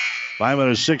 5 out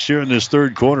of 6 here in this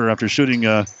third quarter after shooting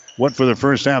what for the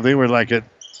first half. They were like at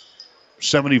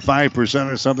 75%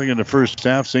 or something in the first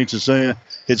half. St. Cecilia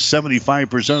hit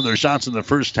 75% of their shots in the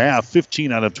first half,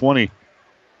 15 out of 20.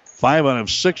 5 out of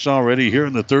 6 already here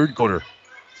in the third quarter.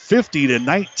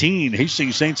 50-19.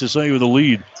 Hastings St. Cecilia with the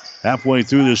lead halfway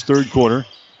through this third quarter.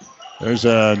 There's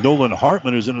Nolan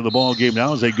Hartman who's into the ball game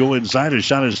now as they go inside. A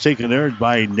shot is taken there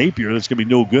by Napier. That's going to be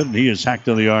no good, and he is hacked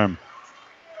on the arm.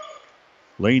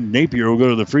 Lane Napier will go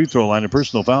to the free throw line. A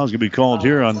personal foul is going to be called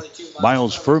here on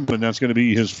Miles Furman. That's going to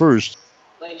be his first.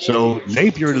 So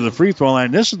Napier to the free throw line.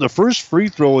 This is the first free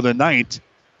throw of the night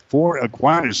for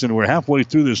Aquinas, and we're halfway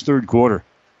through this third quarter.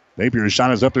 Napier's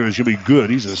shot is up there. It's going to be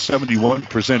good. He's a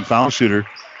 71% foul shooter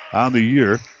on the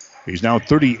year. He's now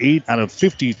 38 out of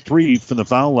 53 from the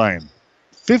foul line.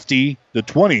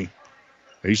 50-20.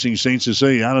 Hastings St.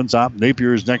 Cecilia out on top.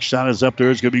 Napier's next shot is up there.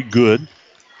 It's going to be good.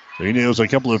 So he nails a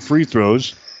couple of free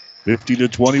throws.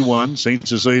 50-21. St.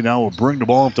 Cecilia now will bring the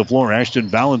ball up the floor. Ashton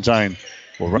Valentine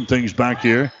will run things back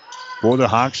here for the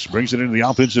Hawks. Brings it into the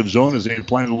offensive zone as they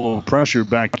apply a little pressure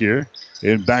back here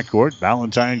in backcourt.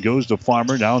 Valentine goes to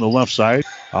Farmer now on the left side.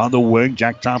 On the wing,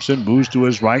 Jack Thompson moves to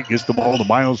his right. Gets the ball to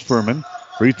Miles Furman.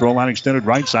 Free throw line extended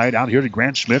right side. Out here to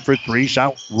Grant Schmidt for 3.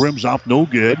 Shot rims off, no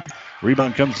good.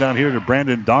 Rebound comes down here to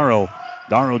Brandon Darrow.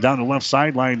 Darrow down the left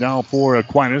sideline now for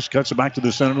Aquinas. Cuts it back to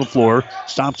the center of the floor.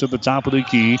 Stops at the top of the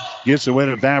key. Gets away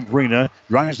to Vavrina.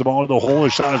 Drives the ball to the hole.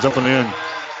 His shot is up and in.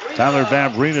 Tyler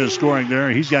Vavrina is scoring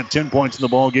there. He's got 10 points in the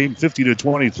ball game.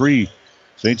 50-23.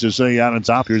 St. Cecilia out on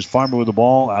top. Here's Farmer with the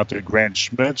ball. Out to Grant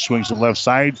Schmidt. Swings to the left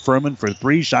side. Furman for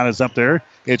 3. Shot is up there.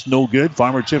 It's no good.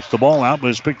 Farmer tips the ball out, but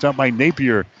it's picked up by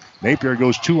Napier. Napier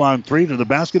goes 2-on-3 to the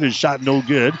basket. His shot no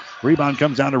good. Rebound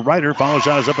comes down to Ryder. Follow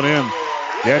shot is up and in.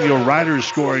 Daniel Ryder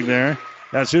scoring there.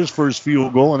 That's his first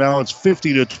field goal, and now it's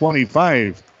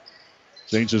 50-25.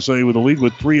 St. Cecilia with the lead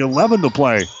with 3:11 to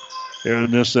play here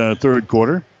in this third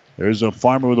quarter. There's a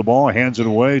Farmer with the ball. Hands it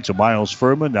away to Miles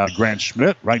Furman. Now Grant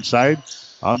Schmidt, right side.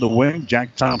 On the wing,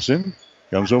 Jack Thompson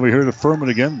comes over here to Furman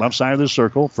again, left side of the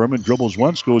circle. Furman dribbles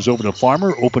once, goes over to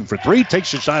Farmer, open for 3,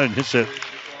 takes a shot and hits it.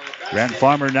 Grant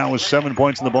Farmer now with 7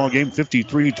 points in the ball game,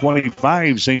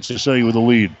 53-25. St. Cecilia with the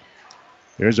lead.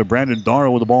 There's a Brandon Darrow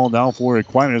with the ball now for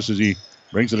Aquinas as he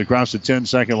brings it across the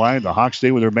 10-second line. The Hawks stay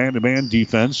with their man-to-man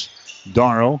defense.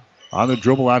 Darrow on the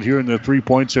dribble out here in the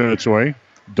three-point territory.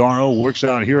 Darrow works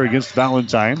out here against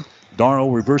Valentine. Darrow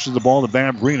reverses the ball to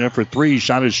Vavrina for 3.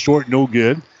 Shot is short, no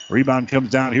good. Rebound comes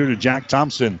down here to Jack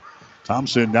Thompson.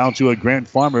 Thompson down to a Grant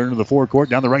Farmer into the forecourt.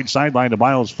 Down the right sideline to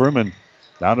Miles Furman.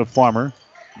 Down to Farmer.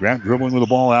 Grant dribbling with the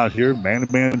ball out here.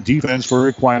 Man-to-man defense for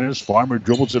Aquinas. Farmer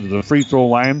dribbles it to the free throw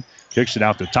line. Kicks it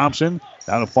out to Thompson.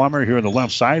 Down to Farmer here on the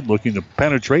left side. Looking to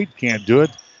penetrate. Can't do it.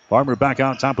 Farmer back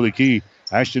out top of the key.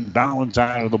 Ashton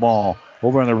Ballantyne with the ball.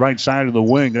 Over on the right side of the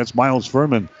wing. That's Miles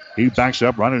Furman. He backs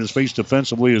up. Running his face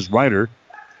defensively is Ryder.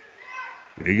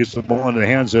 He gets the ball into the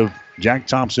hands of Jack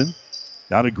Thompson.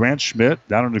 Down to Grant Schmidt.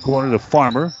 Down in the corner to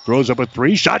Farmer. Throws up a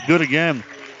three. Shot good again.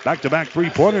 Back-to-back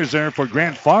three-pointers there for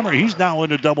Grant Farmer. He's now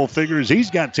into double figures. He's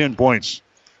got 10 points.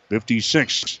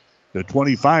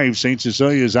 56-25. St.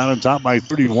 Cecilia is out on top by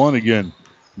 31 again.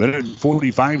 Minute and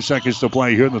 45 seconds to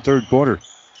play here in the third quarter.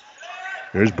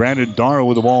 There's Brandon Darrow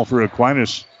with the ball for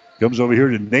Aquinas. Comes over here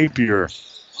to Napier.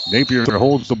 Napier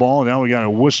holds the ball. Now we got a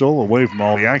whistle away from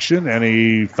all the action, and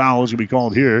a foul is going to be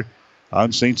called here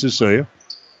on St. Cecilia.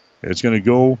 It's going to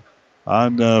go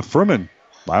on Furman.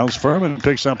 Miles Furman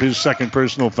picks up his second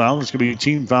personal foul. It's going to be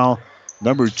team foul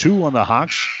number 2 on the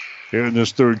Hawks here in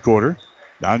this third quarter.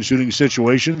 Non-shooting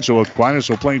situation, so Aquinas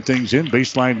will play things in.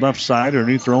 Baseline left side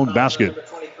underneath their own basket.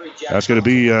 That's going to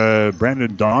be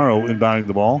Brandon Darrow inbounding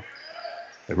the ball.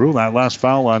 They ruled that last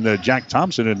foul on Jack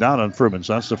Thompson and not on Furman.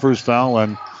 So that's the first foul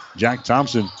on Jack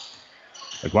Thompson.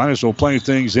 Aquinas will play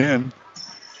things in.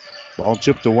 Ball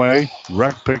chipped away.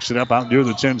 Reck picks it up out near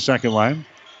the 10-second line.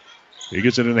 He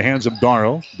gets it in the hands of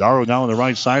Darrow. Darrow now on the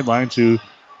right sideline to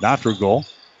Natragol.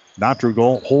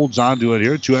 Natragol holds on to it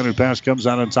here. 200 pass comes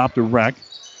out on top to Reck.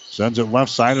 Sends it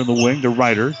left side on the wing to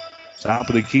Ryder. Top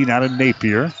of the key now to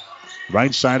Napier.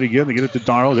 Right side again. They get it to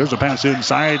Darrow. There's a pass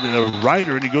inside to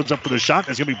Ryder, and he goes up for the shot.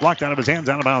 That's going to be blocked out of his hands,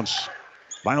 out of bounds.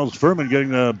 Miles Furman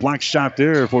getting the block shot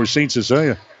there for St.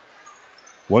 Cecilia.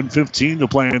 1:15 to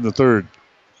play in the third.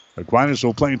 Aquinas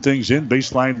will play things in.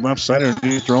 Baseline left side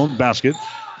underneath their own basket.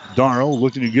 Darrow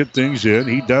looking to get things in.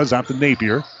 He does out to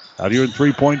Napier. Out here in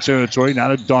three-point territory. Now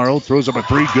to Darrow. Throws up a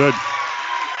three. Good.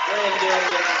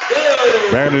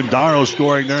 Brandon Darrow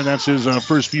scoring there. And that's his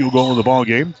first field goal of the ball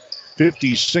game.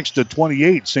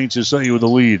 56-28. St. Cecilia with the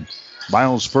lead.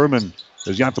 Miles Furman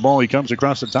has got the ball. He comes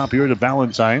across the top here to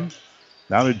Ballantyne.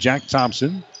 Now to Jack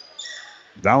Thompson.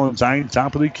 Ballantyne,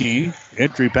 top of the key.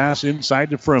 Entry pass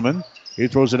inside to Furman. He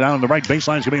throws it down on the right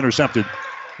baseline. It's going to be intercepted.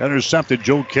 Intercepted.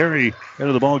 Joe Carey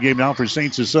into the ball game now for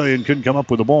St. Cecilia and couldn't come up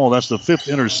with the ball. That's the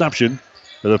 5th interception,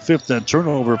 the 5th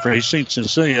turnover for St.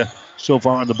 Cecilia so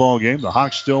far in the ball game. The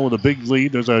Hawks still with a big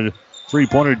lead. There's a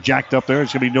three-pointer jacked up there.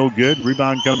 It's going to be no good.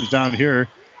 Rebound comes down here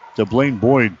to Blaine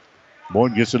Boyd.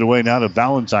 Boyd gets it away now to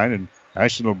Ballantyne, and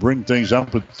Ashton will bring things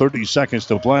up with 30 seconds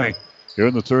to play here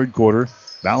in the third quarter.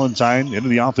 Ballantyne into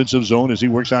the offensive zone as he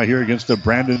works out here against the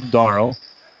Brandon Darrow.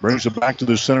 Brings it back to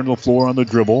the center of the floor on the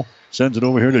dribble. Sends it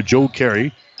over here to Joe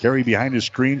Carey. Carey behind his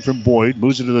screen from Boyd.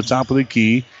 Moves it to the top of the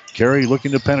key. Carey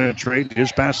looking to penetrate.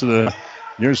 His pass to the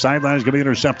near sideline is going to be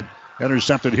intercepted.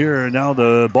 Intercepted here. And now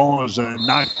the ball is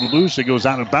knocked loose. It goes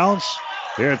out of bounds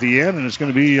there at the end. And it's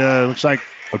going to be, looks like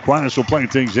Aquinas will play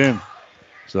things in.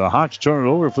 So the Hawks turn it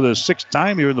over for the 6th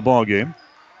time here in the ball game.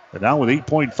 And now with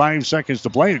 8.5 seconds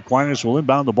to play, Aquinas will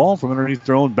inbound the ball from underneath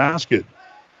their own basket.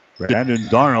 Brandon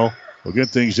Darrow will get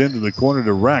things into the corner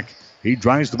to Reck. He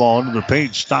drives the ball into the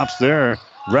paint, stops there.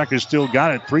 Reck has still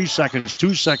got it. 3 seconds,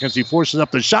 2 seconds. He forces up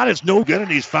the shot. It's no good,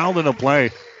 and he's fouled in the play.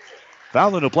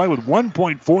 Fouled in the play with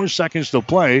 1.4 seconds to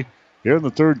play here in the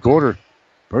third quarter.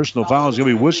 Personal foul is going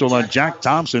to be whistled on Jack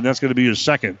Thompson. That's going to be his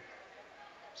second.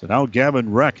 So now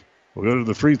Gavin Reck will go to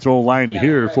the free throw line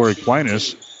here for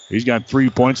Aquinas. He's got 3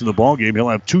 points in the ball game. He'll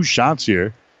have 2 shots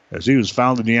here as he was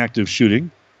fouled in the act of shooting.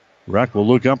 Reck will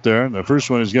look up there, and the first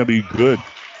one is going to be good.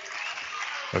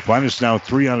 Aquinas now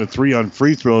 3 out of 3 on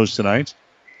free throws tonight.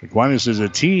 Aquinas is a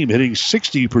team hitting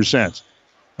 60%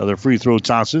 of their free throw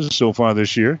tosses so far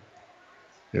this year.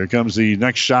 Here comes the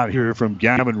next shot here from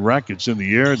Gavin Reck. It's in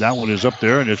the air. That one is up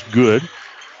there, and it's good.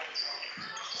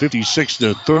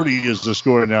 56-30 is the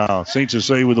score now. St.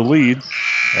 Cecilia with the lead,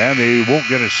 and they won't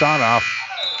get a shot off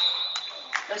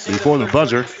before the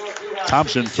buzzer.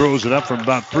 Thompson throws it up from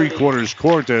about three-quarters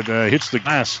court and hits the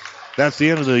glass. That's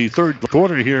the end of the third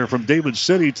quarter here from David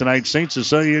City tonight. St.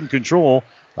 Cecilia in control.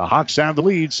 The Hawks have the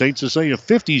lead. St. Cecilia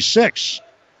 56.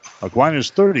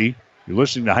 Aquinas 30. You're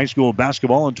listening to high school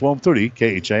basketball on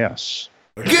 1230 KHAS.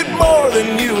 Get more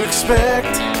than you expect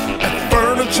at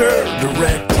Furniture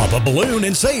Direct. Pop a balloon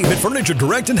and save at Furniture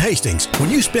Direct in Hastings. When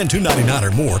you spend $299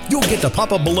 or more, you'll get to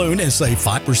pop a balloon and save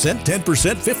 5%, 10%,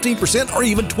 15%, or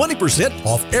even 20%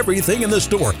 off everything in the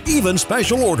store, even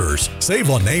special orders. Save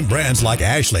on name brands like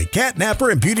Ashley, Catnapper,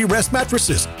 and Beauty Rest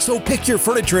mattresses. So pick your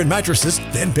furniture and mattresses,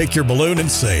 then pick your balloon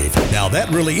and save. Now that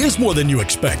really is more than you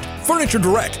expect. Furniture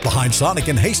Direct behind Sonic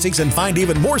and Hastings, and find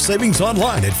even more savings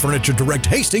online at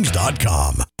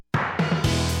FurnitureDirectHastings.com.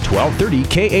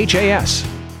 1230 KHAS.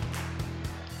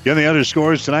 Again, the other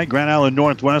scores tonight, Grand Island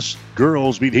Northwest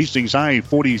girls beat Hastings High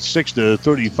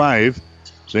 46-35.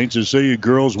 St. Cecilia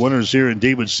girls winners here in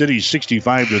David City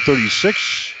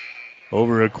 65-36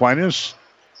 over Aquinas.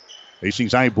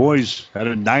 Hastings High boys had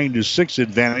a 9-6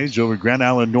 advantage over Grand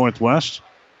Island Northwest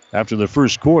after the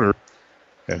first quarter.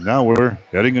 And now we're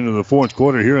heading into the fourth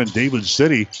quarter here in David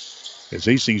City. It's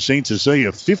Hastings St.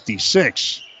 Cecilia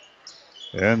 56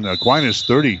 and Aquinas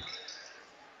 30.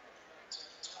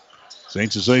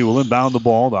 St. Cecilia will inbound the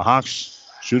ball. The Hawks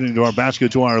shooting to our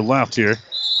basket to our left here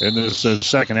in this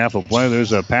second half of play.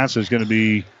 There's a pass that's going to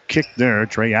be kicked there.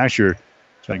 Trey Asher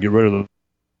trying to get rid of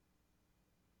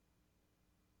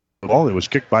the ball. It was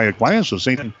kicked by Aquinas, so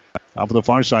St. off of the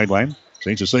far sideline.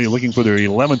 St. Cecilia looking for their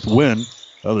 11th win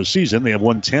of the season. They have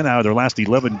won 10 out of their last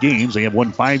 11 games. They have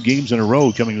won 5 games in a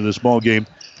row coming to this ball game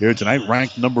here tonight.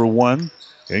 Ranked number 1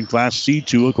 in Class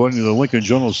C2 according to the Lincoln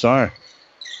Journal-Star.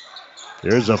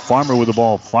 There's a Farmer with the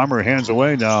ball. Farmer hands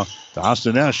away now to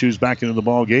Austin Esch, who's back into the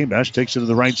ball game. Esch takes it to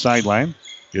the right sideline.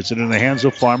 Gets it in the hands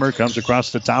of Farmer. Comes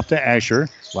across the top to Asher.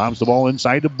 Lobs the ball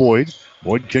inside to Boyd.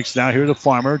 Boyd kicks down here to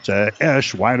Farmer, to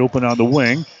Esch, wide open on the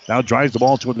wing. Now drives the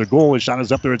ball toward the goal. His shot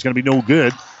is up there. It's going to be no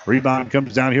good. Rebound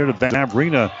comes down here to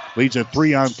Vavrina. Leads a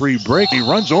 3-on-3 break. He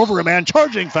runs over a man.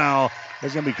 Charging foul.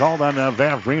 It's going to be called on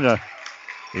Vavrina.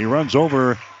 He runs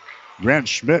over Grant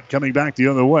Schmidt coming back the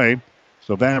other way.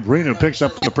 So Vavrina picks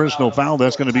up the personal foul.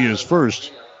 That's going to be his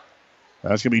first.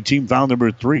 That's going to be team foul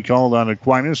number 3 called on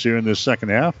Aquinas here in this second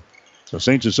half. So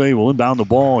St. Cecilia will inbound the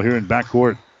ball here in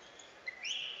backcourt.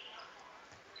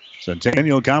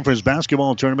 Centennial Conference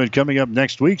basketball tournament coming up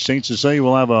next week. St. Cecilia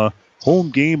will have a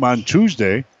home game on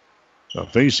Tuesday. They'll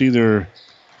face either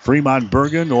Fremont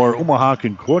Bergen or Omaha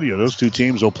Concordia. Those two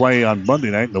teams will play on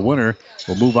Monday night. And the winner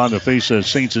will move on to face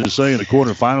St. Cecilia in the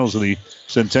quarterfinals of the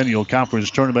Centennial Conference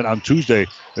tournament on Tuesday.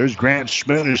 There's Grant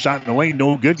Schmidt, who's shot in the lane.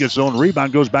 No good. Gets his own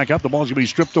rebound. Goes back up. The ball's going to be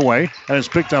stripped away. And it's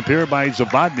picked up here by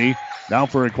Zavodny. Now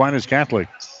for Aquinas Catholic.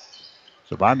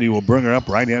 Zavodny will bring her up.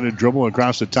 Right-handed dribble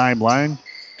across the timeline.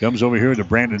 Comes over here to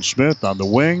Brandon Smith on the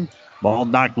wing. Ball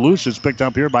knocked loose. It's picked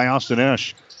up here by Austin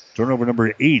Esch. Turnover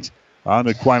number 8 on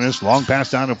Aquinas. Long pass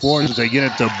down the floor as they get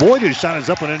it to Boyd. His shot is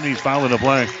up and in. He's fouling the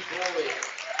play.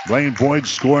 Blaine Boyd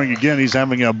scoring again. He's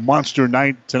having a monster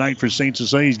night tonight for St.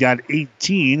 Cecilia. He's got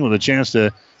 18 with a chance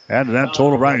to add to that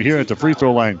total right here at the free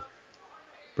throw line.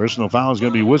 Personal foul is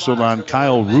going to be whistled on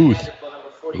Kyle Ruth.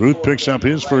 Ruth picks up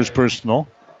his first personal.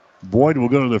 Boyd will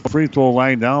go to the free throw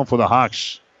line now for the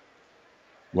Hawks.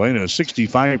 Blaine, a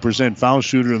 65% foul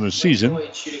shooter in the season.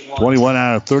 21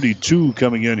 out of 32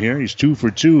 coming in here. He's 2 for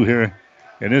 2 here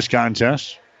in this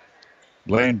contest.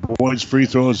 Blaine Boyd's free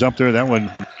throw is up there. That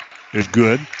one is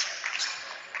good.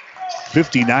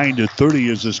 59-30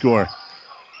 is the score.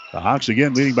 The Hawks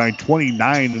again leading by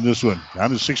 29 in this one. Down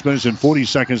to 6 minutes and 40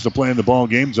 seconds to play in the ball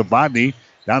game. Zavodny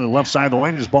down to the left side of the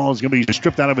lane. His ball is going to be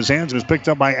stripped out of his hands and is picked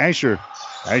up by Asher.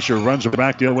 Asher runs it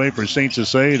back the other way for St.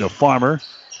 Cecilia to Farmer.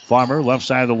 Farmer, left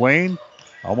side of the lane,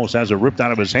 almost has it ripped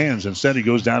out of his hands. Instead, he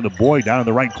goes down to Boyd, down in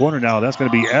the right corner now. That's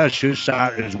going to be Esch. His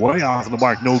shot is way off the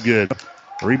mark, no good.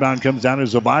 The rebound comes down to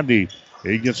Zavodny.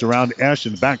 He gets around Esch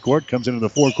in the backcourt, comes into the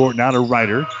forecourt now to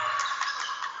Ryder.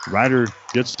 Ryder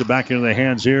gets it back into the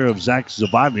hands here of Zach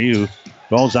Zavodny, who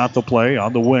falls out the play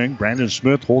on the wing. Brandon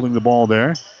Smith holding the ball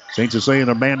there. St. Cecilia in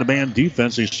a man-to-man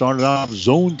defense. They started off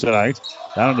zone tonight.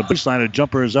 Down on the baseline, a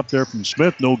jumper is up there from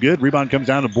Smith, no good. Rebound comes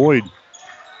down to Boyd.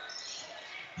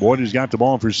 Boyd has got the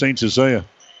ball for St. Cecilia.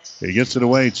 He gets it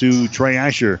away to Trey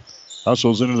Asher.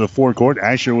 Hustles into the forecourt.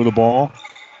 Asher with the ball.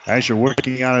 Asher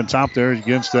working out on top there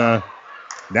against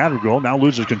Nattergirl. Now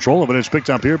loses control of it. It's picked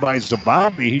up here by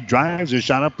Zavodny. He drives his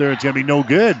shot up there. It's going to be no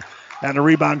good. And the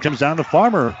rebound comes down to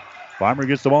Farmer. Farmer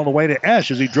gets the ball away to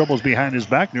Esch as he dribbles behind his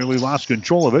back. Nearly lost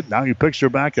control of it. Now he picks her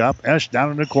back up. Esch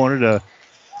down in the corner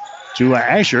to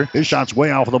Asher. His shot's way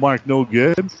off of the mark. No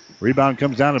good. Rebound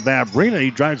comes down to Vavrina.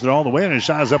 He drives it all the way, and his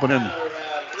shot is up and in.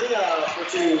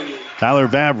 Tyler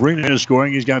Vavrina is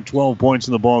scoring. He's got 12 points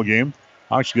in the ball game.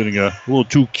 Hawks getting a little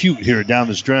too cute here down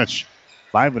the stretch.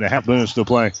 5.5 minutes to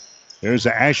play. There's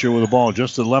Asher with the ball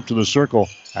just to the left of the circle.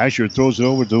 Asher throws it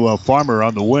over to Farmer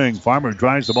on the wing. Farmer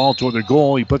drives the ball toward the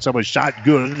goal. He puts up a shot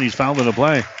good, and he's fouled in the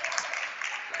play.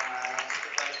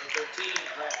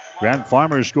 Grant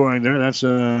Farmer scoring there. That's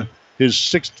his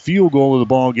 6th field goal of the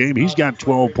ball game. He's got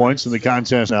 12 points in the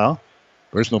contest now.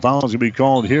 Personal foul is going to be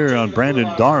called here on Brandon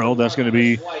Darrow. That's going to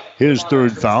be his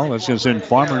 3rd foul. That's going to send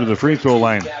Farmer to the free throw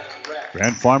line.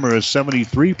 Grant Farmer is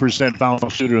 73% foul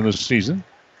shooter in the season.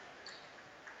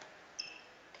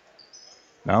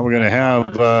 Now we're going to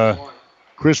have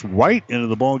Chris White into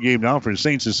the ball game now for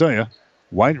St. Cecilia.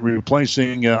 White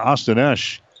replacing Austin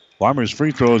Esch. Farmer's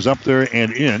free throw is up there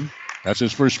and in. That's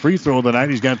his first free throw of the night.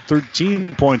 He's got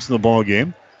 13 points in the ball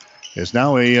game. It's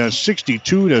now a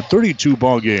 62-32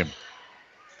 ball game.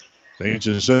 St.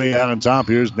 Cecilia out on top.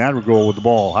 Here's Madrigal with the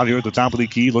ball. Out here at the top of the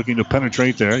key, looking to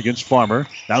penetrate there against Farmer.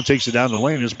 Now takes it down the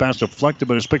lane. His pass deflected,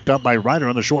 but it's picked up by Ryder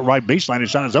on the short right baseline. His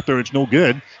shot is up there. It's no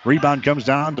good. Rebound comes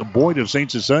down to Boyd of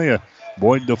St. Cecilia.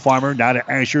 Boyd to Farmer. Now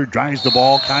to Asher. Drives the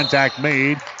ball. Contact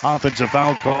made. Offensive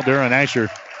foul called there on Asher.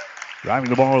 Driving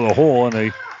the ball to the hole, and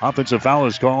the offensive foul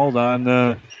is called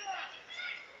on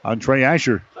Trey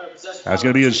Asher. That's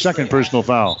going to be his second personal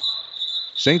foul.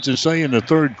 St. Cecilia in the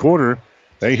third quarter,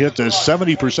 they hit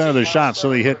 70% of the shots,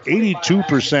 so they hit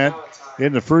 82%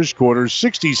 in the first quarter,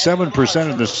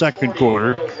 67% in the second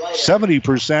quarter,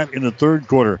 70% in the third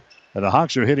quarter. And the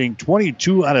Hawks are hitting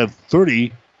 22 out of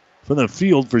 30 from the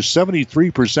field for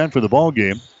 73% for the ball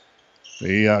game.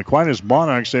 The Aquinas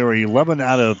Monarchs, they were 11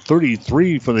 out of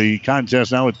 33 for the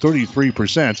contest, now at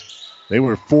 33%. They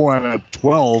were 4 out of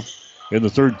 12 in the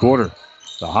third quarter.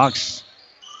 The Hawks,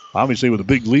 obviously with a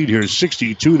big lead here,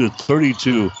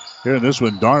 62-32. Here in this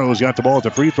one, Darno's got the ball at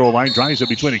the free throw line, drives it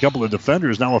between a couple of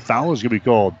defenders. Now a foul is going to be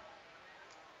called.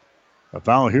 A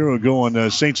foul here will go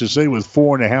on St. Cecilia with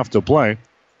 4.5 to play.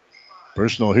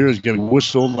 Personal here is getting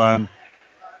whistled on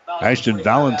Ashton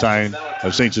Valentine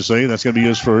of St. Cecilia. That's going to be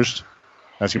his first.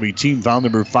 That's going to be team foul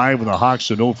number 5 with the Hawks,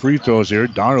 so no free throws here.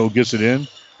 Darno gets it in.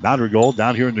 Madrigal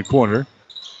down here in the corner.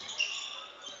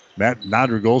 Matt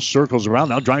Madrigal circles around,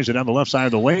 now drives it down the left side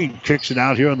of the lane, kicks it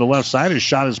out here on the left side. His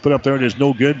shot is put up there. It is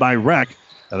no good by Reck.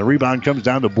 And the rebound comes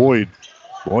down to Boyd.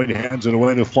 Boyd hands it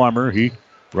away to Farmer. He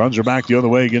runs her back the other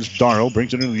way against Darno,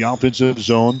 brings it into the offensive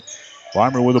zone.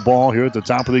 Farmer with the ball here at the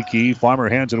top of the key. Farmer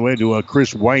hands it away to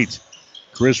Chris White.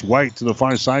 Chris White to the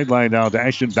far sideline now to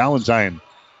Ashton Valentine.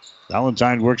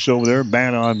 Valentine works over there,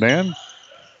 man on man.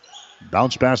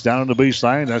 Bounce pass down on the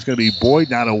baseline. That's going to be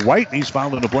Boyd now to White, and he's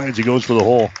fouled in the play as he goes for the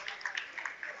hole.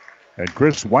 And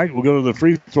Chris White will go to the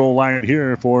free throw line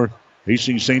here for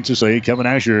Hastings St. Cecilia. Kevin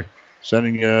Asher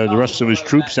sending the rest of his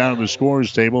troops down to the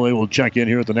scorers table. They will check in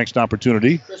here at the next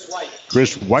opportunity.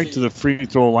 Chris White to the free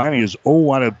throw line. He is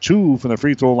 0 out of 2 from the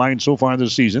free throw line so far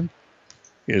this season.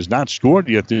 He has not scored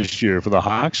yet this year for the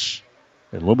Hawks.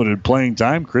 In limited playing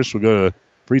time, Chris will go to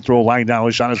free throw line now.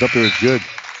 His shot is up there. It's good.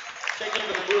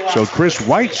 So Chris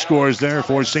White scores there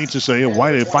for St. Cecilia.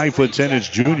 White at 5'10" is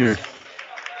junior.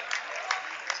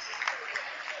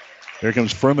 Here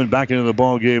comes Furman back into the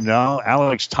ball game now.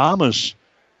 Alex Thomas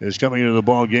is coming into the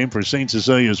ball game for St.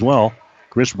 Cecilia as well.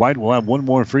 Chris White will have one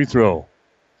more free throw.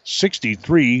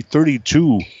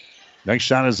 63-32. Next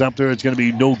shot is up there. It's going to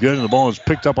be no good, and the ball is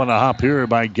picked up on a hop here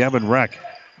by Gavin Reck.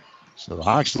 So the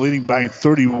Hawks leading by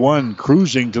 31,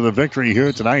 cruising to the victory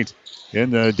here tonight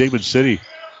in David City.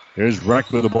 Here's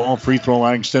Reck with the ball. Free throw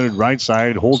line extended right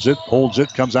side. Holds it,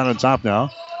 comes out on top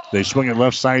now. They swing it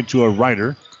left side to a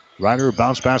Ryder. Ryder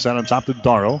bounce pass out on top to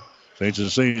Darrow. St.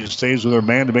 Cecilia stays with their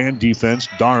man-to-man defense.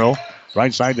 Darrow,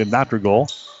 right side to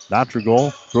Natragol.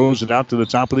 Natragol throws it out to the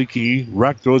top of the key.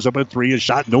 Reck throws up a three. A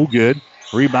shot no good.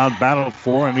 Rebound battle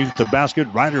for underneath the basket.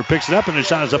 Ryder picks it up, and the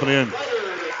shot is up and in.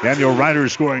 Daniel Ryder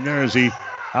scoring there as he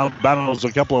out battles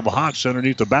a couple of Hawks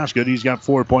underneath the basket. He's got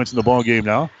 4 points in the ball game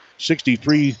now.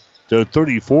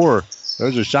 63-34.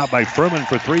 There's a shot by Furman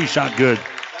for three. Shot good.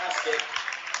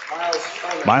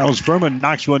 Miles Furman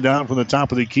knocks one down from the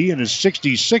top of the key, and it's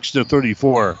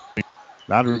 66-34.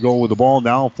 Madrigal with the ball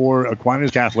now for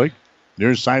Aquinas Catholic.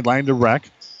 Near sideline to Reck.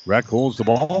 Reck holds the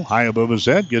ball high above his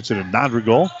head. Gets it to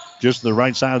Madrigal just to the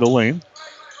right side of the lane.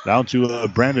 Down to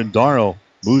Brandon Darrow.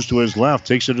 Moves to his left.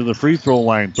 Takes it to the free throw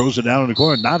line. Throws it down in the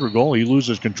corner. Madrigal. He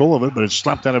loses control of it, but it's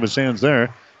slapped out of his hands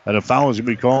there. And a foul is going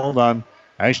to be called on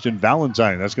Ashton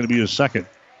Valentine. That's going to be his second.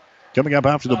 Coming up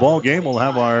after the ball game, we'll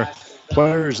have our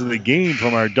players of the game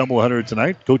from our doubleheader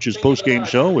tonight. Coach's post-game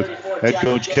show with head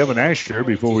coach Kevin Asher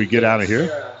before we get out of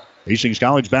here. Hastings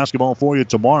College basketball for you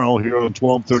tomorrow here on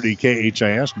 1230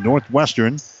 KHIS.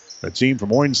 Northwestern, a team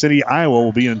from Orange City, Iowa,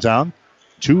 will be in town.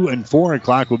 2 and 4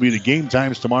 o'clock will be the game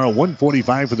times tomorrow.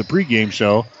 1:45 for the pregame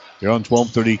show here on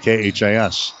 1230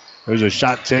 KHIS. There's a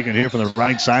shot taken here from the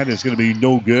right side. It's going to be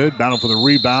no good. Battle for the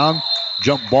rebound.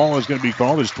 Jump ball is going to be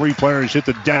called as three players hit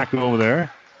the deck over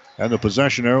there. And the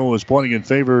possession arrow is pointing in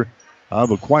favor of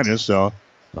Aquinas. So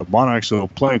the Monarchs will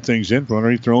play things in from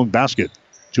underneath their own basket.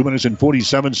 2 minutes and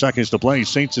 47 seconds to play.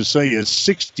 St. Cecilia is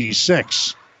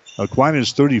 66.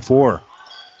 Aquinas 34.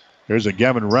 There's a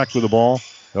Gavin Reck with the ball.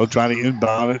 They'll try to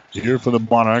inbound it here for the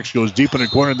Monarchs. Goes deep in the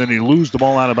corner, and then he loses the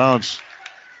ball out of bounds.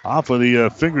 Off of the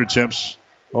fingertips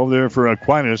over there for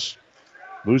Aquinas.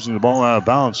 Losing the ball out of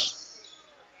bounds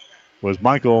was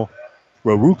Michael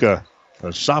Raruka,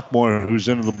 a sophomore who's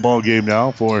into the ball game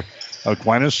now for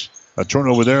Aquinas. A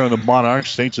turnover there on the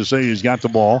Monarchs. St. Cecilia's got the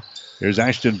ball. Here's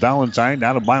Ashton Valentine,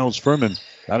 now to Miles Furman.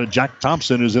 Now to Jack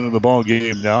Thompson, who's into the ball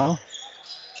game now.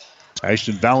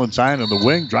 Ashton Valentine on the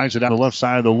wing, drives it down the left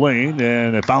side of the lane,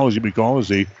 and a foul is going to be called as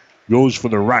he goes for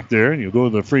the rack there, and he'll go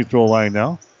to the free throw line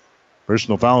now.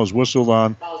 Personal foul is whistled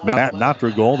on Matt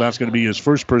Notragol. That's going to be his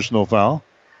first personal foul.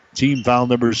 Team foul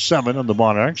number 7 on the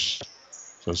Monarchs.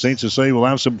 So St. Cecilia will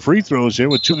have some free throws here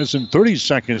with 2 minutes and 30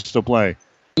 seconds to play.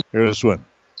 Here's this one.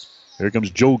 Here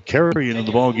comes Joe Carey into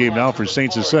the ball game now for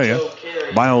St. Cecilia.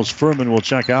 Miles Furman will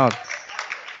check out.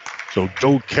 So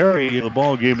Joe Carey in the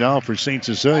ball game now for St.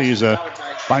 Cecilia. He's a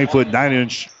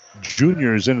 5'9"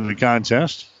 junior is into the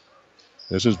contest.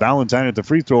 This is Valentine at the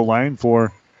free throw line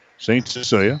for St.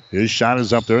 Cecilia. His shot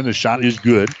is up there, and the shot is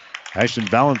good. Ashton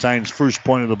Valentine's first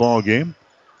point of the ball game.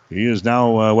 He is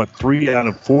now, 3 out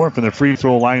of 4 from the free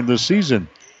throw line this season.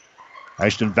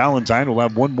 Ashton Valentine will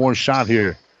have one more shot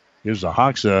here. Gives the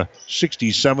Hawks a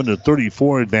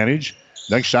 67-34 advantage.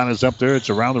 Next shot is up there. It's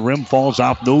around the rim, falls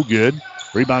off, no good.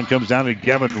 Rebound comes down to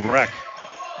Gavin Reck.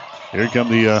 Here come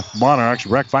the Monarchs.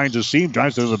 Reck finds a seam,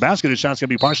 drives to the basket. His shot's going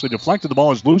to be partially deflected. The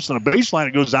ball is loose on the baseline.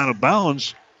 It goes out of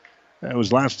bounds. That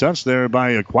was last touch there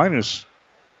by Aquinas.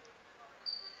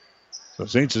 So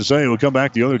St. Cecilia will come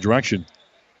back the other direction.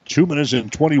 2 minutes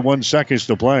and 21 seconds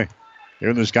to play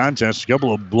here in this contest. A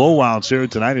couple of blowouts here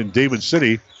tonight in David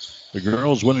City. The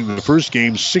girls winning the first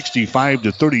game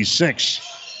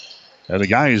 65-36. And the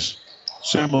guys,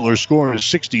 similar score is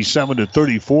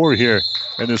 67-34 here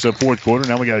in this fourth quarter.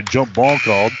 Now we got a jump ball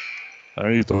called.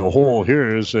 Underneath the hole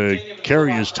here is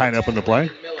Carey is tied up in the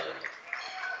play.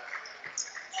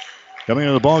 Coming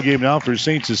into the ball game now for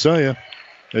St. Cecilia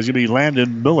is going to be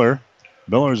Landon Miller.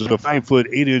 Miller is a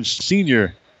 5'8"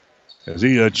 senior as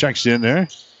he checks in there.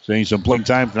 Seeing some playing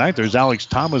time tonight. There's Alex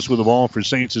Thomas with the ball for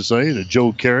St. Cecilia to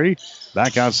Joe Carey.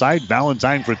 Back outside.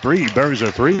 Valentine for 3. He buries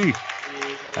a 3.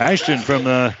 Ashton from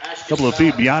a couple of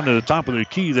feet beyond the top of the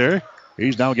key there.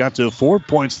 He's now got to 4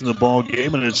 points in the ball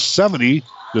game, and it's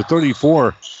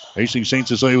 70-34. Hastings St.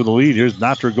 Cecilia with the lead. Here's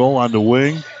Notragol on the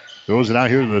wing. Throws it out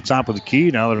here to the top of the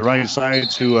key. Now to the right side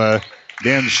to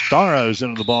Dan Stara is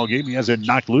into the ball game. He has it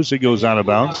knocked loose. It goes out of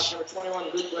bounds.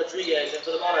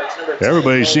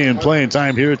 Everybody's seeing playing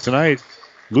time here tonight.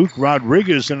 Luke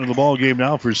Rodriguez into the ball game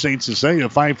now for St. Cecilia,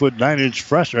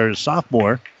 5'9"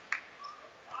 sophomore.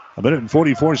 A minute and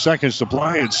 44 seconds to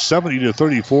play. It's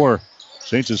 70-34.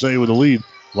 St. Cecilia with the lead.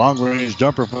 Long range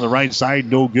jumper from the right side,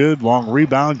 no good. Long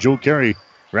rebound. Joe Carey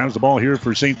grabs the ball here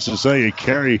for St. Cecilia.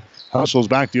 Carey hustles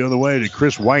back the other way to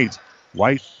Chris White.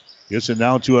 White gets it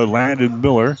now to Landon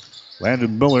Miller.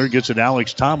 Landon Miller gets it to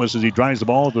Alex Thomas as he drives the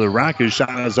ball to the rack. His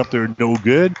shot is up there, no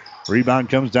good. Rebound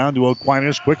comes down to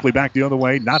Aquinas. Quickly back the other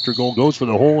way. Notragol goes for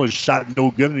the hole. His shot no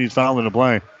good, and he's fouled in the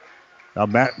play. Now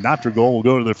Matt Notragol will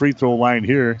go to the free throw line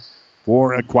here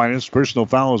for Aquinas. Personal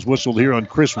foul is whistled here on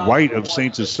Chris White of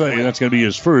St. Cecilia. That's going to be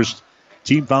his first.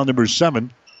 Team foul number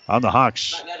 7 on the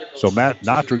Hawks. So Matt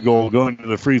Notragol going to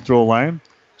the free throw line.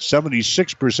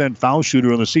 76% foul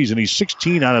shooter on the season. He's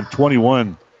 16 out of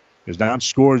 21. Has not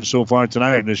scored so far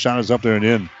tonight, and his shot is up there and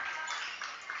in.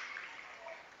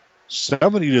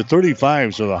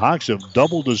 70-35, so the Hawks have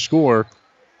doubled the score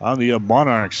on the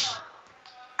Monarchs.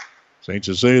 St.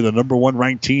 Cecilia, the number 1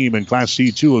 ranked team in Class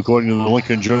C2, according to the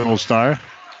Lincoln Journal-Star.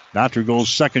 Notragol's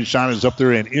second shot is up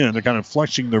there and in. They're kind of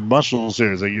flexing their muscles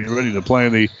here as they get ready to play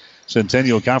in the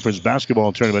Centennial Conference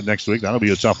basketball tournament next week. That'll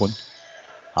be a tough one.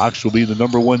 Hawks will be the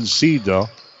number 1 seed, though.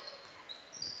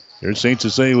 Here's St.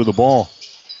 Cecilia with the ball.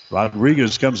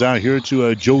 Rodriguez comes out here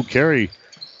to Joe Carey.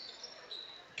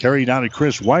 Carey down to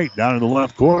Chris White down in the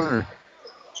left corner.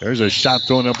 There's a shot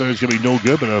thrown up there. It's going to be no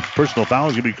good, but a personal foul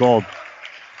is going to be called.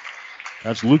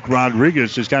 That's Luke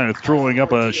Rodriguez just kind of throwing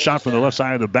up a shot from the left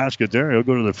side of the basket there. He'll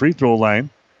go to the free throw line.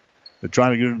 They're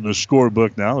trying to get in the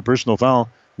scorebook now. The personal foul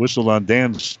whistled on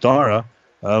Dan Stara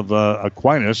of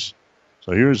Aquinas.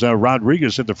 So here's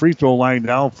Rodriguez at the free throw line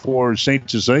now for St.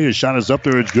 Cecilia. His shot is up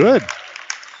there. It's good.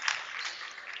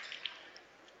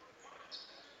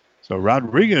 So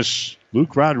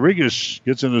Luke Rodriguez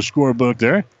gets in the scorebook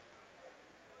there.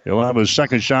 He'll have his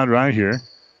second shot right here.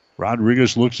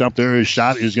 Rodriguez looks up there. His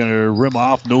shot is going to rim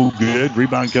off. No good.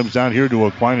 Rebound comes down here to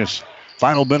Aquinas.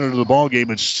 Final minute of the ball game.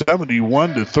 It's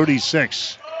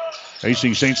 71-36.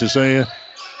 Hastings St. Cecilia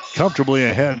comfortably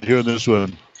ahead here in this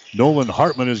one. Nolan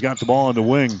Hartman has got the ball on the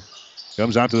wing.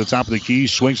 Comes out to the top of the key.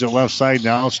 Swings it left side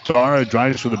now. Stara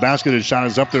drives for the basket. His shot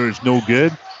is up there. It's no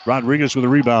good. Rodriguez with a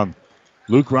rebound.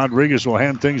 Luke Rodriguez will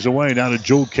hand things away now to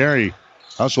Joe Carey.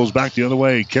 Hustles back the other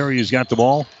way. Carey has got the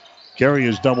ball. Carey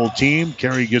is double teamed.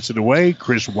 Carey gets it away.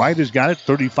 Chris White has got it.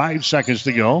 35 seconds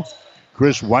to go.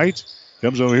 Chris White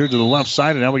comes over here to the left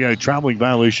side, and now we got a traveling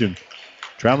violation.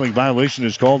 Traveling violation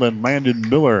is called on Landon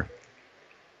Miller.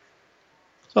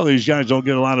 So these guys don't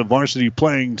get a lot of varsity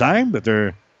playing time, but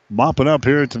they're mopping up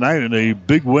here tonight, and a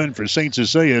big win for St.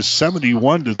 Cecilia.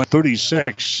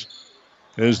 71-36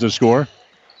 is the score.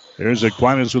 There's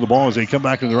Aquinas with the ball as they come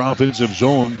back in their offensive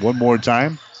zone one more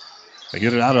time. They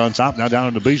get it out on top, now down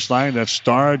on the baseline. That's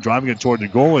Starr driving it toward the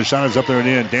goal. His shot is up there and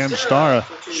in. Dan Starr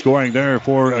scoring there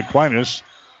for Aquinas.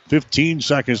 15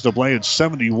 seconds to play. It's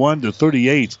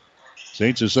 71-38.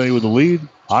 St. Cecilia with the lead.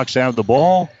 Hawks have the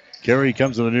ball. Carey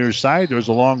comes to the near side. There's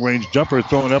a long-range jumper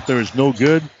thrown up there. It's no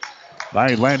good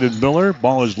by Landon Miller.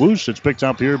 Ball is loose. It's picked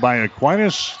up here by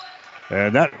Aquinas.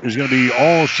 And that is going to be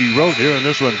all she wrote here in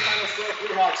this one.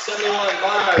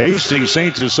 Hastings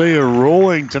St. Cecilia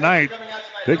rolling tonight,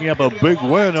 picking up a big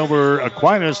win over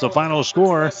Aquinas. The final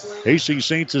score, Hastings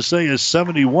St. Cecilia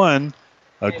 71,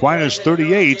 Aquinas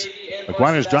 38.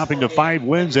 Aquinas dropping to 5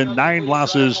 wins and 9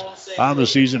 losses on the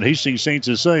season. Hastings St.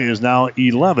 Cecilia is now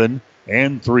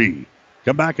 11-3.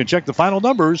 Come back and check the final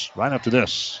numbers right after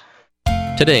this.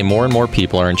 Today, more and more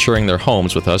people are insuring their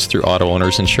homes with us through Auto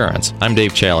Owners Insurance. I'm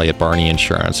Dave Challey at Barney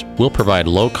Insurance. We'll provide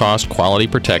low-cost, quality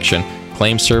protection,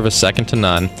 claim service second to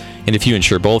none, and if you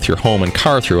insure both your home and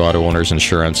car through Auto Owners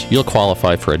Insurance, you'll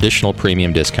qualify for additional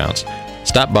premium discounts.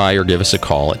 Stop by or give us a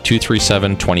call at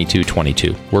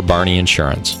 237-2222. We're Barney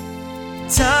Insurance.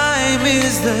 Time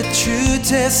is the true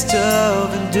test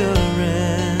of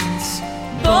endurance.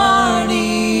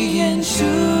 Barney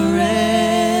Insurance.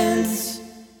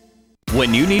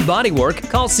 When you need body work,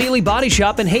 call Sealy Body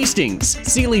Shop in Hastings.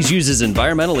 Sealy's uses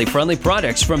environmentally friendly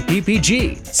products from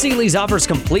PPG. Sealy's offers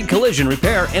complete collision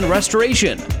repair and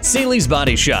restoration. Sealy's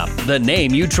Body Shop, the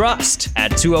name you trust,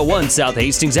 at 201 South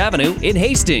Hastings Avenue in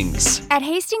Hastings. At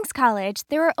Hastings College,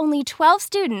 there are only 12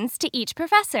 students to each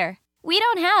professor. We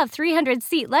don't have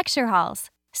 300-seat lecture halls,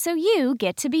 so you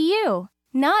get to be you,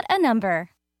 not a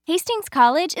number. Hastings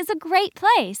College is a great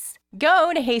place.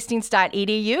 Go to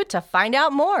hastings.edu to find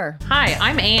out more. Hi,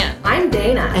 I'm Ann. I'm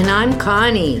Dana. And I'm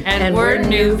Connie. And we're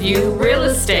New View Real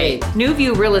Estate. New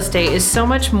View Real Estate is so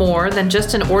much more than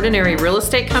just an ordinary real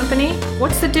estate company.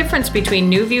 What's the difference between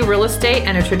New View Real Estate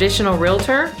and a traditional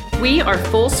realtor? We are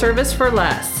full service for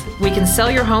less. We can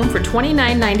sell your home for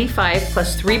 $29.95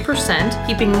 plus 3%,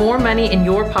 keeping more money in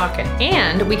your pocket.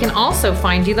 And we can also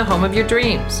find you the home of your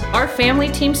dreams. Our family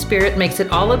team spirit makes it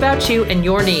all about you and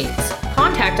your needs.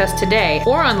 Contact us today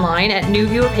or online at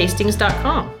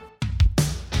newviewofhastings.com.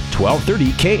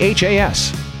 1230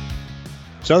 KHAS.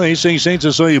 Southern Hastings St.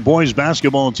 Cecilia boys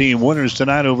basketball team winners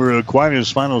tonight over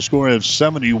Aquinas. Final score of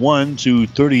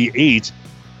 71-38.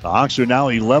 The Hawks are now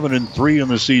 11-3 in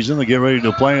the season. They get ready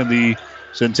to play in the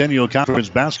Centennial Conference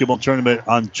basketball tournament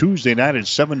on Tuesday night at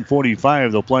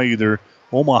 7:45. They'll play either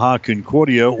Omaha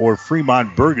Concordia or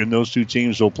Fremont Bergen. Those two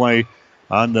teams will play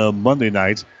on Monday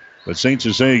night. But St.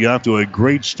 Cecilia got off to a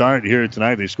great start here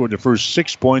tonight. They scored the first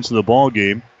 6 points of the ball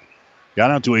game.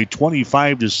 Got out to a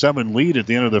 25-7 lead at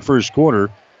the end of the first quarter.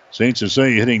 St.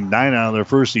 Cecilia hitting 9 out of their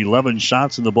first 11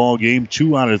 shots in the ball game.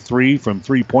 2 out of 3 from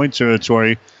 3-point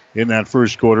territory in that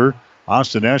first quarter.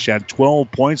 Austin Esch had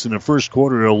 12 points in the first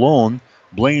quarter alone.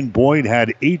 Blaine Boyd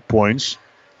had 8 points.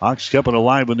 Hawks kept it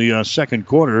alive in the second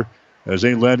quarter as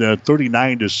they led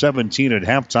 39-17 at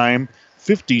halftime,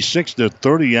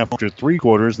 56-30 after 3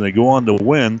 quarters, and they go on to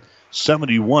win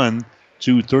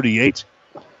 71-38.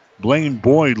 Blaine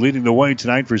Boyd leading the way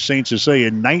tonight for St. Cecilia,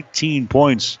 19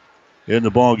 points in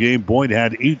the ball game. Boyd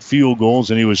had 8 field goals,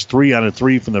 and he was 3 out of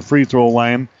 3 from the free throw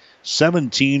line.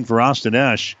 17 for Austin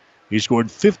Esch. He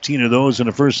scored 15 of those in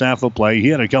the first half of play. He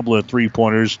had a couple of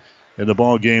 3-pointers in the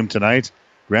ball game tonight.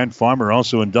 Grant Farmer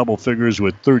also in double figures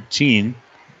with 13.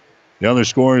 The other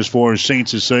scorers for St.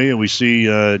 Cecilia, we see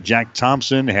Jack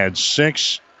Thompson had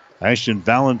 6. Ashton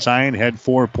Valentine had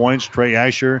 4 points. Trey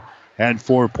Asher had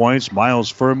 4 points. Miles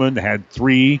Furman had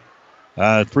 3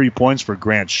 points for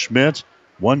Grant Schmidt.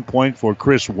 1 point for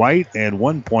Chris White and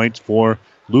 1 point for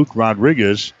Luke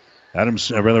Rodriguez.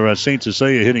 St.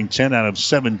 Cecilia hitting 10 out of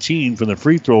 17 from the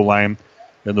free throw line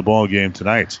in the ball game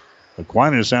tonight.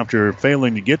 Aquinas, after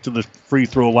failing to get to the free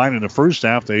throw line in the first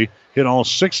half, they hit all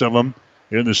 6 of them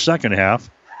in the second half.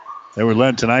 They were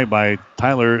led tonight by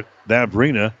Tyler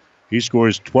Davrina. He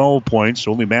scores 12 points,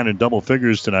 only man in double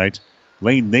figures tonight.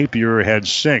 Lane Napier had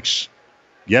 6.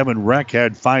 Gavin Reck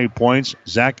had 5 points.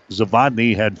 Zach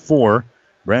Zavodny had 4.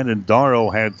 Brandon Darrow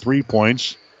had 3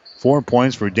 points. 4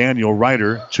 points for Daniel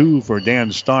Ryder, 2 for Dan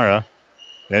Stara,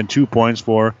 and 2 points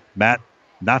for Matt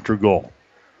Natragol.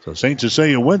 So St.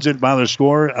 Cecilia wins it by the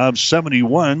score of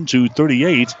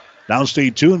 71-38. Now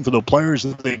stay tuned for the players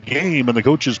of the game and the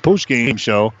coaches' post-game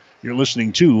show. You're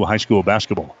listening to high school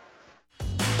basketball.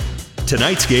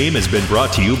 Tonight's game has been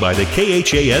brought to you by the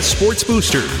KHAS Sports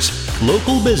Boosters,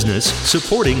 local business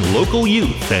supporting local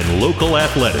youth and local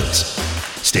athletics.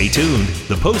 Stay tuned.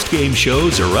 The post-game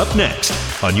shows are up next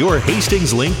on your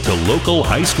Hastings link to local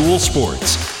high school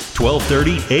sports.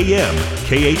 1230 a.m.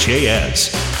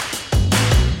 KHAS.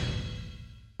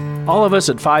 All of us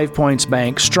at 5 Points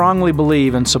Bank strongly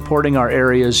believe in supporting our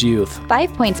area's youth.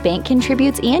 5 Points Bank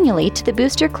contributes annually to the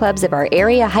booster clubs of our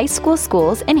area high school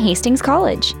schools and Hastings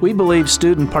College. We believe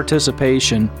student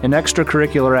participation in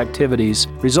extracurricular activities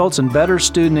results in better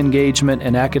student engagement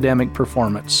and academic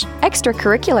performance.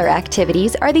 Extracurricular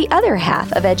activities are the other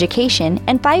half of education,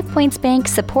 and 5 Points Bank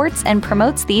supports and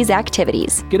promotes these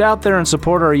activities. Get out there and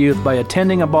support our youth by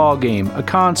attending a ball game, a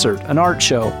concert, an art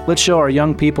show. Let's show our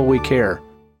young people we care.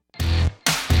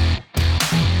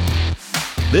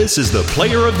 This is the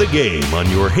player of the game on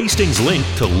your Hastings link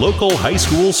to local high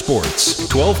school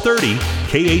sports. 1230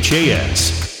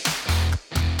 KHAS.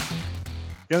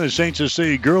 Yeah, the St.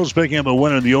 Cecilia girls picking up a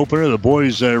win in the opener. The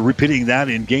boys repeating that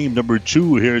in game number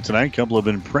 2 here tonight. A couple of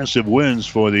impressive wins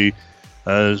for the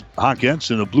Hawkettes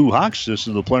and the Blue Hawks. This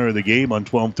is the player of the game on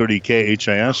 1230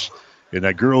 KHAS. In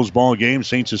that girls ball game,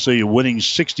 St. Cecilia winning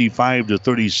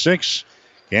 65-36.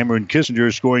 Cameron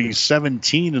Kissinger scoring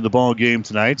 17 in the ball game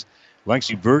tonight.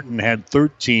 Lexi Burton had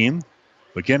 13.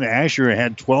 McKenna Asher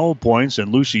had 12 points.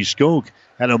 And Lucy Skoke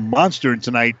had a monster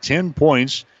tonight, 10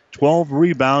 points, 12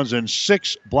 rebounds, and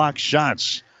 6 block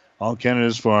shots. All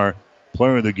candidates for our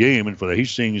player of the game. And for the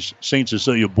Hastings St.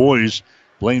 Cecilia boys,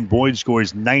 Blaine Boyd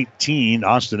scores 19.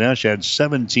 Austin Esch had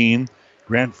 17.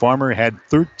 Grant Farmer had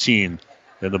 13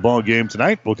 in the ball game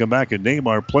tonight. We'll come back and name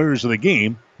our players of the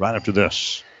game right after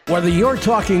this. Whether you're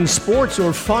talking sports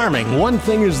or farming, one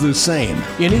thing is the same.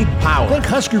 You need power. Think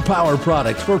Husker Power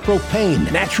products for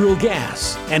propane, natural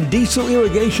gas, and diesel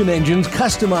irrigation engines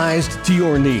customized to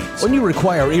your needs. When you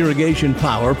require irrigation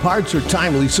power, parts, or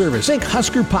timely service, think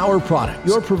Husker Power products,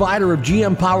 your provider of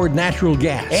GM-powered natural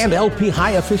gas and LP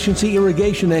high-efficiency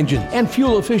irrigation engine and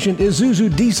fuel-efficient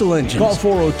Isuzu diesel engines. Call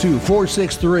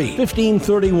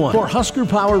 402-463-1531 for Husker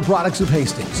Power products of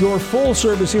Hastings, your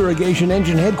full-service irrigation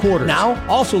engine headquarters. Now,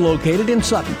 also located in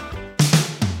Sutton.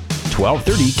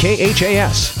 1230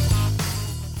 KHAS.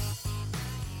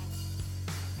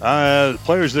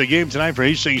 Players of the game tonight for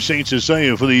Hastings St.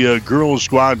 Cecilia. For the girls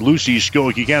squad, Lucy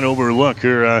Skoke. You can't overlook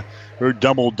her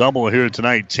double-double here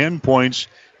tonight. 10 points,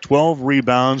 12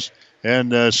 rebounds,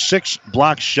 and 6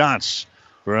 block shots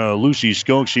for Lucy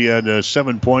Skoke. She had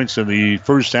 7 points in the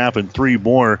first half and 3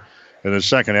 more in the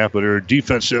second half, but her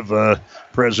defensive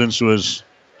presence was,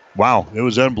 wow, it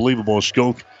was unbelievable.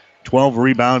 Skoke, 12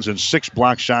 rebounds and 6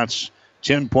 block shots,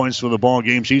 10 points for the ball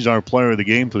game. She's our player of the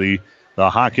game for the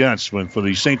Hawkettes. When for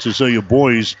the St. Cecilia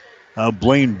boys,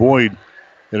 Blaine Boyd,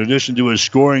 in addition to his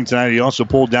scoring tonight, he also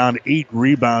pulled down 8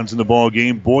 rebounds in the ball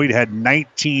game. Boyd had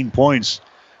 19 points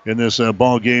in this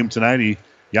ball game tonight. He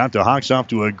got the Hawks off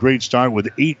to a great start with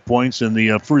 8 points in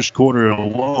the first quarter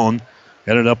alone.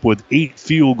 Ended up with 8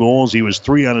 field goals. He was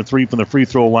 3 out of 3 from the free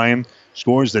throw line.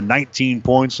 Scores the 19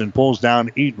 points and pulls down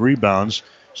 8 rebounds.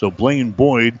 So Blaine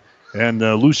Boyd and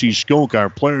Lucy Skoke are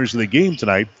players of the game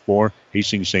tonight for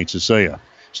Hastings St. Cecilia.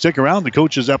 Stick around. The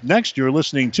coach is up next. You're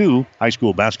listening to high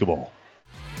school basketball.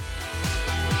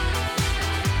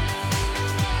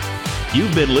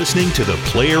 You've been listening to the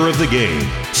player of the game.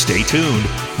 Stay tuned.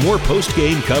 More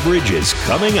post-game coverage is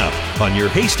coming up on your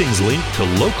Hastings link to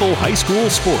local high school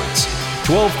sports.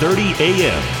 1230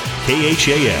 a.m.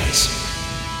 KHAS.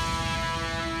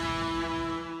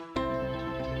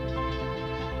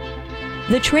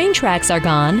 The train tracks are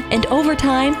gone, and over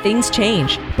time, things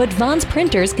change. But Vaughn's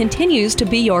Printers continues to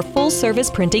be your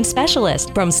full-service printing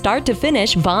specialist. From start to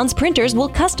finish, Vaughn's Printers will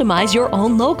customize your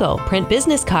own logo, print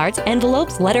business cards,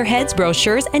 envelopes, letterheads,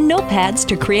 brochures, and notepads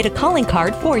to create a calling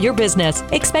card for your business.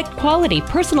 Expect quality,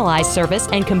 personalized service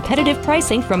and competitive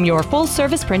pricing from your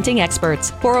full-service printing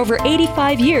experts. For over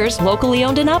 85 years, locally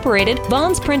owned and operated,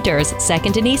 Vaughn's Printers,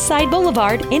 2nd and East Side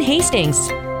Boulevard in Hastings.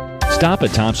 Stop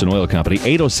at Thompson Oil Company,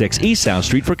 806 East South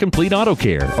Street for complete auto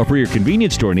care. Or for your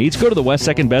convenience store needs, go to the West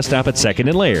 2nd Best Stop at 2nd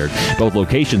and Laird. Both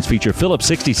locations feature Phillips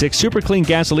 66 Super Clean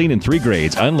gasoline in 3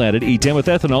 grades, unleaded, E10 with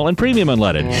ethanol, and premium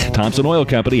unleaded. Thompson Oil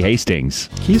Company, Hastings.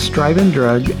 Keith's Drive-In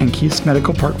Drug and Keith's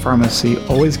Medical Park Pharmacy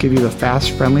always give you the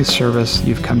fast, friendly service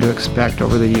you've come to expect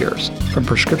over the years. From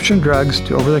prescription drugs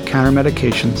to over-the-counter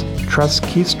medications, trust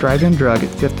Keith's Drive-In Drug at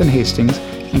 5th and Hastings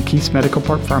and Keith's Medical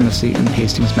Park Pharmacy in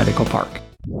Hastings Medical Park.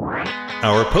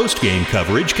 Our post-game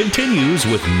coverage continues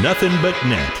with nothing but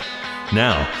net.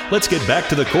 Now, let's get back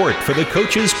to the court for the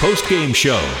coaches' post-game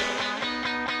show.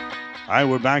 All right,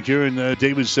 we're back here in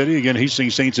David City. Again,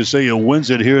 Hastings St. Cecilia wins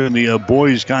it here in the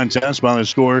boys contest by a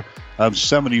score of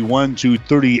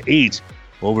 71-38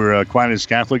 over Aquinas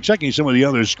Catholic. Checking some of the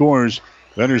other scores,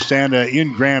 we understand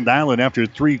in Grand Island after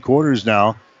 3 quarters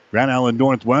now, Grand Island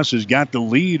Northwest has got the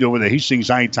lead over the Hastings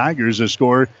High Tigers. The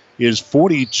score is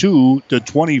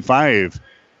 42-25.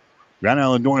 Grand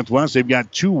Island Northwest, they've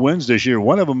got 2 wins this year.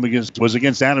 One of them was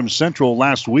against Adams Central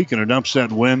last week in an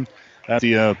upset win at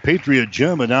the Patriot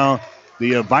Gym. And now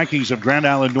the Vikings of Grand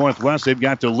Island Northwest, they've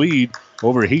got the lead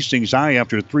over Hastings High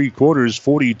after 3 quarters,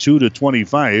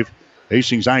 42-25.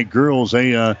 Hastings High girls,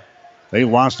 they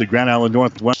lost to Grand Island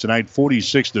Northwest tonight,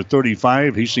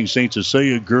 46-35. Hastings St.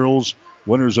 Cecilia girls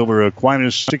winners over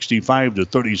Aquinas,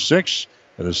 65-36.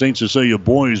 And the St. Cecilia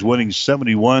boys winning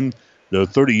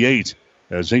 71-38.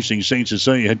 As Hastings St.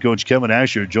 Cecilia head coach Kevin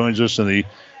Asher joins us in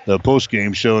the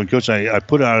post-game show. And Coach, I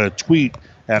put out a tweet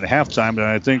at halftime that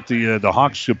I think the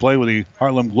Hawks should play with the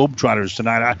Harlem Globetrotters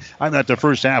tonight. I thought the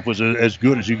first half was as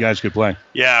good as you guys could play.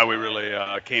 Yeah, we really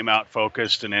came out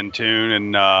focused and in tune.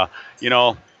 And,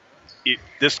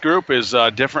 this group is a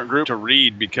different group to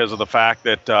read because of the fact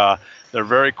that they're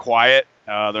very quiet.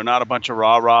 They're not a bunch of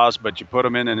rah-rahs, but you put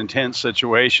them in an intense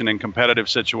situation and competitive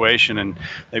situation, and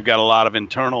they've got a lot of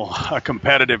internal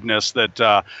competitiveness that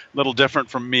a little different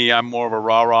from me. I'm more of a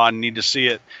rah-rah and need to see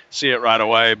it right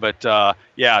away. But,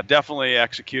 yeah, definitely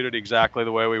executed exactly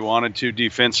the way we wanted to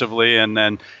defensively, and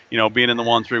then, being in the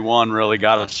 1-3-1 really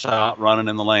got us out running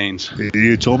in the lanes.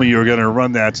 You told me you were going to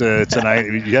run that tonight.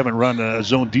 You haven't run a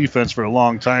zone defense for a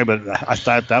long time, but I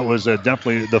thought that was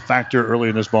definitely the factor early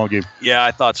in this ballgame. Yeah,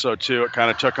 I thought so too. It kind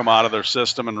of took them out of their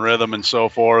system and rhythm and so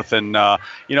forth. And,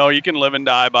 you can live and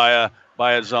die by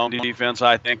a zone defense.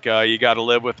 I think you got to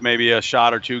live with maybe a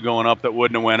shot or two going up that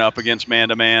wouldn't have went up against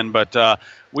man-to-man. But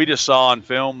we just saw on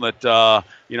film that, the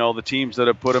teams that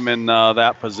have put them in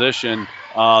that position,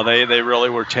 they really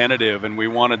were tentative, and we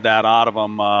wanted that out of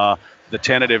them, the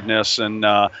tentativeness. And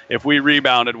if we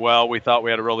rebounded well, we thought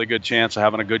we had a really good chance of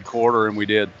having a good quarter, and we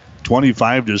did.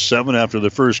 25-7 after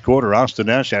the first quarter. Austin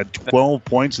Esch had 12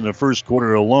 points in the first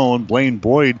quarter alone. Blaine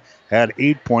Boyd had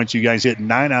 8 points. You guys hit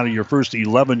 9 out of your first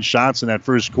 11 shots in that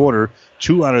first quarter.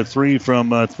 2 out of 3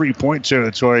 from three-point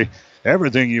territory.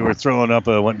 Everything you were throwing up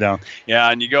went down.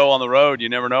 Yeah, and you go on the road, you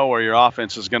never know where your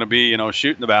offense is going to be,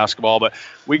 shooting the basketball. But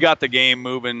we got the game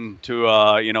moving to,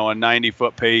 a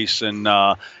 90-foot pace and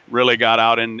really got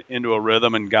out into a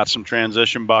rhythm and got some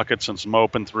transition buckets and some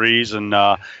open threes. And,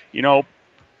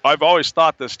 I've always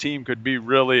thought this team could be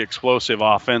really explosive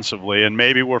offensively, and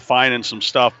maybe we're finding some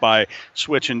stuff by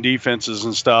switching defenses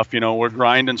and stuff. We're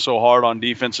grinding so hard on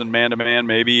defense and man-to-man.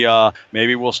 Maybe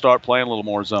we'll start playing a little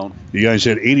more zone. You guys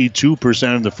had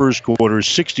 82% in the first quarter,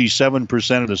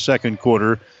 67% in the second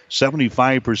quarter,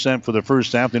 75% for the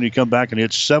first half. Then you come back and hit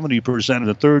 70% in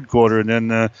the third quarter, and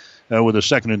then with the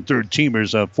second and third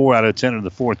teamers, 4 out of 10 in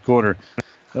the fourth quarter.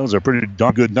 Those are pretty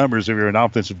darn good numbers if you're an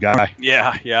offensive guy.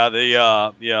 Yeah.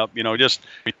 Just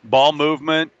ball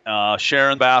movement,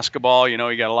 sharing basketball. You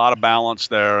got a lot of balance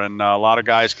there, and a lot of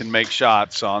guys can make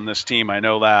shots on this team. I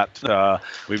know that.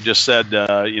 We've just said,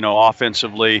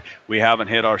 offensively, we haven't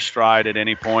hit our stride at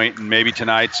any point, and maybe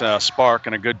tonight's a spark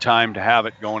and a good time to have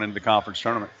it going into the conference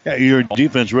tournament. Yeah, your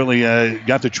defense really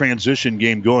got the transition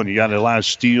game going. You got a lot of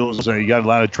steals, you got a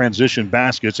lot of transition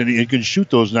baskets, and you can shoot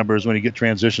those numbers when you get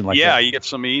transition like that. Yeah, you get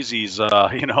some easies.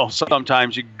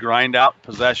 Sometimes you grind out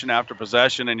possession after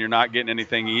possession, and you're not getting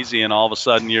anything easy, and all of a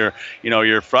sudden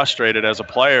you're frustrated as a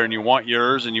player, and you want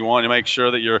yours, and you want to make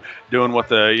sure that you're doing what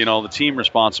the team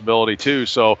responsibility too.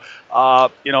 So,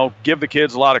 give the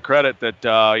kids a lot of credit that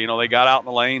they got out in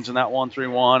the lanes in that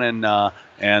 1-3-1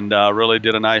 and really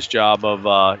did a nice job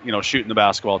of shooting the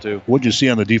basketball too. What did you see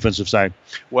on the defensive side?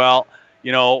 Well,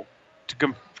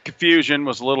 confusion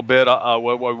was a little bit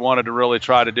what we wanted to really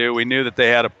try to do. We knew that they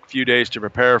had a few days to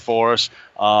prepare for us.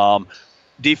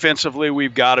 Defensively,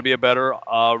 we've got to be a better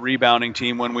rebounding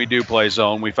team when we do play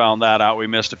zone. We found that out. We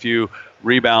missed a few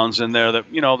rebounds in there that,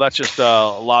 that's just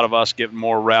a lot of us getting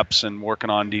more reps and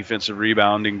working on defensive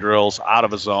rebounding drills out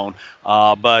of a zone.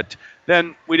 But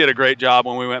then we did a great job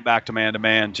when we went back to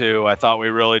man-to-man too. I thought we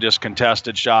really just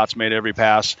contested shots, made every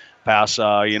pass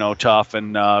tough,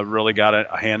 and really got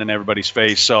a hand in everybody's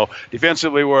face. So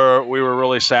defensively, we were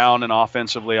really sound, and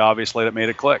offensively, obviously, that made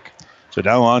it click. So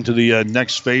now on to the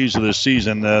next phase of the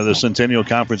season, the Centennial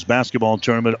Conference basketball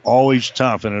tournament. Always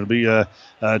tough, and it'll be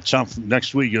tough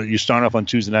next week. You start off on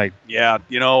Tuesday night. Yeah,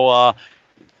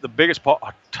 the biggest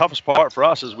toughest part for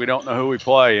us is we don't know who we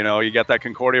play. You got that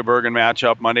Concordia Bergen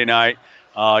matchup Monday night.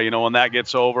 When that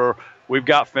gets over, we've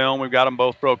got film. We've got them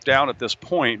both broke down at this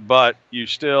point, but you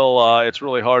still, it's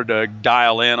really hard to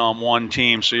dial in on one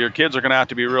team. So your kids are going to have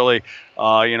to be really,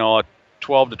 a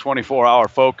 12 to 24-hour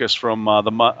focus from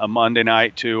Monday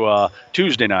night to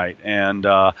Tuesday night. And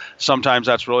sometimes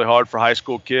that's really hard for high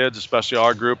school kids, especially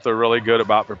our group. They're really good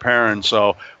about preparing.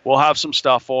 So we'll have some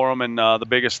stuff for them. And the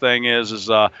biggest thing is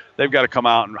they've got to come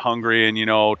out and hungry and,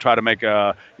 try to make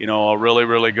a really,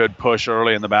 really good push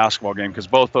early in the basketball game, because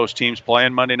both those teams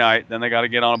playing Monday night, then they got to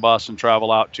get on a bus and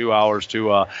travel out 2 hours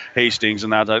to Hastings.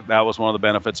 And that was one of the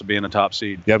benefits of being a top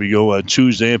seed. Yeah, you go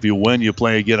Tuesday. If you win, you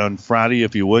play again on Friday.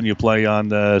 If you win, you play on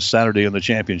Saturday in the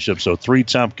championship. So 3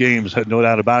 tough games, no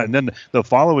doubt about it. And then the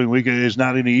following week is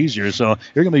not any easier. So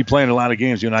you're going to be playing a lot of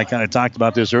games. You and I kind of talked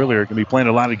about this earlier. You're going to be playing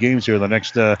a lot of games here the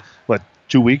next,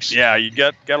 2 weeks? Yeah, you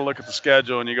got to look at the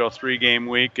schedule, and you go 3-game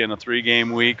week and a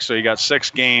 3-game week. So you got 6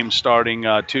 games starting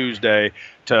Tuesday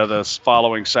to the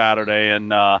following Saturday,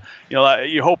 and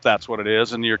you hope that's what it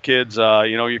is. And your kids,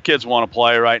 your kids want to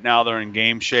play right now. They're in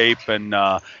game shape, and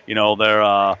they're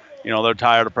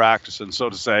tired of practicing, so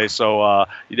to say. So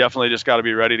you definitely just got to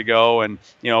be ready to go. And,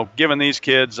 given these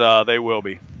kids, they will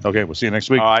be. Okay, we'll see you next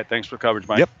week. All right, thanks for the coverage,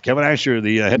 Mike. Yep, Kevin Asher,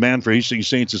 the head man for Hastings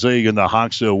St. Cecilia, and the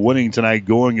Hawks winning tonight,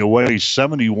 going away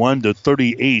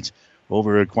 71-38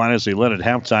 over Aquinas. They led at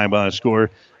halftime by a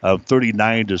score of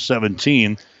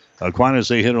 39-17. Aquinas,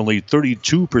 they hit only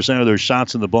 32% of their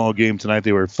shots in the ball game tonight.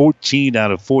 They were 14 out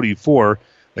of 44.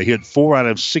 They hit 4 out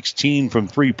of 16 from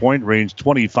three-point range,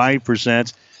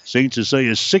 25%. St.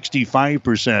 Cecilia,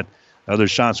 65% of their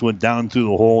shots went down through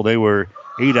the hole. They were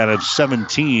 8 out of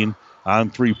 17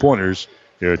 on three-pointers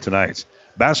here tonight.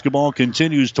 Basketball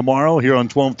continues tomorrow here on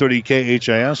 1230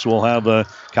 KHIS. We'll have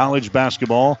college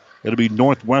basketball. It'll be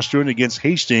Northwestern against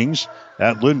Hastings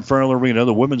at Lynn Farrell Arena.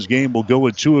 The women's game will go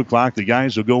at 2 o'clock. The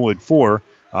guys will go at 4.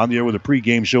 On the air with a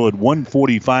pregame show at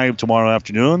 1:45 tomorrow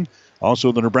afternoon.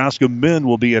 Also, the Nebraska men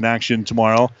will be in action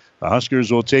tomorrow. The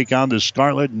Huskers will take on the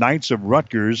Scarlet Knights of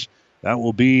Rutgers. That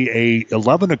will be a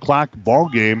 11 o'clock ball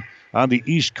game on the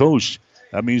East Coast.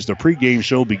 That means the pregame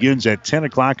show begins at 10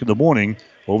 o'clock in the morning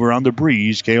over on the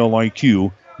Breeze,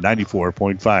 KLIQ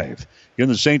 94.5. Again,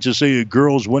 the St. Cecilia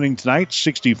girls winning tonight,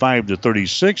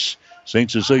 65-36.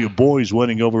 St. Cecilia boys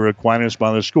winning over Aquinas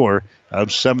by the score of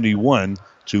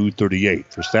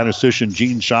 71-38. For statistician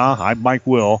Gene Shaw, I'm Mike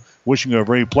Will, wishing you a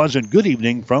very pleasant good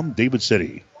evening from David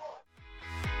City.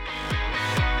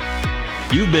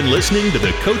 You've been listening to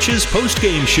the Coach's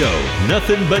Post-Game Show,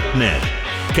 Nothing But Net.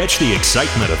 Catch the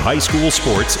excitement of high school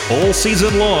sports all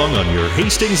season long on your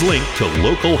Hastings link to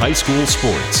local high school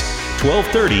sports.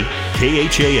 1230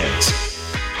 KHAS.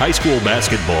 High school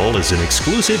basketball is an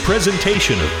exclusive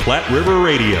presentation of Platte River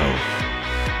Radio.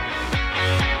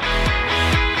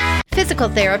 Physical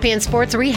therapy and sports rehab